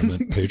YouTube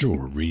comment, Pedro will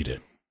read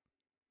it.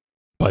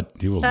 But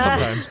he will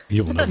never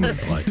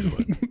reply to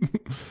it.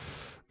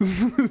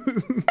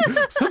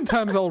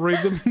 sometimes I'll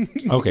read them.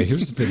 Okay,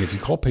 here's the thing. If you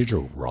call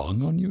Pedro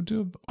wrong on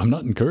YouTube, I'm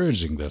not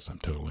encouraging this. I'm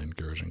totally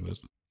encouraging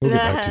this. We'll get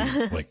back to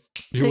you. Like,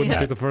 You wouldn't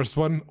be the first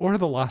one or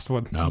the last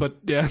one. No, but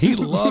yeah. he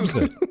loves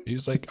it.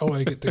 He's like, oh,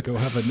 I get to go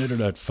have an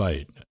internet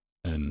fight.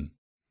 And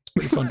it's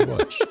pretty fun to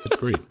watch. It's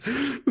great.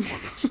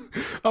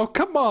 Oh,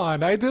 come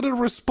on. I did a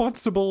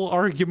responsible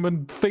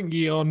argument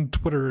thingy on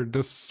Twitter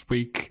this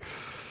week.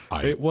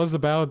 It was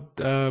about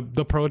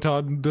the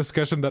Proton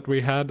discussion that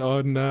we had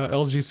on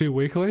LGC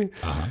Weekly.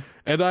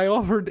 And I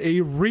offered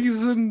a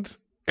reasoned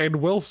and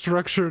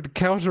well-structured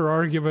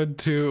counter-argument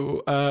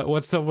to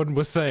what someone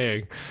was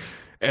saying.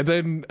 And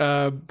then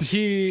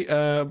he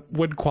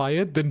went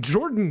quiet. Then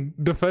Jordan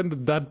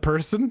defended that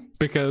person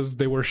because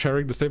they were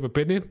sharing the same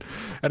opinion.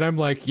 And I'm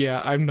like,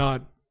 yeah, I'm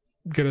not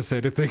going to say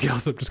anything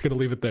else. I'm just going to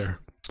leave it there.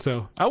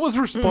 So I was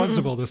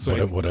responsible this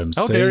week. What I'm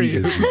How saying dare you?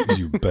 is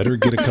you better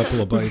get a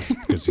couple of bites,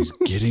 because he's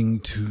getting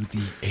to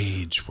the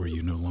age where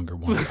you no longer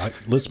want to.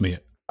 Listen to me,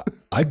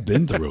 I've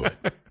been through it.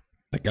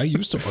 Like, I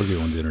used to argue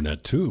on the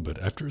internet too,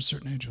 but after a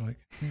certain age, you're like,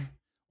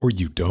 or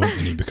you don't,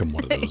 and you become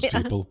one of those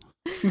people.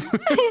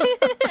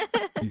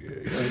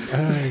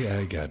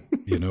 I got,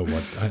 you know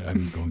what?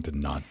 I'm going to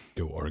not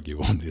go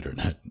argue on the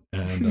internet.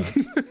 And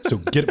so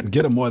get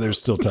him while there's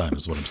still time,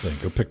 is what I'm saying.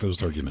 Go pick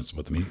those arguments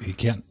with him. He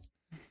can't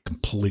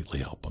completely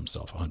help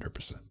himself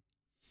 100%.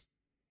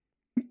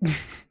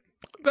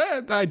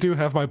 I do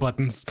have my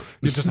buttons.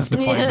 You just have to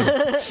find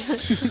them.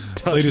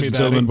 Ladies and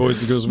gentlemen, boys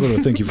and girls, we want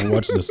to thank you for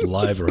watching this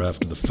live or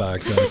after the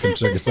fact. Come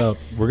check us out.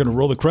 We're going to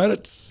roll the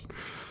credits.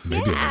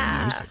 Maybe a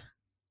little music.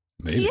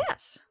 Maybe.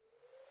 Yes.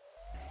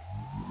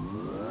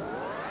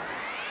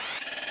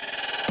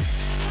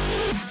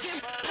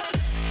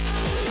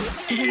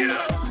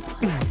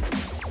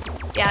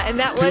 Yeah, and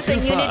that was a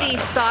 225. Unity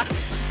stock.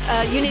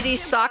 Unity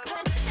stock.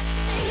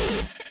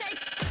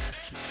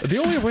 The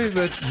only way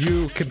that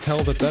you can tell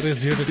that that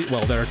is Unity,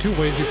 well, there are two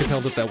ways you can tell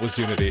that that was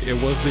Unity. It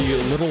was the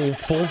little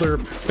folder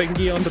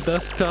thingy on the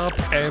desktop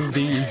and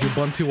the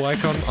Ubuntu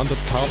icon on the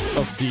top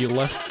of the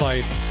left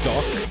side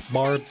dock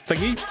bar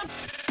thingy.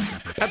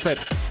 That's it.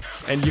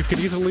 And you can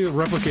easily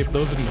replicate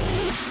those in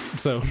GNOME.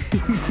 So.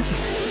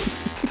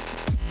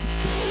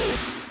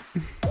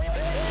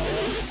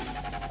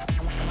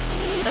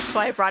 That's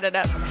why I brought it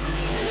up.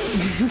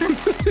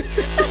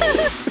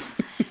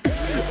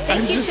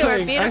 I'm just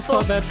saying, I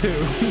saw that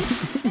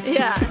too.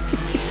 Yeah.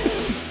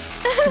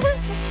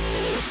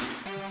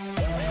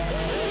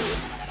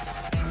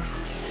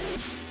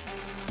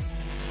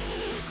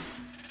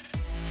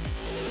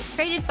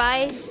 Created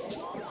by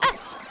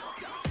us.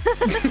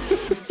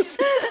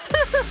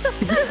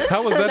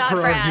 How was that Not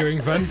for Brad.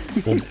 arguing, Ven?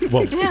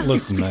 Well,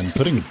 listen, man,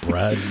 putting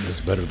Brad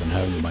is better than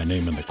having my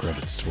name in the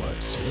credits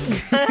twice.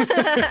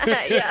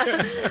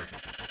 Yeah.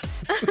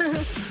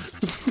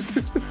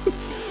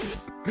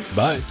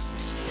 Bye.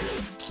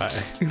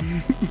 Bye.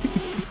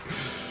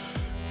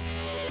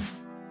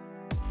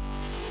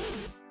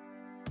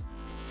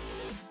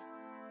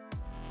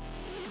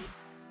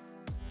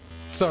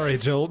 Sorry,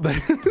 Joel.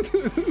 That's okay.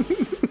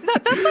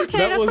 That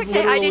That's was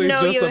okay. I literally didn't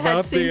know just you had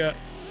about seen. the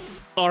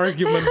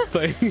argument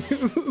thing.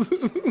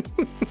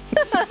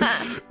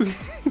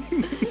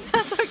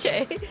 That's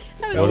okay.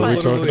 That What was are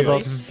we fun. talking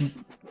about?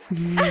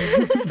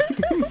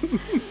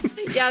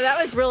 Yeah,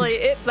 that was really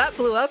it. That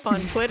blew up on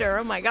Twitter.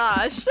 Oh my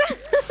gosh.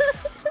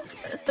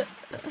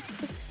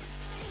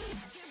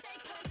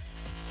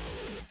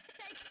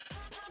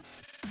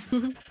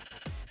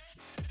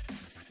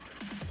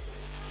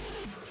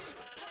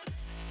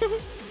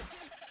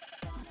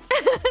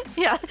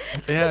 Yeah.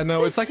 Yeah,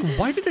 no, it's like,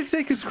 why did they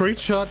take a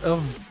screenshot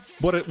of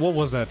what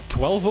was that?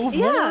 1204?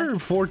 Yeah.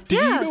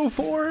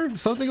 1404?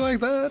 Something like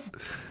that?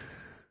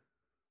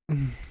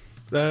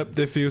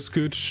 If you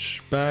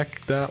scooch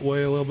back that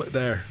way a little bit,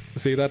 there.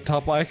 See that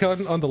top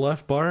icon on the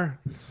left bar?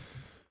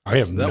 I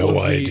have That no was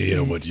the-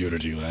 idea what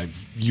Unity.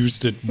 I've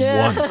used it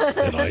Yeah. once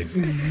and I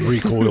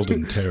recoiled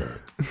in terror.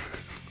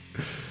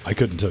 I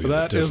couldn't tell you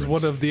That the is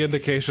difference. one of the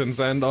indications,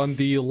 and on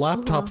the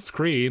laptop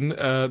screen,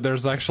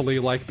 there's actually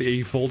like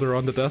the folder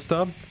on the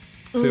desktop.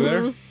 See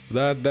there?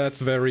 That's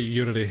very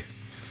Unity.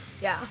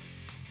 Yeah.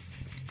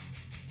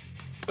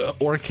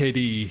 Or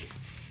KDE.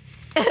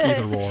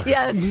 Either or.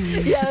 Yes.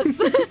 Yes.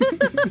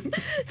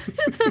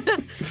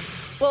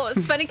 Well,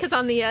 it's funny because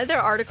on the other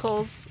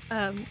articles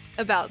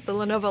about the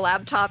Lenovo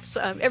laptops,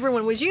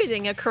 everyone was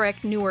using a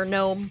correct newer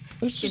GNOME.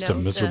 There's just you a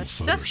know, miserable the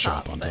Photoshop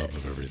desktop, on but- top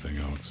of everything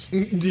else.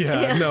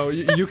 Yeah, no,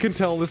 you can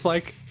tell it's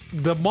like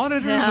the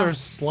monitors Yeah. are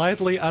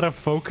slightly out of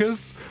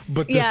focus,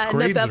 but the Yeah, and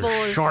the screens bevel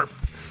are is- sharp.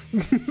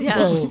 Yeah.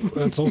 Well,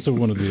 that's also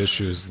one of the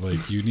issues.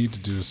 Like, you need to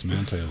do some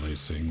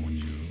anti-aliasing when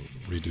you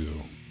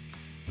redo.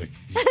 Like,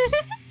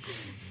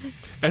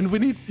 And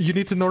you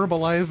need to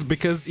normalize,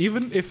 because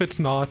even if it's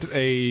not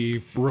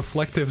a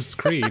reflective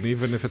screen,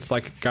 even if it's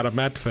like got a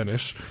matte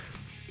finish,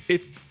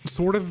 it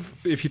sort of,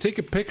 if you take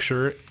a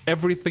picture,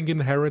 everything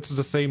inherits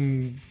the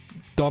same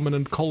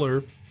dominant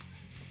color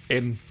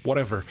in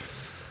whatever.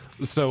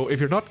 So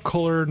if you're not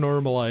color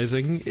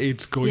normalizing,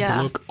 it's going Yeah.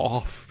 to look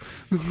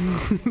off.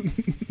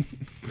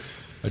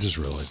 I just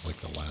realized,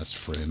 like, the last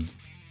frame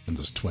in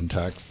this twin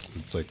tax,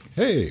 it's like,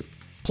 hey,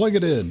 plug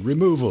it in,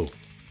 removal,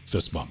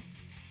 fist bump.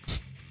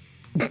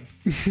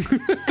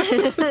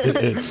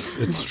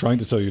 It's trying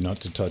to tell you not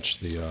to touch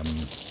the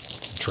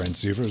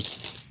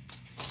transceivers,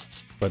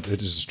 but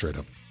it is straight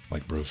up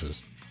like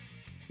Brofist.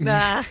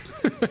 Nah.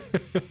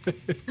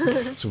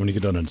 So when you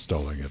get done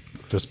installing it,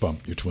 fist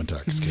bump your twin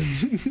tax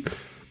kids.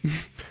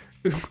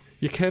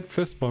 You can't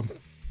fist bump.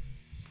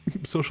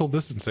 Social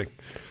distancing.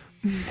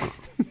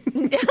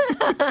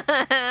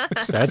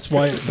 That's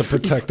why the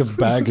protective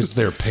bag is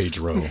there,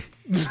 Pedro.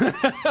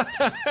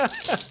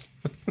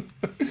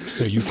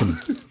 So you can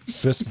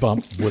fist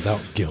bump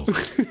without guilt.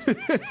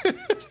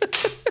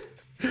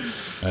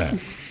 Ah.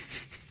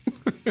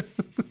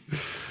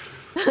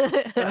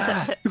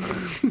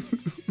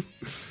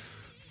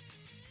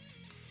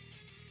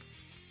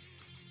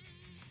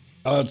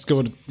 It's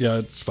going. Yeah,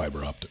 it's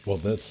fiber optic. Well,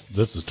 this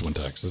is twin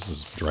tax. This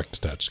is direct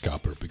attached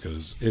copper,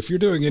 because if you're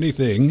doing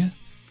anything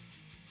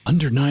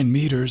under 9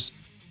 meters,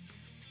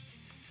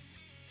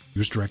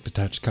 use direct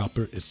attached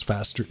copper. It's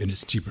faster and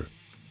it's cheaper.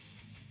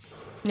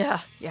 Yeah.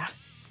 Yeah.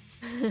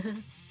 I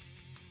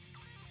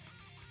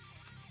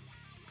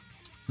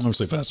would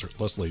say faster,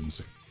 less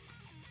latency.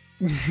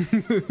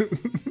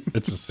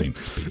 It's the same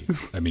speed.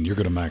 I mean, you're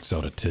going to max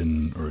out at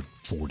 10 or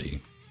 40.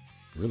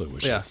 I really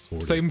wish. Yes, it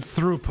was 40. same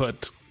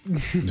throughput,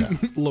 Yeah.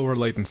 lower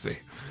latency.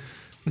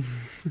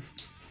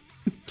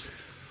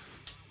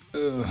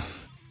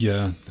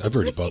 Yeah, I've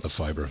already bought the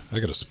fiber. I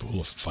got a spool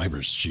of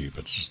fiber's cheap.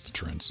 It's just the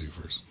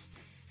transceivers.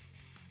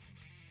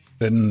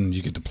 Then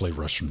you get to play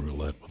Russian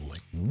roulette with,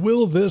 like,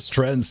 will this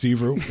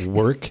transceiver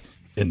work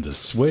in the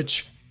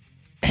switch?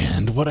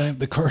 And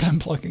the card I'm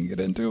plugging it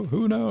into?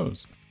 Who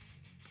knows?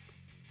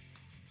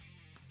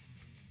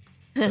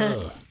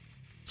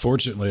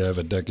 Fortunately, I have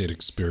a decade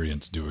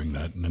experience doing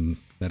that, and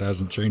that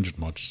hasn't changed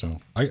much. So,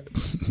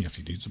 if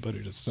you need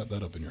somebody to set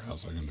that up in your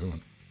house, I can do it.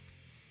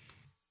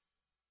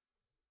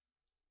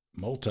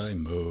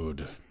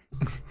 Multi-mode.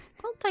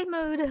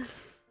 Multi-mode.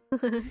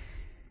 Well,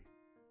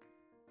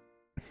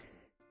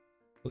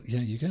 yeah,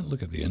 you can't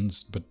look at the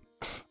ends, but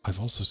I've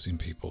also seen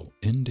people,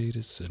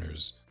 inundated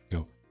sinners,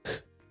 go,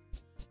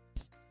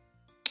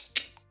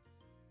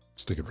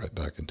 stick it right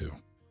back into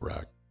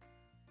rack.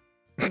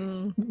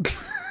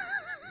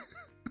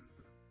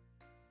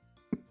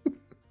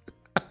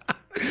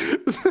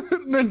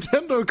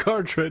 Nintendo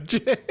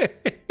cartridge.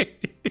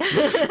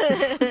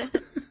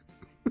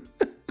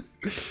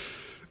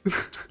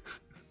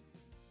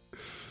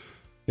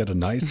 Get a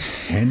nice,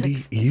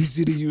 handy,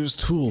 easy-to-use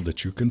tool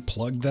that you can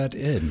plug that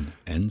in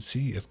and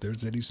see if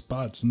there's any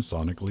spots and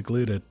sonically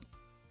clean it.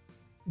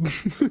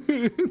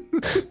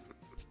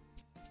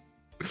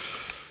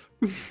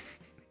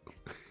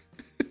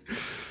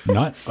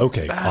 Not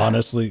okay.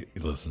 Honestly,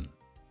 listen,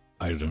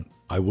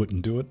 I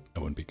wouldn't do it. I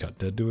wouldn't be cut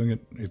dead doing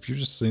it. If you're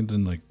just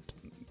sending like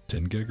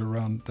 10 gig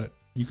around, that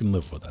you can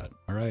live with that.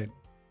 All right,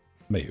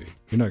 maybe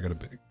you're not gonna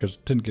be, because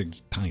 10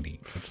 gig's tiny.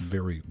 It's a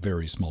very,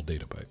 very small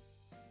data pipe.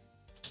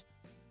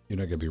 You're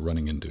not gonna be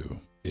running into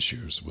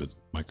issues with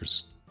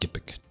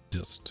microscopic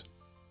dist.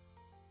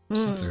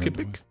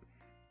 Skipic.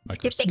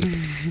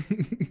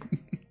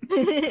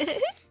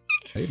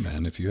 Hey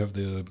man, if you have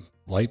the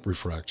light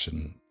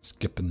refraction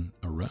skipping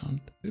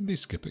around, it'd be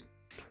skipping.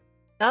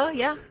 Oh,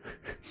 yeah.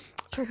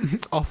 True.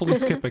 Awfully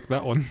skipic,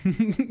 that one.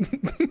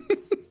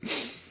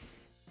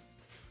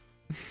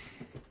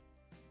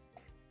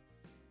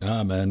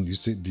 Ah man, you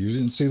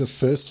didn't see the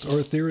fist,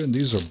 Arthurian?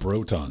 These are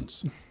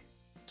brotons.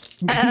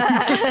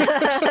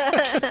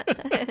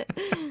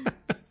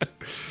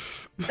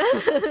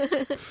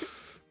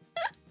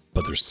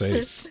 But they're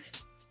safe.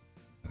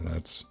 And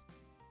that's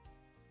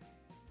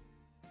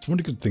one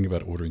good thing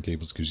about ordering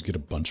cables, because you get a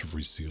bunch of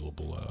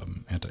resealable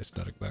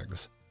anti-static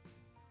bags.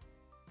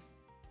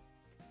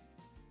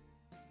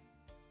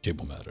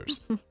 Cable matters.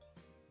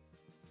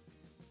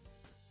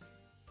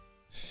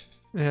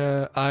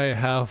 Yeah, I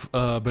have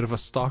a bit of a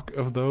stock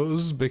of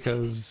those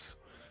because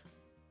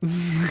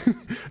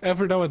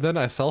every now and then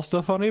I sell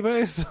stuff on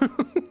eBay. So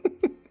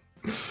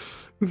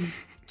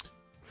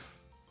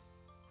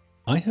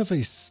I have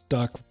a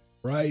stock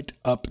right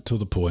up to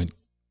the point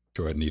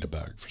where I need a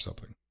bag for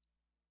something.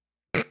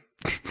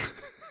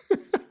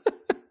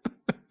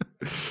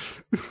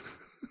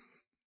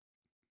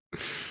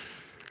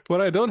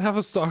 what I don't have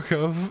a stock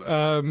of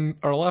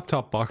are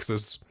laptop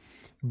boxes,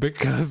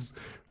 because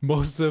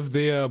most of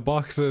the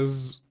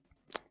boxes,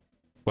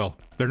 well,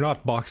 they're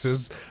not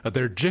boxes,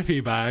 they're jiffy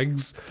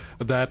bags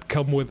that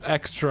come with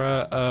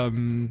extra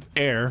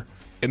air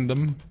in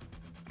them,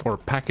 or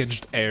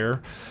packaged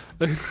air.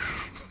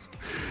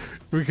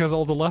 Because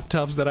all the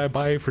laptops that I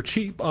buy for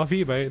cheap off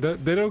eBay,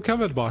 they don't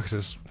come in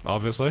boxes,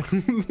 obviously.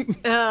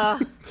 Yeah,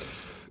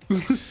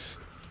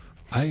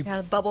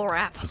 I bubble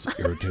wrap. was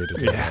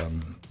irritated at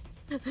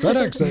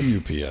FedEx and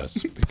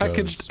UPS. Because,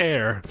 Packaged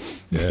air.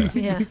 Yeah.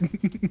 Yeah.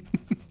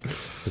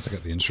 Because I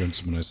got the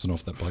insurance when I sent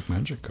off that Black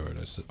Magic card.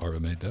 I said,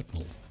 made that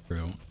little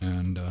throw.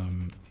 And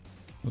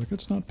like,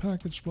 it's not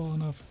packaged well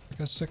enough. Like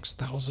a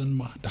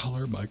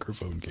 $6,000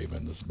 microphone came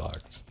in this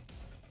box.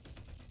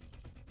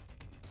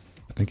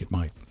 I think it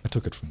might. I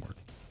took it from work.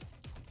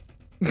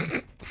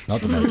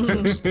 Not the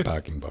microphone, just the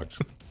packing box.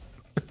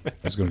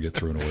 It's going to get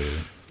thrown away.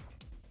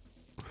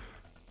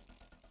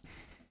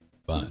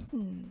 But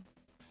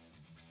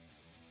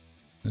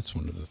that's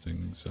one of the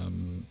things.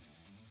 I'm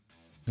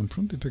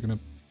probably picking up.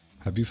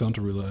 Have you found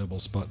a reliable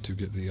spot to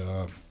get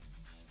the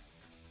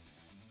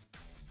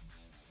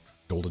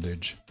Golden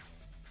Age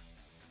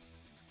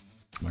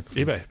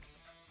microphone? eBay.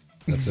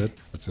 That's it?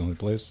 That's the only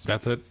place?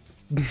 That's it.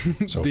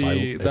 So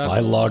if I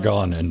log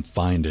on and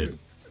find it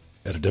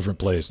at a different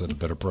place at a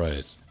better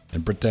price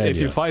in Britannia. If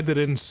you find it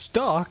in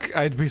stock,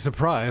 I'd be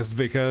surprised,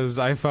 because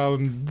I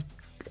found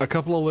a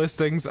couple of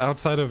listings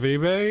outside of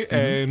eBay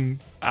and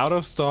out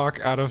of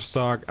stock, out of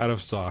stock, out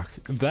of stock.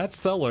 That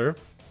seller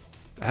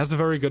has a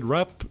very good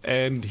rep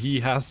and he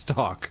has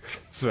stock.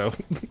 So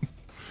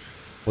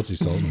What's he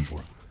selling them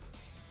for?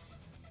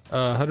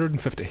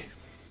 150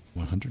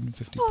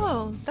 150 Oh,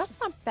 pounds. that's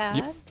not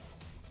bad.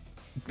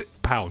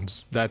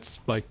 pounds. That's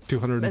like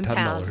 $210. In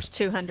pounds,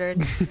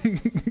 200.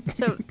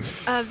 So,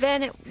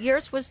 Van,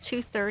 yours was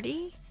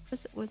 230.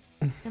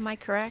 Am I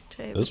correct?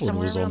 It This one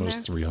somewhere was around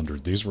almost there?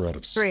 300. These were out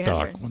of 300,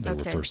 stock when they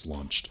were okay. first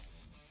launched.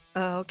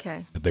 Oh,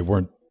 okay. They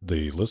weren't.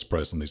 The list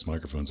price on these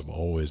microphones have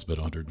always been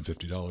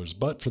 $150,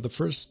 but for the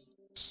first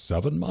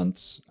 7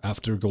 months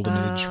after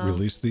Golden Age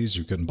released these,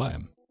 you couldn't buy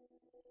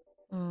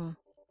them.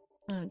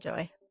 Oh,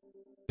 joy.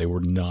 They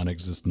were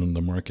non-existent on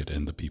the market,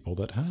 and the people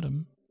that had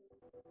them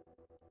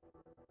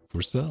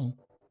for sale.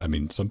 I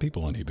mean, some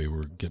people on eBay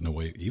were getting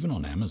away. Even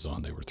on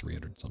Amazon, they were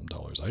 $300-some.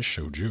 I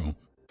showed you.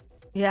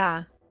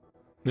 Yeah.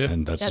 Yeah.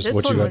 And that's Yeah, just this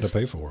what you one had to was-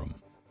 pay for them.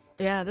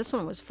 Yeah, this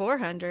one was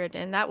 400,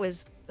 and that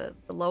was the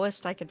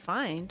lowest I could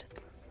find.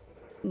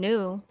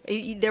 new.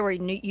 There were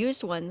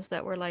used ones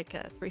that were like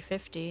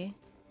 $350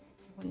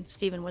 when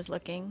Steven was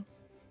looking.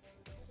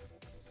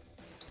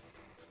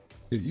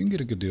 Yeah, you can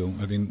get a good deal.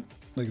 I mean,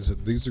 like I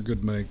said, these are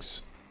good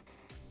mics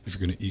if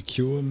you're going to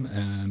EQ them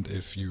and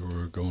if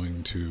you're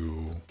going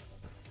to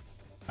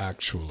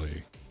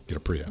actually get a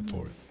preamp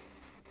for it.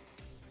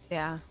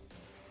 Yeah.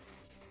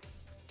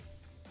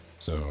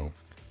 So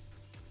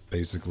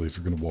basically, if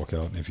you're going to walk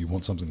out and if you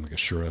want something like a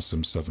Shure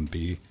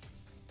SM7B,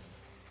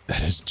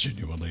 that is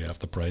genuinely half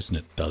the price and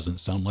it doesn't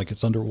sound like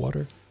it's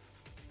underwater.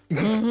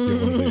 Get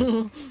one of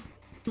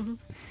these.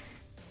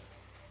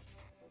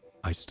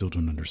 I still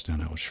don't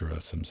understand how Shure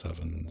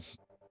SM7s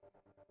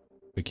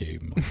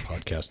became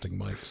podcasting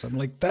mics. I'm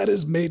like, that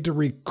is made to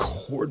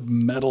record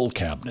metal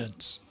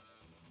cabinets.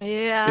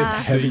 Yeah. It's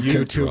Heavy the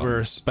kick drum.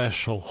 YouTuber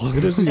special.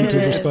 It is a YouTuber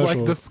It's special. It's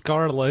like the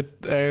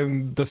Scarlett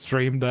and the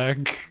Stream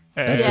Deck.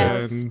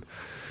 That's And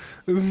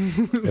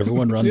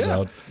Everyone runs Yeah.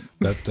 out.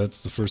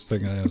 That's the first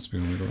thing I ask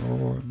people. They go,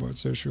 oh,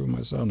 what's the issue with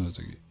my sound? I was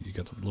like, you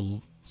got the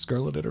little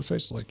Scarlett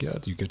interface? Like, yeah.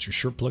 Do you get your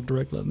Shure plug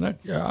directly in there?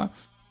 Yeah.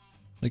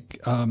 Like,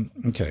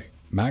 okay.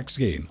 Max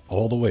gain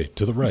all the way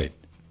to the right.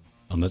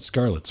 On that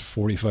Scarlett's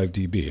 45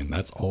 dB, and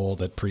that's all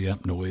that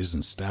preamp noise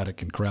and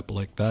static and crap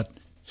like that.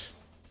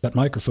 That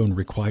microphone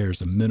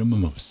requires a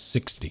minimum of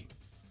 60.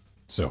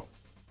 So,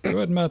 go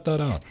ahead and math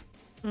that out.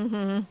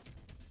 Mm-hmm.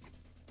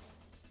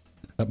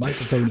 That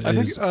microphone I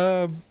is...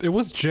 think it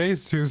was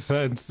Jay's 2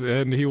 cents,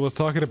 and he was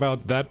talking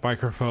about that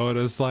microphone.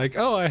 It's like,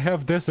 oh, I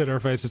have this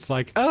interface. It's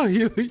like, oh,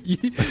 you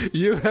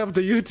have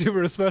the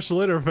YouTuber special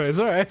interface,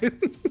 all right?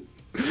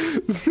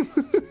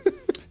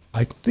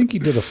 I think he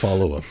did a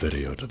follow-up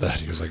video to that.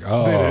 He was like,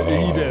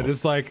 oh... He did.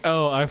 It's like,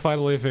 oh, I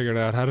finally figured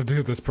out how to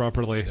do this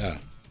properly. Yeah.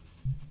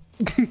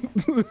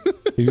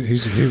 he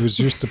was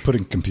used to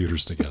putting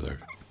computers together.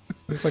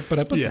 It's like, but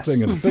I put Yes. the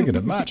thing in the thing and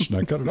it matched and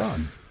I cut it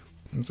on.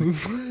 And it's like,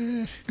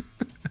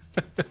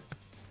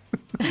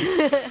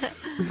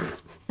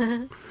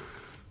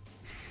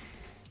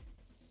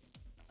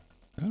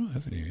 I don't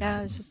have any Yeah,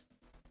 it was just.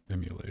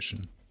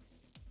 emulation.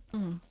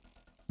 Mm.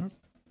 Oh,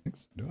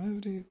 thanks. Do I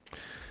have any?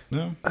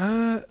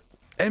 No?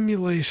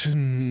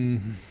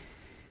 Emulation.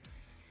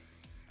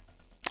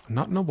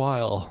 Not in a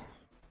while.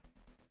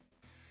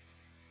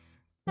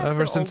 That's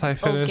Ever the since old- I old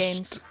finished.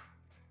 games.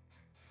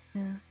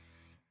 Yeah.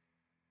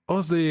 What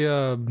was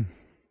the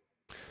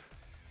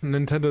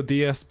Nintendo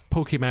DS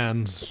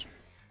Pokemans?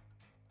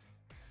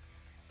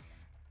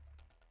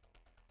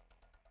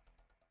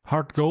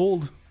 Heart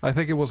Gold? I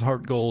think it was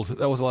Heart Gold.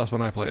 That was the last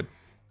one I played.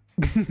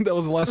 That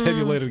was the last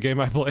emulated game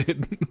I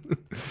played.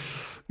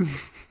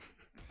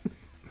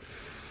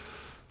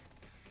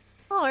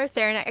 Oh, Earth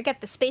there, and I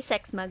got the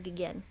SpaceX mug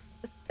again.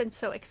 It's been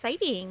so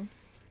exciting.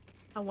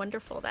 How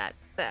wonderful that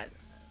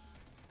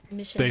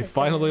mission. They has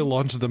finally been.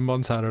 launched them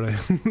on Saturday.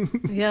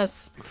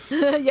 Yes,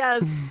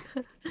 yes,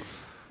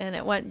 and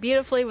it went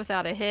beautifully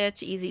without a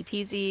hitch, easy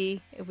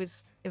peasy. It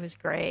was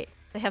great.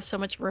 They have so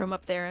much room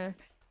up there in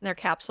their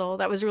capsule.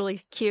 That was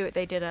really cute.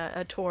 They did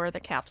a tour of the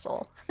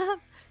capsule.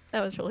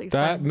 That was really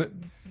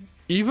fun.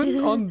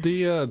 Even on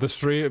the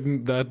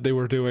stream that they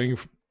were doing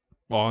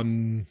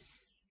on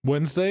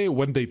Wednesday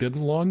when they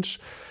didn't launch,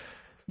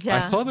 Yeah. I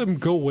saw them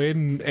go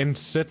in and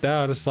sit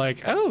down. It's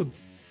like, oh,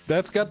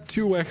 that's got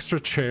 2 extra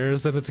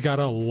chairs and it's got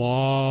a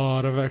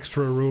lot of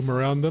extra room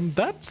around them.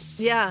 That's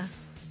Yeah.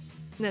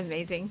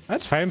 Amazing.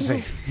 That's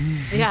fancy.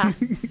 Yeah.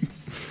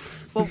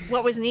 Well,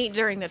 what was neat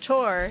during the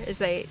tour is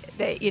they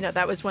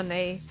that was when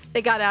they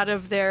got out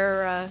of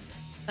their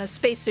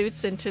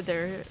spacesuits into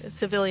their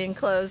civilian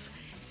clothes,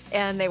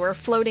 and they were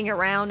floating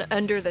around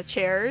under the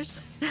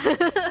chairs.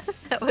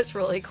 That was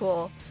really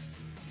cool.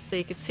 So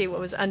you could see what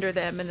was under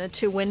them and the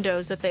 2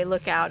 windows that they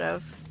look out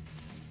of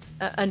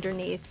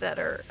underneath that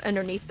are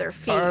underneath their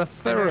feet.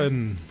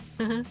 Arthurian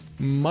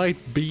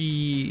might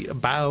be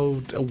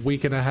about a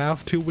week and a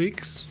half, 2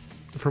 weeks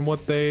from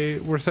what they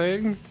were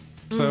saying.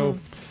 So,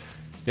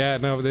 yeah,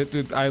 no,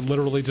 I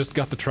literally just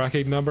got the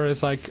tracking number.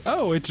 It's like,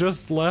 oh, it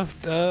just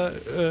left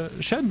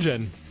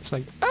Shenzhen. It's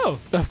like, oh,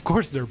 of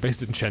course they're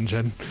based in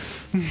Shenzhen.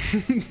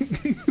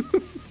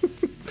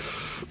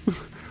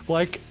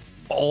 Like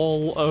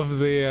all of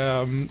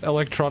the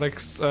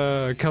electronics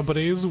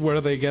companies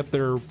where they get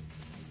their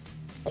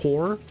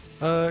core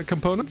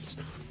components.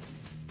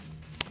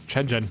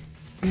 Shenzhen.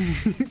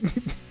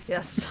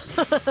 Yes.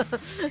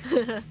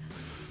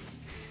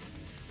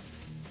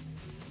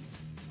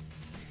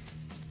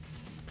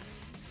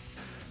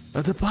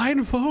 The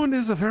Pine phone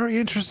is a very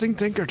interesting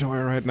Tinker toy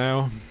right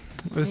now.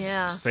 It's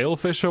Yeah.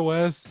 Sailfish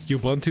OS,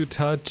 Ubuntu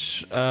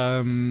Touch,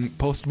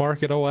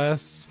 Postmarket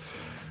OS,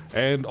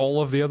 and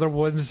all of the other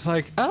ones. It's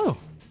like, oh,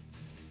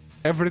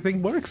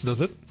 everything works,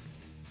 does it?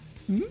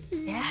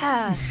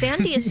 Yeah.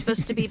 Sandy is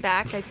supposed to be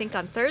back, I think,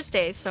 on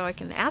Thursday, so I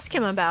can ask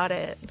him about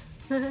it.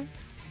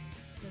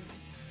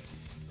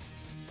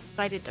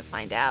 Excited to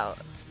find out.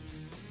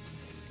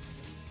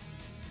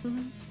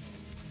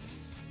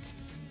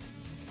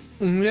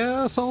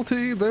 Yeah,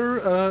 Salty. There,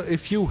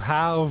 if you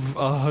have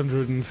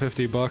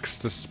 $150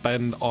 to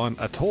spend on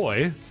a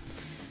toy,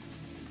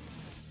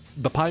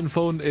 The Pine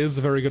phone is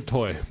a very good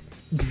toy.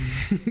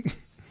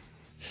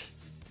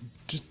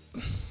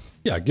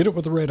 Yeah, get it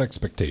with the right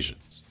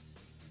expectations.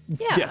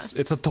 Yeah. Yes,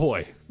 it's a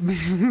toy.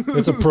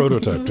 It's a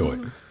prototype toy.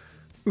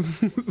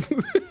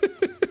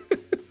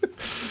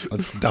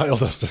 Let's dial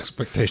those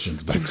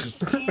expectations back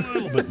just a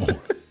little bit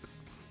more.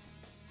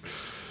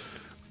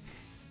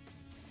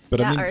 But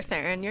Yeah, I mean, Arthur,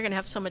 and you're gonna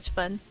have so much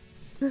fun.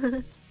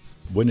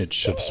 when it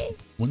ships,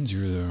 when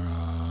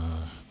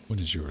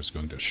is yours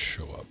going to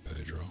show up,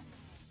 Pedro?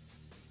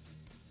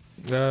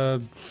 A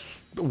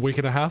week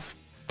and a half,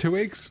 2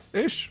 weeks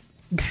ish.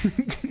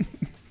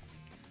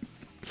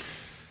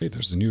 Hey,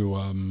 there's a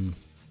new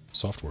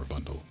software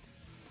bundle.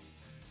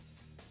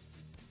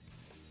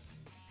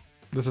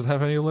 Does it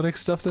have any Linux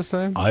stuff this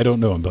time? I don't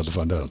know. I'm about to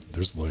find out.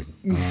 There's the link.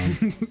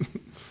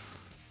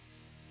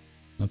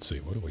 Let's see.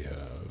 What do we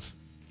have?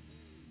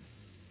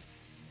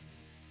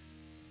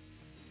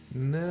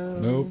 No.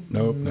 Nope.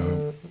 Nope.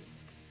 Nope.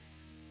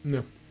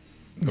 No.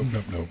 Nope.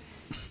 Nope. Nope.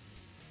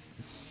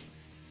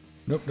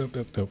 Nope. Nope.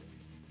 Nope. Nope.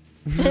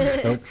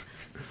 Nope.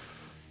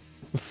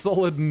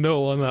 Solid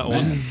no on that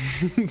Man.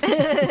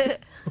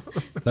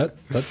 one.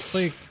 That's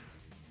like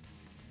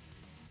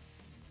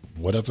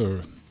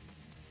whatever.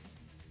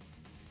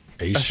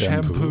 A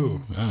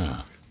shampoo.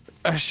 Ah.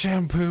 A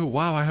shampoo.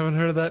 Wow, I haven't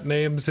heard of that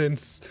name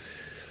since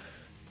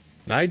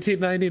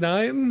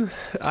 1999.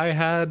 I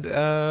had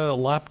a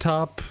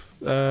laptop,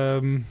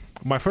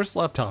 my first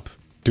laptop.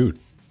 Dude.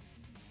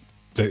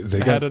 They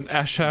had got an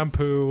a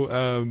shampoo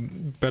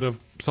bit of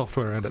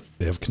software in it.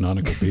 they have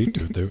Canonical Beat,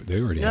 dude. They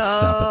already have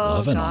Snap at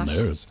 11 on gosh.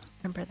 theirs.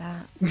 Remember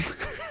that?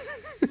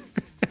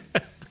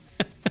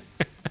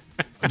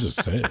 I'm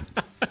just saying.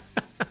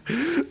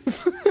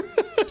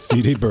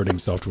 CD burning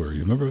software.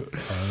 You remember?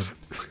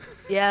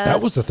 Yes.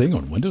 That was the thing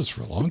on Windows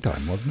for a long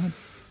time, wasn't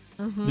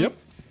it? Yep.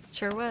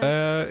 Sure was.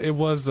 It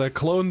was a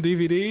clone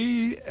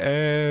DVD,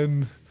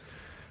 and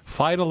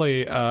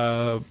finally,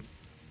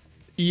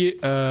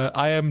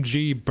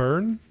 IMG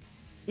Burn.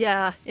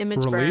 yeah,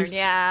 image release? burn.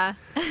 Yeah.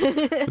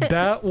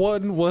 That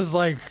one was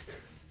like,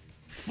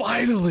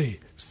 finally,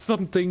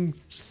 something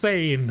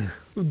sane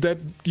that,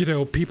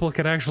 people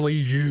can actually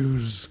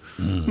use.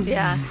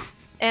 Yeah.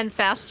 And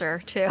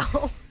faster too.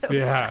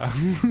 Yeah.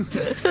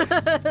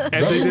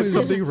 And they did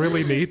something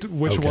really neat,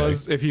 which Okay.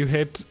 was if you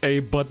hit a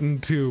button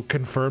to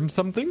confirm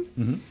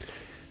something,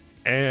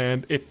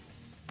 and it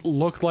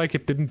looked like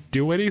it didn't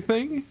do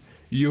anything,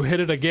 you hit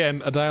it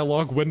again, a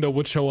dialogue window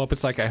would show up.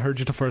 It's like, I heard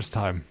you the first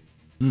time.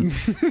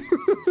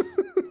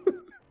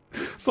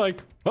 It's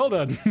like, well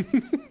done.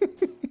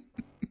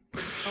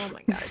 Oh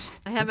my gosh.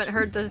 I haven't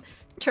heard the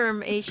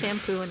term a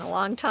shampoo in a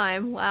long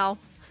time. Wow.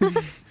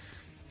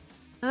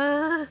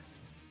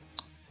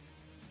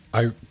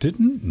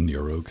 Didn't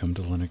Nero come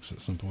to Linux at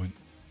some point?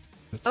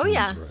 That Oh sounds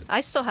yeah. right. I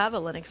still have a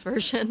Linux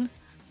version.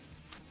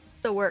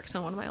 Still works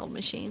on one of my old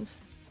machines.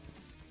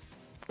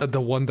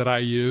 The one that I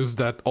used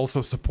that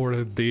also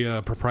supported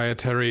the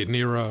proprietary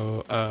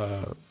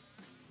Nero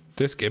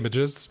disk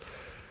images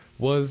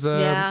was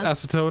Yeah.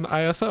 Acetone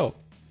ISO.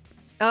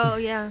 Oh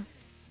yeah.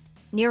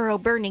 Nero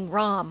burning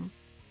ROM.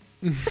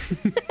 Let's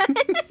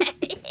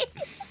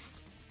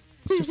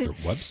see if their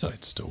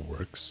website still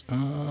works.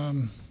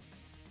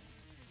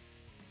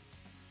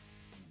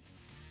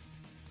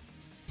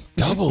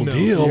 Double No,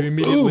 deal. You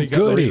immediately Ooh, got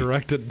goody.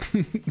 redirected.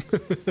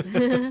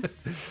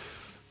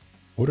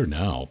 Order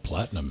now.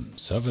 Platinum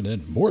 7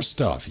 and more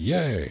stuff.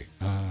 Yay.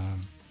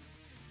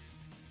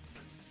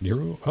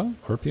 Nero.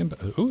 RPM.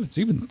 Oh, it's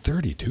even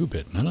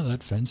 32-bit. None of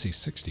that fancy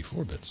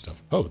 64-bit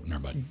stuff. Oh,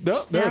 never mind.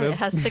 No, there Yeah, it is. It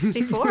has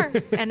 64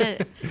 and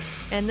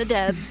the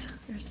devs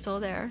are still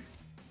there.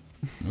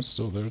 It's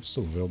still there. It's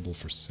still available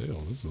for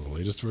sale. This is the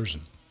latest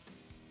version.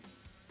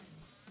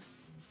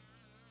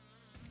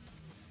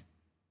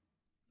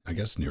 I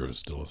guess Nero's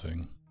still a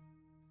thing.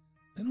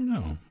 I don't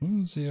know. What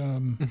was the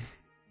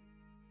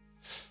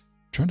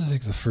trying to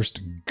think of the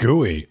first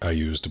GUI I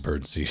used to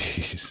burn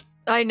CDs.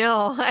 I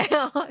know.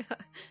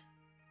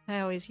 I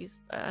always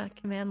used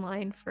command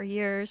line for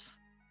years.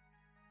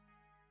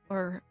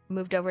 Or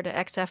moved over to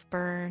XF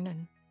Burn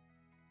and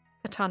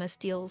Katana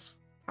Steel's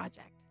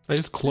project. I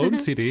used Clone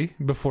CD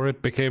before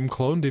it became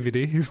Clone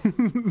DVD.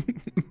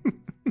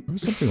 It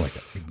was something like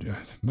that.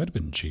 It might have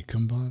been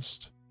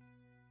G-Combust.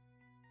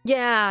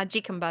 Yeah,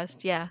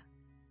 G-Combust, yeah.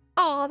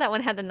 Oh, that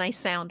one had a nice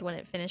sound when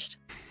it finished.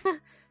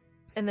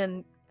 And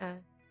then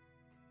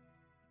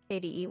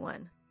KDE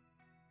one.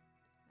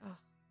 Oh.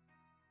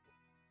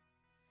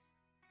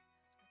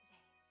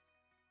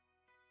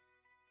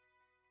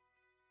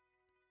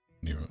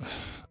 Nero.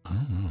 I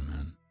don't know,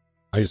 man.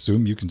 I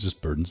assume you can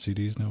just burn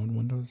CDs now in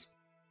Windows?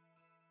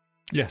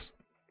 Yes.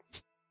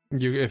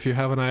 If you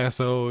have an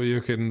ISO,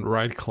 you can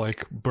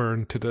right-click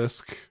burn to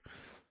disk.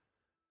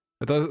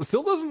 It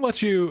still doesn't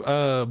let you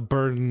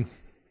burn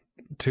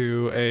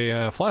to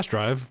a flash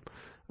drive,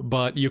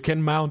 but you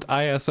can mount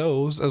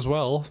ISOs as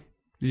well.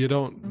 You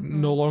don't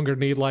no longer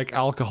need like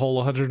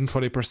alcohol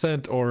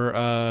 120%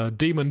 or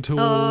demon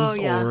tools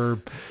or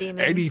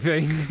Demon.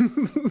 anything.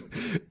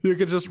 You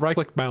can just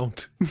right-click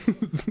mount.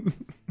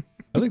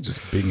 I like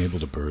just being able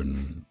to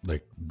burn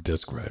like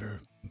disk writer.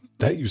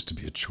 That used to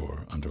be a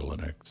chore under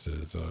Linux.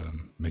 Is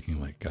making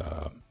like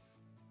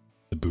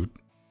the boot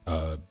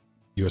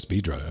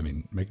USB drive. I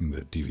mean, making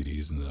the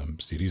DVDs and the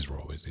CDs were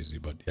always easy,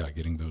 but yeah,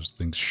 getting those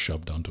things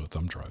shoved onto a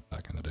thumb drive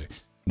back in the day.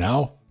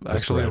 Now,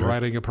 Actually,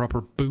 writing a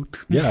proper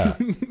boot. Yeah,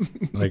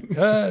 like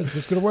is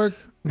this gonna work?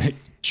 Hey,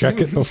 check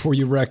it before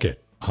you wreck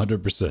it.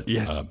 100%.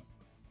 Yes.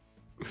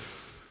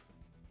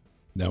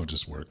 Now it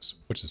just works,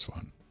 which is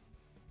fun.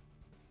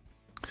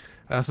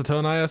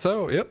 Acetone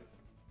ISO, yep.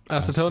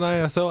 Acetone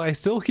ISO, I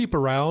still keep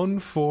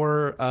around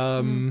for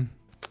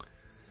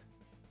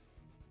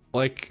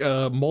like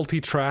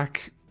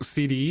multi-track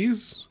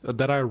CDs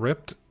that I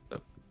ripped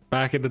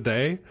back in the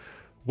day,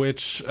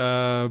 which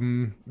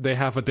they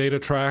have a data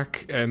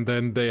track and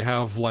then they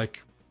have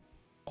like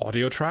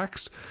audio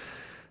tracks.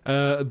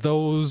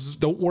 Those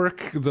don't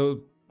work.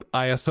 The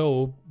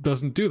ISO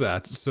doesn't do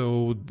that,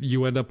 so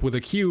you end up with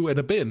a queue and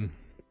a bin.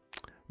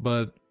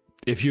 But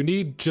if you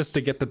need just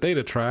to get the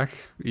data track,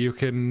 you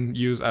can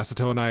use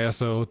Acetone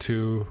ISO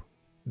to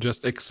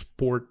just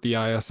export the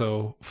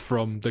ISO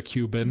from the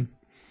queue bin.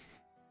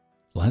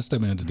 Last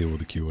time I had to deal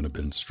with a queue and a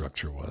bin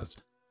structure was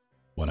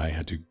when I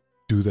had to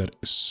do that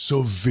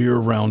severe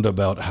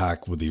roundabout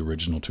hack with the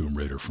original Tomb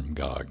Raider from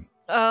GOG.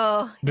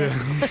 Oh. Yeah.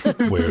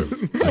 Where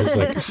I was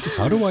like,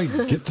 how do I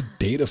get the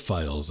data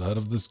files out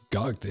of this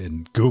GOG?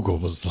 And Google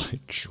was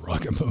like,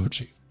 shrug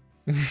emoji.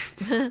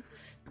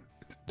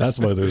 That's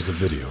why there's a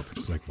video.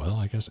 It's like, well,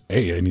 I guess,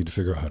 I need to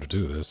figure out how to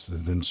do this.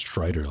 And then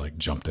Strider like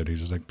jumped in. He's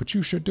just like, but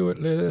you should do it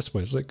this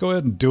way. It's like, go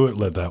ahead and do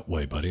it that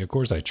way, buddy. Of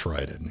course I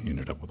tried it and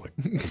ended up with like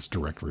this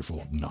directory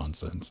full of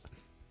nonsense.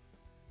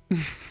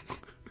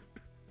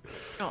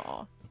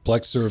 Aw.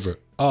 Plex server.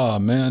 Oh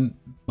man,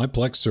 my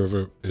Plex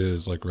server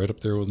is like right up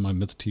there with my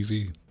Myth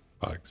TV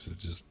box.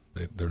 It's just,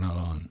 they're not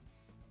on.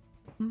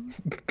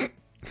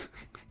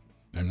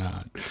 They're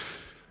not.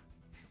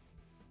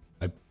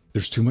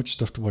 There's too much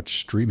stuff to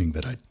watch streaming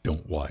that I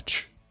don't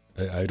watch.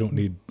 I don't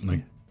need like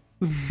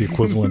the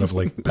equivalent of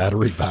like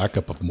battery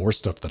backup of more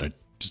stuff that I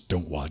just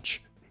don't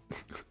watch.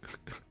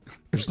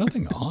 There's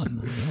nothing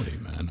on really,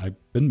 man.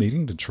 I've been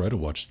meaning to try to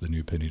watch the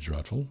new Penny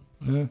Dreadful.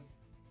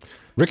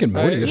 Rick and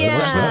Morty. I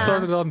haven't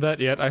started on that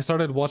yet. I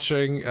started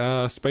watching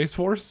Space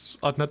Force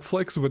on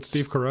Netflix with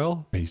Steve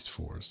Carell. Space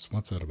Force.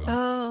 What's that about?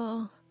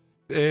 Oh.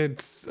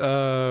 It's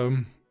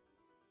well,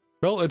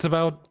 it's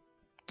about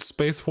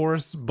Space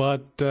Force,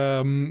 but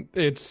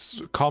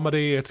it's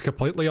comedy. It's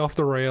completely off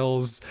the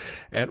rails.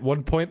 At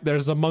one point,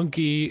 there's a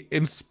monkey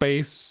in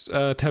space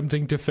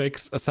attempting to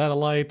fix a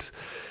satellite.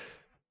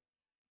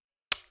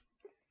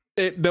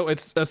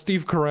 It's a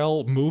Steve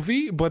Carell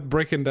movie, but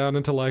breaking down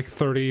into like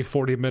 30,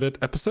 40-minute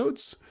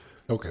episodes.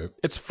 Okay.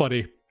 It's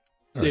funny.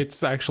 Right.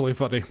 It's actually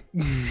funny.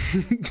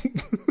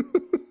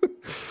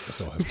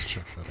 So I'll have to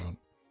check that out.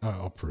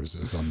 I'll peruse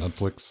it. It's on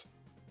Netflix?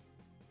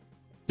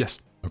 Yes.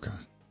 Okay.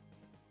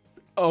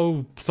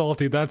 Oh,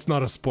 Salty, that's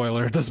not a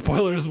spoiler. The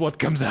spoiler is what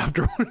comes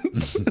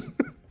afterwards.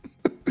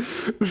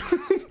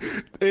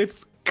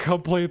 It's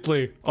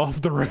completely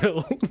off the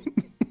rail.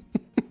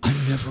 I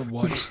never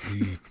watched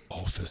The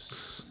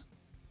Office.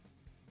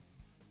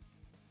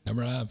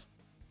 Never have.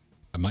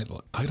 I might.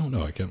 I don't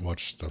know. I can't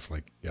watch stuff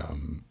like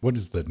what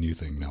is the new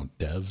thing now?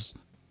 Devs.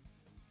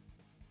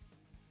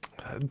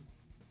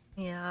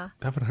 Yeah.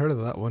 I haven't heard of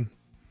that one.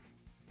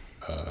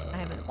 I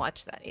haven't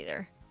watched that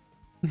either.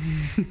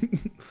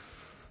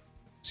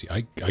 See,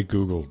 I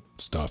Googled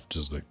stuff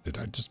just like, did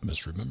I just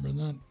misremember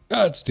that?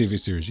 Ah, it's TV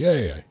series.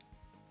 Yay.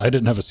 I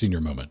didn't have a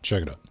senior moment.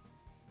 Check it out.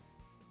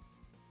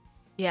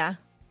 Yeah.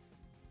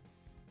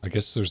 I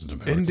guess there's an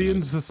American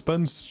Indian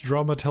suspense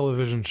drama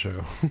television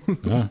show.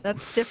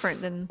 That's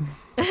different than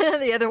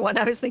the other one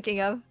I was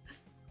thinking of.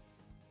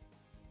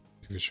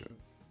 TV show.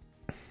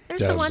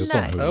 There's Devs, the one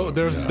that... Oh,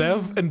 there's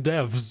Dev and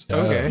Devs.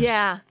 Okay.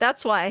 Yeah,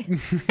 that's why.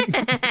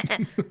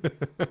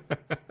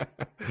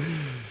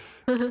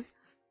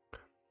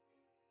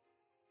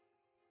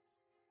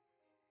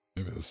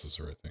 Maybe this is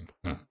the right thing.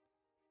 Huh.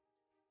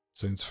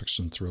 Science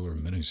fiction thriller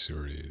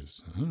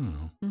miniseries. I don't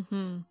know.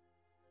 Mm-hmm.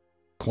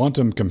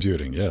 Quantum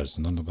computing. Yes,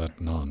 none of that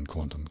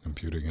non-quantum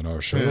computing in our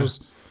shows.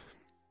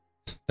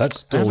 Yeah. That's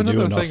still I have new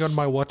another enough. thing on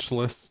my watch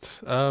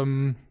list.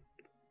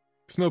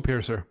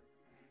 Snowpiercer.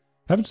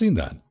 Haven't seen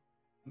that.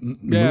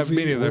 Yeah,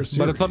 me neither.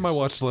 But it's on my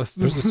watch list.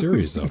 There's a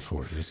series out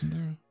for it, isn't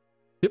there?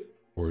 Yep.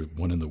 Or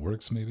one in the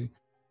works, maybe?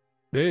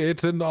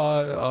 It's in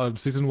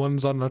season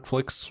 1's on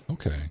Netflix.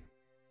 Okay.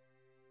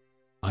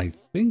 I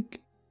think...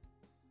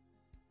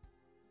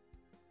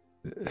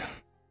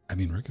 I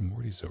mean, Rick and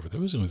Morty's over.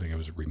 That was the only thing I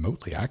was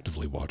remotely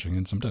actively watching,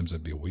 and sometimes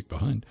I'd be a week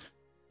behind.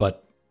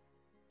 But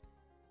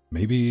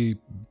maybe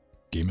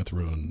Game of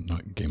Thrones,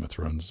 not Game of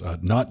Thrones,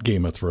 not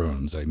Game of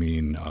Thrones. I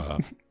mean,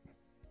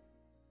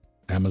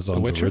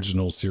 Amazon's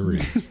original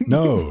series.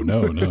 No,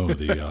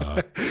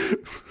 the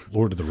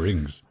Lord of the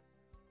Rings.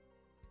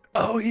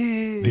 Oh,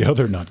 yeah. The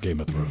other not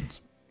Game of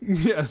Thrones.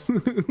 Yes. I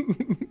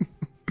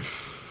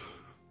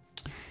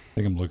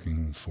think I'm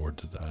looking forward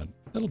to that.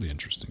 That'll be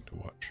interesting to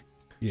watch.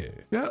 Yeah.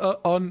 Yeah,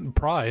 on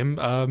Prime,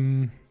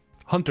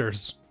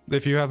 Hunters.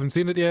 If you haven't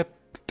seen it yet,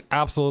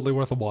 absolutely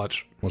worth a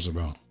watch. What's it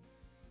about?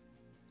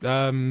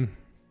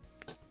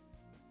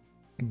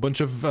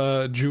 Bunch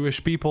of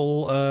Jewish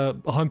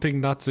people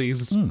hunting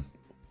Nazis in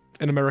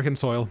American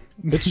soil.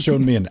 It's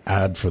shown me an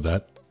ad for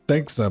that.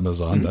 Thanks,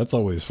 Amazon. That's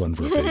always fun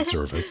for a paid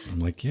service. I'm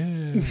like,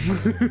 yeah,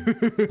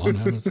 on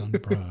Amazon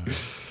Prime.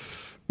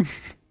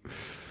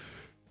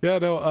 Yeah,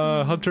 no,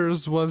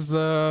 Hunters was,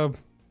 I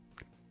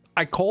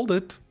called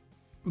it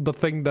the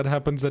thing that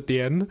happens at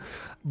the end,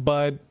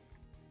 but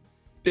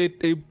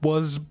it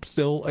was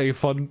still a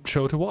fun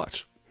show to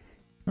watch.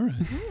 All right.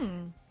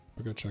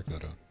 I'll go check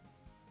that out.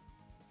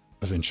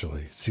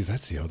 Eventually. See,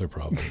 that's the other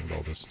problem with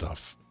all this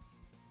stuff.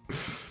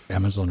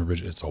 Amazon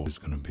original, it's always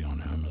going to be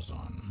on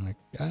Amazon. I'm like,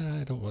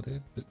 I don't want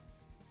it.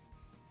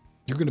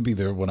 You're going to be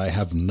there when I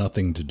have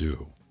nothing to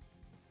do.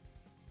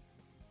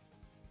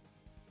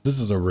 This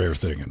is a rare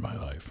thing in my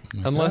life.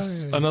 Like,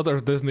 Unless another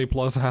Disney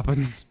Plus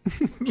happens.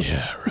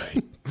 Yeah,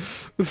 right.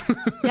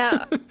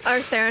 Yeah,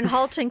 Arthur and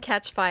Halt and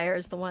Catch Fire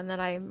is the one that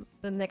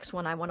the next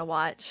one I want to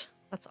watch.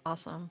 That's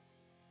awesome.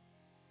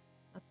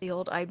 At the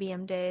old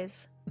IBM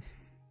days.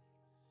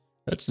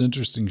 That's an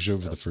interesting show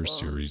for So the first cool.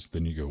 series.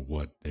 Then you go,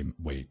 what? They It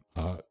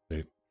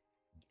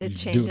you do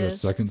changes. the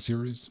second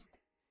series?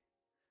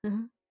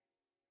 Mhm.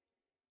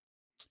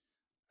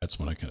 That's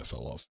when I kind of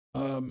fell off.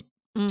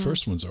 Mm.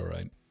 First one's all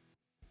right.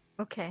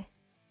 Okay.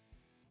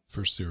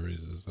 First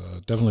series is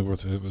definitely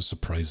worth it. It was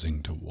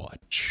surprising to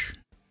watch.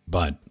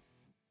 But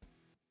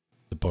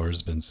the bar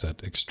has been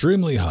set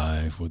extremely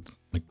high with,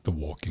 like, The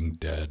Walking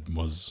Dead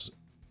was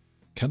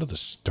kind of the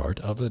start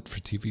of it for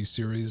TV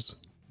series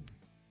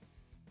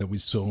that we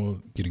saw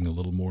getting a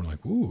little more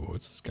like, ooh,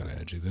 what's this kind of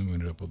edgy? Then we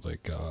ended up with,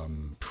 like,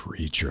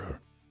 Preacher.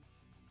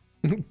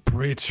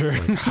 Preacher.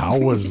 Like, how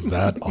was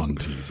that on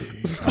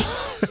TV?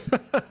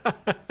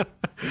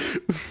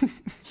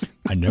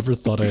 I never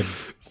thought I'd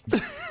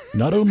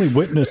not only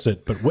witness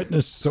it, but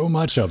witness so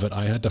much of it,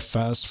 I had to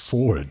fast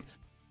forward.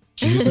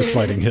 Jesus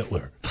fighting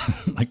Hitler.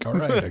 Like, all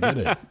right, I get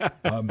it.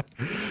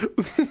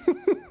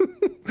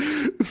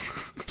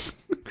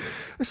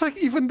 It's like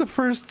even the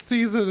first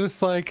season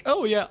is like,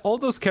 oh yeah, all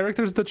those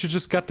characters that you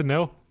just got to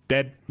know,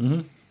 dead.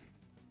 Mm-hmm.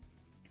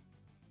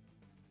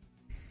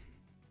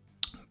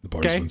 The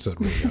bar's been set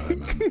really high,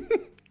 man.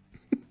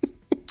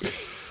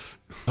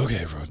 Okay,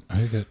 everyone,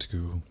 I got to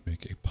go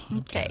make a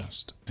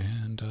podcast,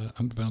 and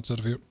I'm gonna bounce out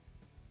of here.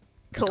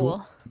 Be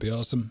Cool. Be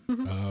awesome.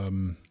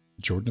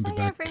 Jordan will be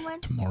Bye, back everyone.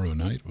 tomorrow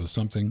night with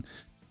something.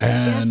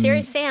 Yeah, And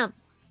Serious Sam.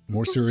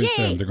 more Serious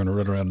Yay. Sam. They're going to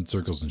run around in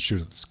circles and shoot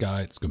at the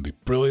sky. It's going to be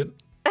brilliant.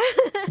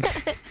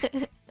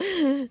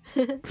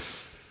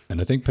 And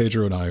I think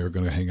Pedro and I are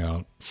going to hang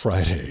out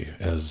Friday,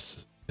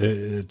 as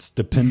it's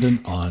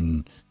dependent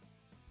on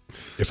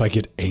if I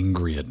get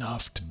angry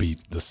enough to beat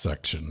the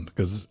section.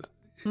 Because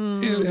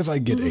if I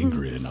get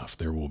angry enough,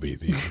 there will be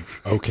the,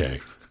 okay,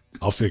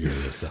 I'll figure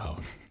this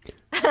out.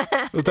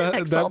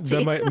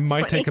 That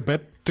might take a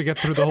bit to get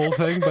through the whole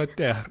thing, but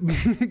yeah.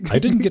 I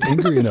didn't get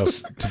angry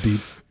enough to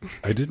beat.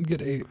 I didn't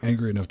get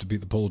angry enough to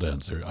beat the pole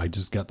dancer. I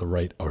just got the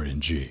right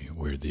RNG,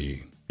 where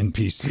the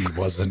NPC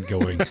wasn't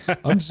going,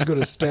 I'm just going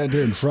to stand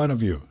here in front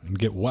of you and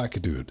get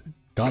wackadood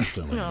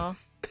constantly. Aw.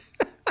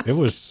 It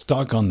was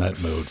stuck on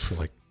that mode for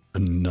like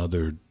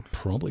another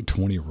probably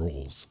 20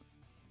 rolls.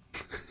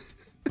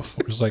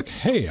 It was like,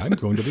 hey, I'm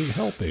going to be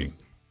helping.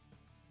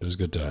 It was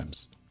good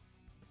times.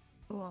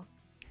 Cool.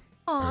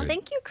 Aw, right.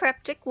 thank you,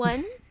 Cryptic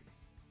One.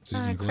 See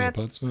if you can Crep-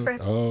 call it Putzman?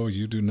 crep- Oh,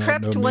 you do not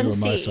crept know me or 1C.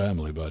 my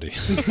family, buddy.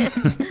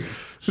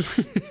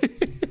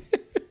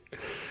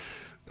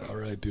 All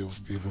right,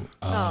 beautiful people.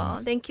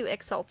 Aw, thank you,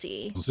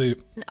 Exalty. We'll see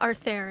you. And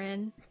Arthur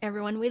and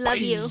everyone, we love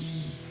you.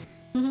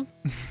 Mhm.